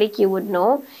Catholic, you would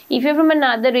know. If you're from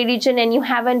another religion and you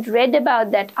haven't read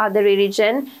about that other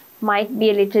religion, might be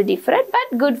a little different,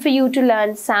 but good for you to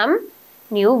learn some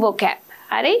new vocab.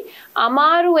 Hari?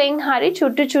 Amaruwen hari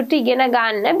chuttu chuttu igena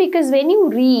ganna, because when you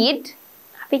read,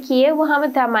 අපි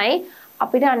කියවුවාම තමයි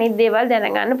අපිට අනිත් දේවල්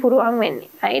දැනගන්න පුරුවන් වෙන්නේ,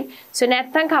 right? So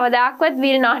නැත්තම් කවදාක්වත්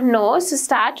will not know, so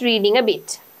start reading a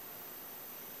bit.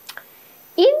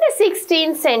 In the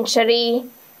 16th century,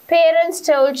 parents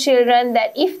told children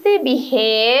that if they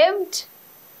behaved,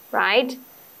 right,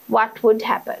 what would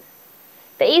happen?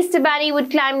 The Easter Bunny would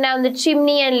climb down the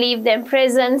chimney and leave them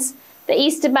presents. The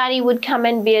Easter Bunny would come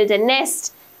and build a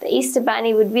nest. The Easter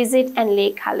Bunny would visit and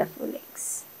lay colorful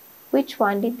eggs. Which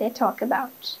one did they talk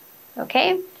about?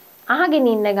 Okay? අහගෙන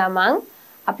ඉන්න ගමන්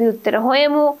අපි උත්තර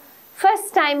හොයමු.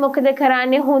 First time මොකද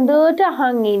කරන්නේ? හොඳට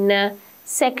අහන් ඉන්න.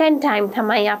 Second time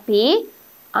තමයි අපි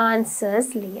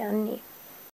answers ලියන්නේ.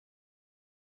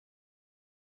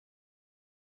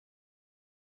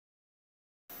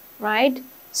 Right?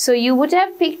 So you would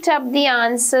have picked up the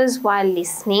answers while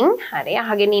listening. හරි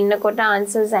අහගෙන ඉන්නකොට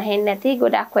answers අහෙන්නේ නැති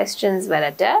ගොඩක් questions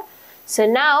වලට. So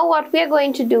now what we are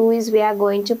going to do is we are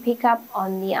going to pick up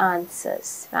on the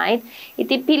answers, right?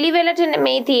 ඉතින් පිළිවෙලට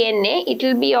මේ තියෙන්නේ, it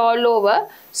will be all over.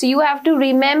 So you have to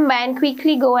remember and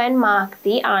quickly go and mark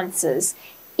the answers.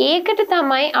 ඒකට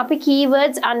තමයි අපි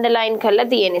keywords underline කරලා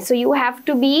තියෙන්නේ. So you have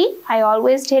to be, I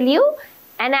always tell you,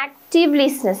 an active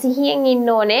listener. සිහියෙන් ඉන්න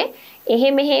ඕනේ.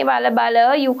 එහෙ මෙහෙ බල බල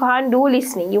you can't do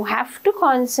listening. You have to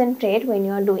concentrate when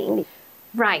you are doing it.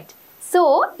 Right. So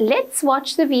let's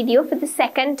watch the video for the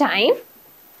second time.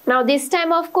 Now this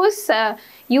time of course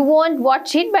you won't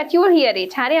watch it but you'll hear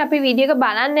it. හරි අපි video එක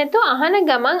බලන්න නැතුව අහන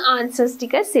ගමන් answers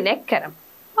ටික select කරමු.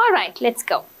 All right, let's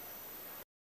go.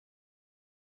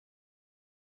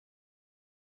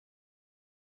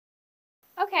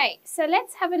 Okay, so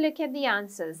let's have a look at the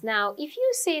answers. Now, if you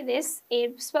see this,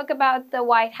 it spoke about the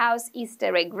White House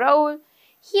Easter egg roll.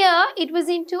 Here, it was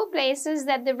in two places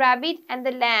that the rabbit and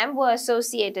the lamb were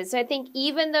associated. So I think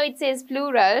even though it says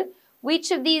plural, which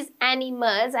of these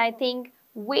animals, I think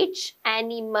which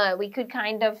animal, we could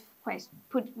kind of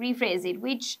rephrase it.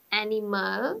 Which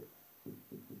animal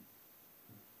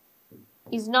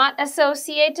is not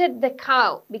associated? The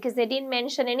cow, because they didn't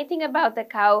mention anything about the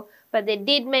cow, but they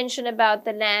did mention about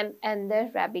the lamb and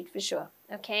the rabbit for sure.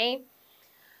 Okay.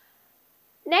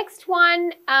 Next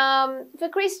one, for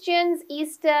Christians,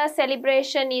 Easter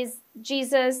celebration is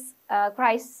Jesus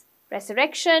Christ's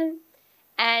resurrection.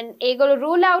 And ඒගොල්ලෝ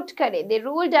rule out කළේ. They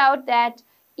ruled out that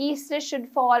Easter should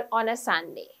fall on a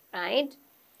Sunday, right?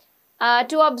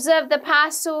 To observe the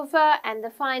Passover, and the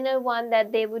final one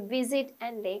that they would visit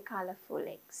and lay colorful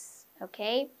eggs.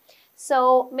 Okay?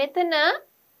 So, මෙතන,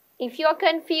 if you're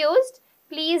confused,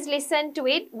 please listen to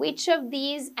it. Which of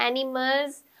these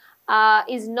animals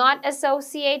is not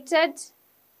associated?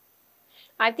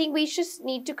 I think we just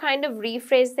need to kind of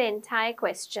rephrase the entire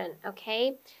question,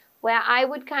 okay? Where I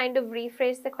would kind of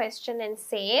rephrase the question and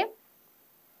say,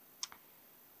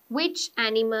 Which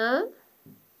animal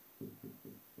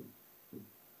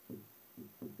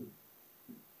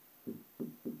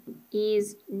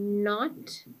is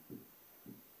not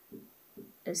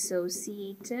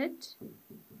associated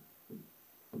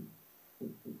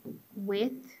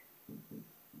with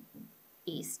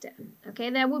Easter? Okay,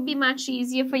 that would be much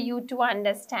easier for you to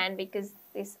understand because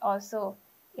this also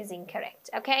is incorrect.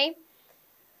 Okay,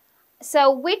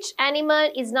 so which animal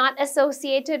is not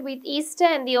associated with Easter,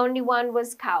 and the only one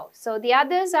was cow. So the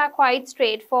others are quite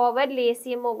straightforward.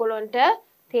 ලේසියෙන්ම ඔයගොල්ලන්ට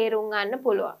තේරුම් ගන්න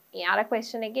පුළුවන්. යාර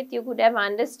question එකෙත් you could have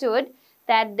understood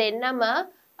that දෙන්නම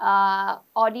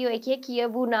audio එකේ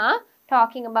කියවුණා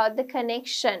talking about the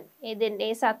connection.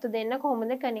 ඒ සත්තු දෙන්න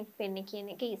කොහොමද connect වෙන්නේ කියන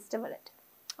එක Easter වලට.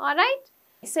 All right.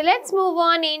 So let's move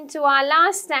on into our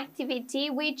last activity,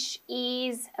 which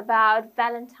is about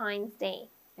Valentine's Day.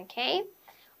 Okay.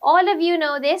 All of you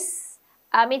know this.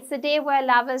 It's the day where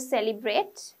lovers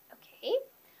celebrate. Okay.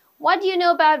 What do you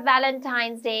know about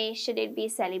Valentine's Day? Should it be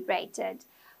celebrated?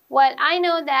 Well, I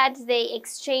know that they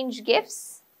exchange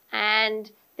gifts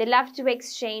and they love to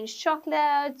exchange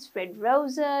chocolates, red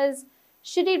roses.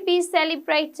 Should it be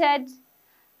celebrated?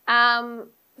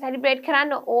 Celebrate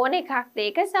කරන්න ඕන එකක්ද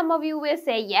ඒක? Some of you will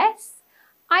say yes.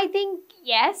 I think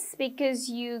yes, because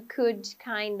you could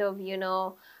kind of, you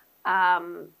know,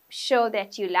 show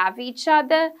that you love each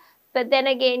other. But then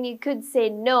again, you could say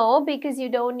no, because you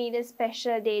don't need a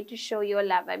special day to show your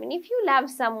love. I mean, if you love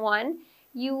someone,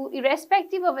 you,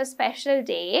 irrespective of a special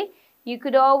day, you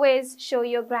could always show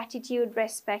your gratitude,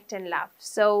 respect and love.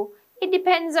 So it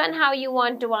depends on how you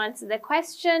want to answer the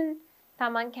question.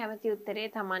 තමන් කැමති උත්තරේ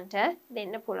තමන්ට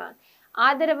දෙන්න පුළුවන්.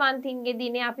 ආදරවන්තින්ගේ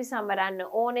දිනේ අපි සමරන්න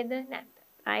ඕනේද නැද්ද?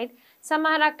 Right?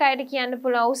 සමහරක් අයට කියන්න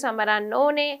පුළුවන් ඔව් සමරන්න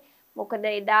ඕනේ. මොකද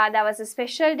එදා දවස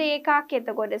ස්පෙෂල් ඩේ එකක්.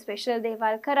 එතකොට ස්පෙෂල්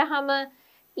දේවල් කරාම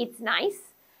it's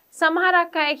nice.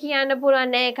 සමහරක් අය කියන්න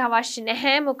පුළුවන් නෑ ඒක අවශ්‍ය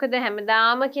නැහැ. මොකද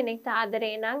හැමදාම කෙනෙක්ට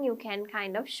ආදරේ නම් you can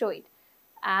kind of show it.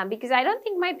 Because I don't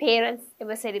think my parents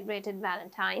ever celebrated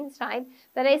Valentine's, right?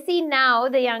 But I see now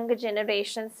the younger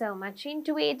generation so much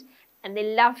into it. And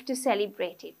they love to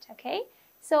celebrate it, okay?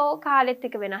 So, කාලෙත්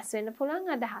එක වෙනස් වෙන්න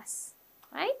පුළුවන් අදහස්,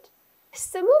 right?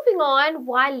 So, moving on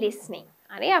while listening.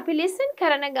 හරි අපි listen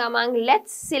කරන ගමන්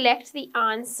let's select the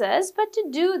answers. But to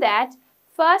do that,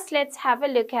 first let's have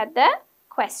a look at the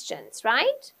questions,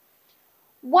 right?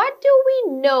 What do we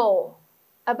know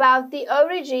about the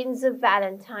origins of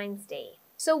Valentine's Day?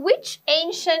 So, which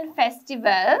ancient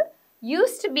festival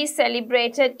used to be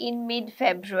celebrated in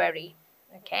mid-February?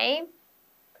 Okay?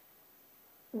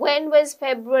 When was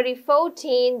February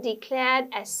 14 declared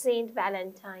as Saint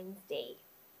Valentine's Day?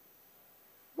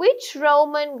 Which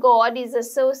Roman god is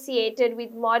associated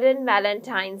with modern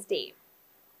Valentine's Day?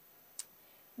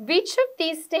 Which of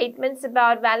these statements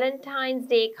about Valentine's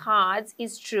Day cards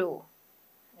is true?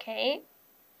 Okay.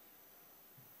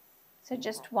 So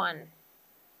just one.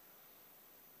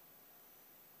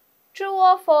 True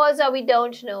or false, or we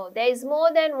don't know. There is more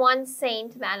than one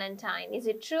Saint Valentine. Is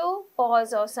it true,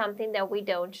 false, or something that we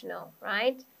don't know,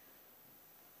 right?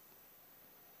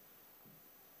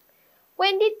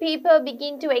 When did people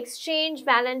begin to exchange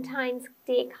Valentine's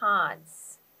Day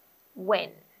cards?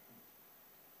 When?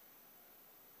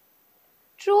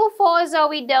 True, false, or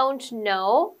we don't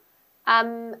know.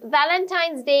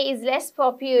 Valentine's Day is less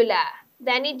popular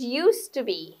than it used to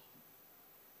be.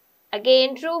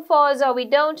 Again, true, false, or we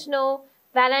don't know.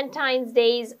 Valentine's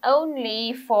Day is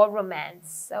only for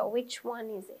romance. So, which one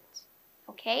is it?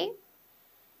 Okay.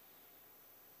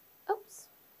 Oops.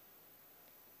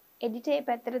 Edite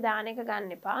පැත්තට දාන එක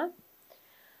ගන්න එපා.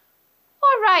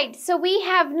 Alright, so we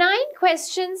have 9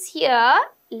 questions here.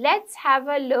 Let's have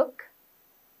a look.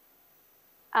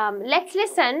 Let's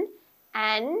listen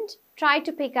and try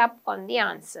to pick up on the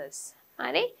answers.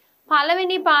 හරි?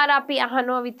 පළවෙනි පාර අපි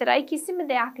අහනවා විතරයි කිසිම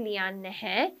දෙයක් ලියන්නේ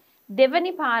නැහැ.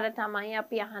 දෙවැනි පාර තමයි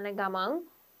අපි අහන ගමන්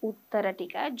උත්තර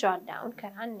ටික jot down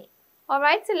කරන්නේ.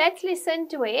 Alright, so let's listen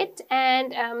to it.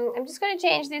 And I'm just going to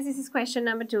change this. This is question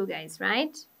number 2, guys,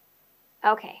 right?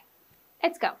 Okay,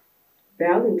 let's go.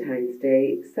 Valentine's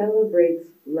Day celebrates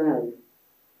love.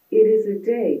 It is a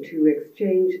day to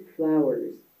exchange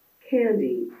flowers,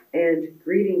 candy, and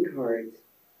greeting cards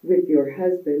with your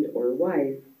husband or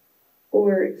wife,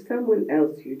 or someone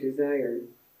else you desire.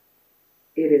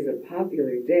 It is a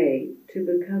popular day to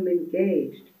become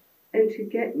engaged and to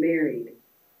get married.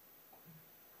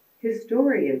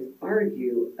 Historians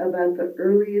argue about the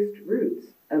earliest roots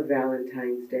of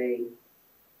Valentine's Day.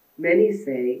 Many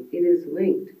say it is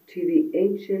linked to the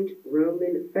ancient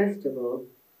Roman festival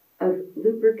of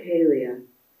Lupercalia,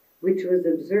 which was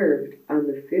observed on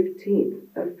the 15th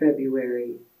of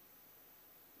February.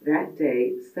 That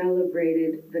day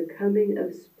celebrated the coming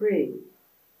of spring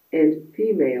and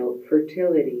female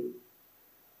fertility.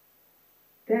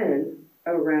 Then,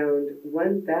 around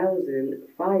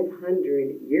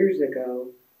 1,500 years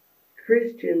ago,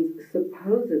 Christians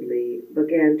supposedly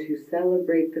began to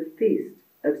celebrate the feast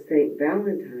of St.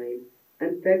 Valentine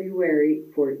on February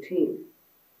 14th.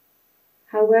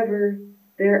 However,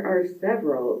 there are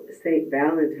several St.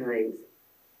 Valentines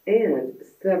and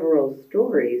several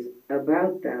stories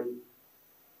about them.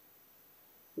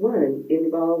 One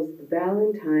involves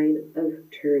Valentine of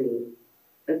Terni,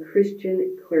 a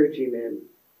Christian clergyman.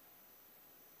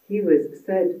 He was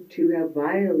said to have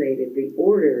violated the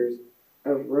orders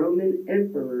of Roman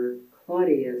Emperor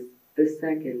Claudius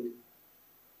II.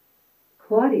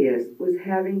 Claudius was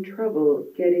having trouble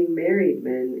getting married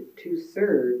men to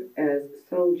serve as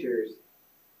soldiers,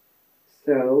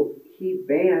 so he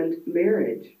banned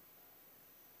marriage.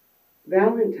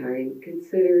 Valentine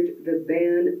considered the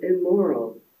ban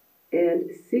immoral and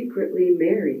secretly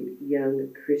married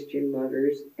young Christian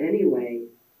lovers anyway.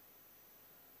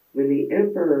 When the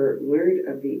emperor learned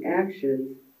of the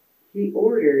actions, he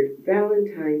ordered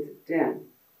Valentine's death.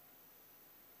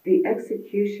 The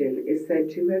execution is said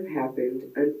to have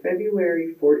happened on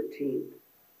February 14th,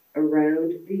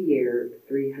 around the year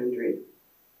 300.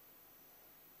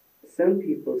 Some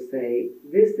people say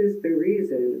this is the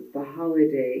reason the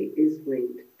holiday is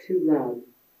linked to love.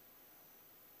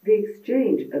 The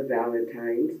exchange of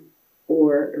valentines,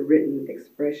 or written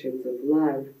expressions of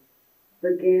love,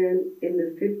 began in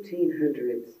the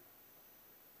 1500s.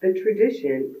 The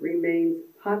tradition remains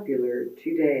popular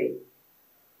today.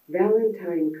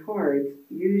 Valentine cards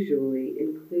usually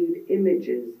include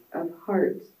images of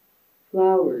hearts,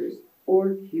 flowers,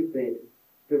 or Cupid,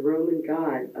 the Roman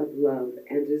god of love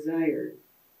and desire.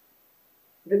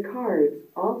 The cards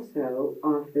also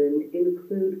often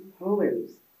include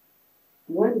poems.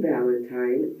 One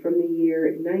Valentine from the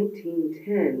year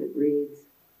 1910 reads,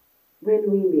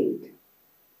 "When we meet,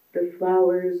 the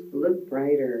flowers look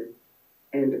brighter,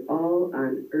 and all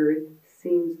on earth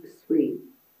seems sweet.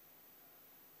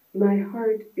 My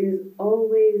heart is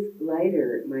always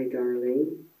lighter, my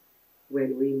darling,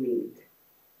 when we meet."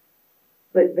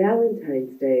 But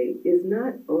Valentine's Day is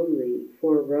not only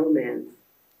for romance.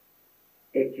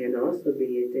 It can also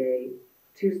be a day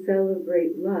to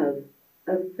celebrate love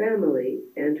of family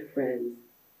and friends.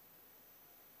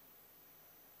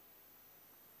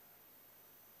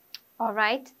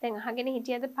 Alright, දැන් අහගෙන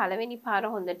හිටියද පළවෙනි පාර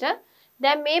හොඳට.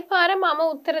 දැන් මේ පාර මම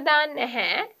උත්තර දාන්නේ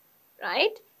නැහැ.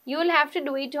 Right? You'll have to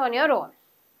do it on your own.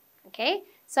 Okay?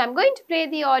 So I'm going to play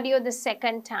the audio the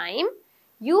second time.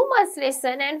 You must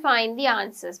listen and find the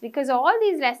answers because all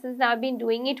these lessons now I've been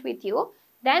doing it with you.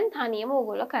 Then තනියම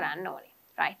ඕගොල්ලෝ කරන්න ඕනේ.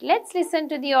 Right? Let's listen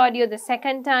to the audio the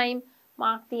second time.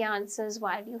 Mark the answers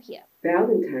while you hear.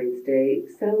 Valentine's Day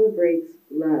celebrates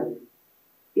love.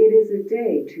 It is a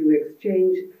day to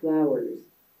exchange flowers,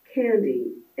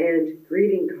 candy, and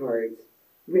greeting cards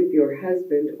with your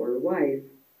husband or wife,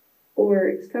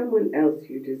 or someone else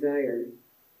you desire.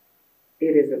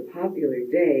 It is a popular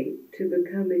day to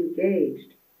become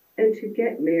engaged and to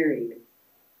get married.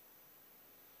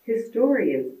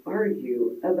 Historians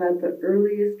argue about the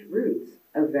earliest roots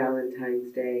of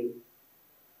Valentine's Day.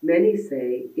 Many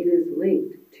say it is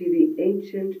linked to the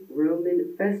ancient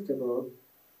Roman festival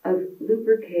of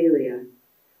Lupercalia,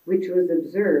 which was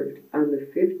observed on the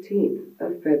 15th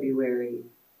of February.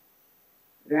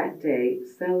 That day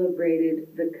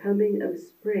celebrated the coming of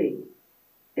spring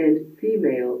and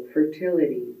female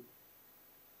fertility.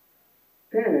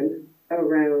 Then,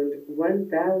 around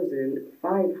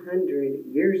 1,500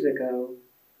 years ago,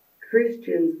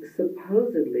 Christians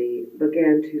supposedly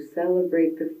began to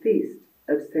celebrate the feast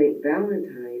of St.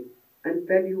 Valentine on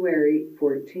February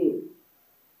 14th.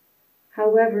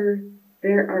 However,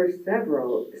 there are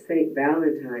several St.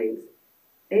 Valentines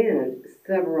and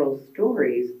several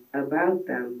stories about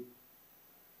them.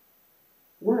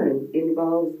 One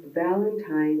involves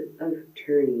Valentine of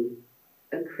Terni,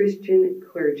 a Christian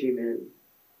clergyman.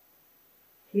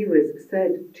 He was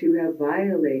said to have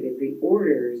violated the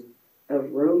orders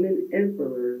of Roman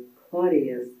Emperor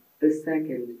Claudius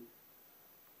II.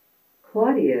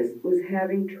 Claudius was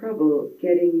having trouble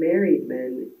getting married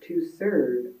men to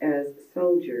serve as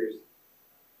soldiers,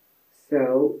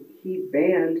 so he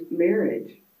banned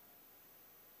marriage.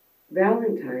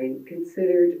 Valentine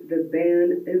considered the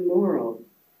ban immoral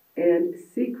and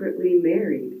secretly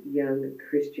married young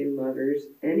Christian lovers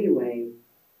anyway.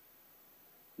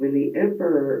 When the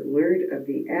emperor learned of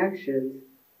the actions,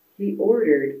 he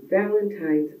ordered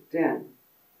Valentine's death.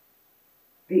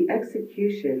 The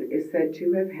execution is said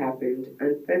to have happened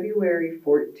on February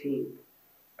 14th,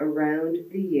 around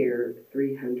the year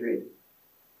 300.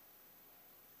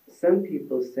 Some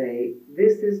people say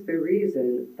this is the reason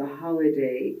the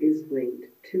holiday is linked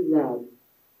to love.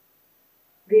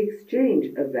 The exchange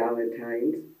of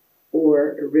valentines,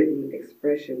 or written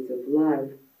expressions of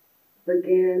love,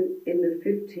 began in the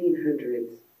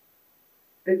 1500s.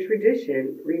 The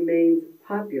tradition remains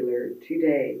popular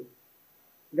today.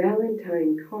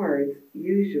 Valentine cards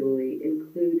usually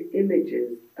include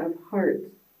images of hearts,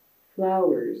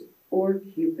 flowers, or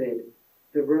Cupid,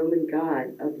 the Roman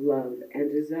god of love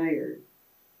and desire.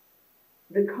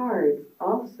 The cards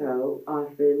also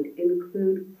often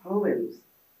include poems.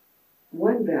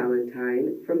 One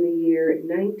Valentine from the year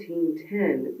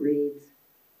 1910 reads,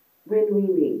 "When we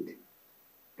meet,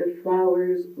 the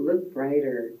flowers look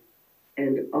brighter,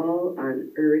 and all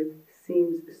on earth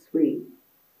seems sweet.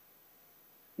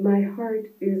 My heart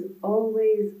is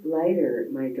always lighter,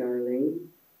 my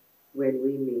darling, when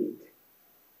we meet."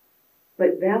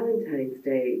 But Valentine's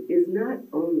Day is not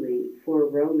only for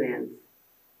romance.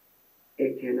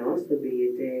 It can also be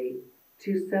a day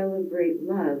to celebrate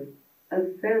love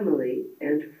of family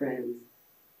and friends.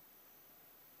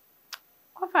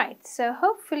 Alright, so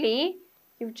hopefully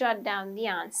you've jotted down the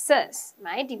answers,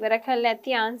 right? ඉවර කරලා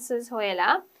ඇති answers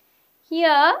හොයලා.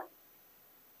 Here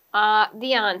are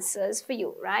the answers for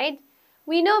you, right?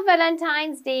 We know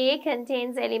Valentine's Day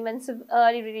contains elements of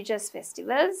early religious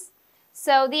festivals.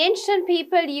 So the ancient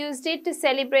people used it to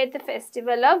celebrate the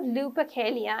festival of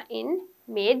Lupercalia in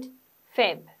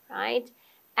mid-Feb, right?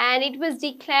 And it was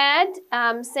declared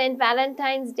St.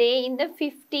 Valentine's Day in the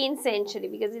 15th century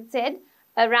because it said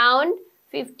around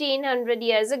 1500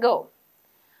 years ago.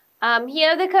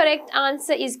 Here the correct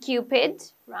answer is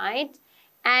Cupid, right?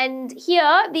 And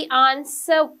here the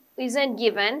answer isn't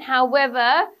given.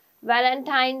 However,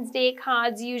 Valentine's Day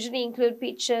cards usually include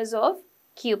pictures of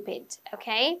Cupid,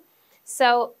 okay?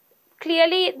 So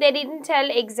clearly they didn't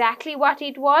tell exactly what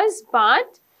it was,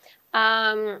 but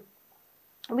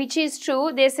which is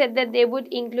true, they said that they would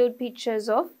include pictures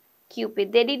of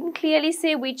Cupid. They didn't clearly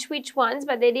say which ones,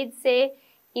 but they did say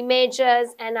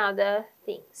images and other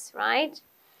things, right?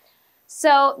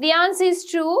 So the answer is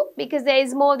true because there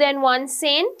is more than one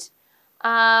saint.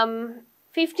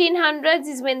 1500s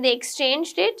is when they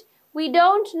exchanged it. We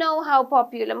don't know how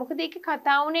popular. මොකද ඒක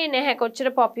කතා වුණේ නැහැ කොච්චර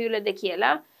popularද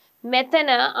කියලා. මෙතන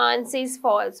answer is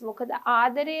false. මොකද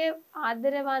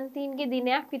ආදරවන්තයින්ගේ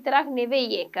දිනයක් විතරක් නෙවෙයි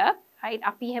ඒක. Right?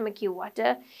 අපි හැම කිව්වට.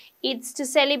 It's to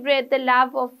celebrate the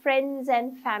love of friends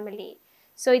and family.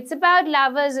 So it's about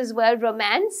lovers as well,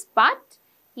 romance, but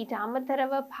ඊට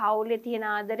අමතරව පවුලේ තියෙන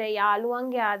ආදරය,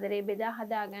 යාළුවන්ගේ ආදරය බෙදා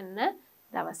හදාගන්න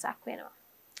දවසක් වෙනවා.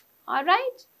 All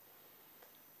right?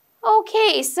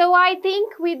 Okay, so I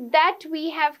think with that we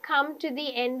have come to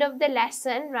the end of the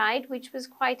lesson, right? Which was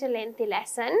quite a lengthy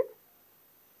lesson.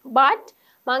 But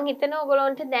මං හිතනවා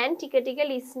ඔයගොල්ලන්ට දැන් ටික ටික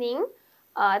listening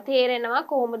තේරෙනවා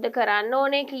කොහොමද කරන්න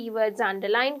ඕනේ, keywords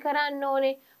underline කරන්න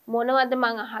ඕනේ, මොනවද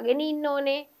මං අහගෙන ඉන්න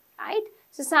ඕනේ, right?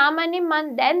 So සාමාන්‍යයෙන්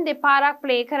මං දැන් දෙපාරක්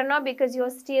play කරනවා because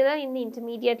you're still in the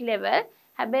intermediate level.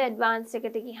 හැබැයි advanced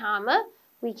එකට ගියාම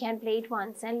we can play it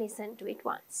once and listen to it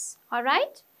once. All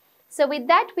right? So with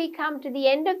that, we come to the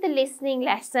end of the listening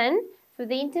lesson for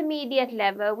the intermediate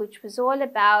level, which was all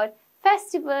about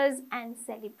festivals and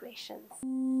celebrations.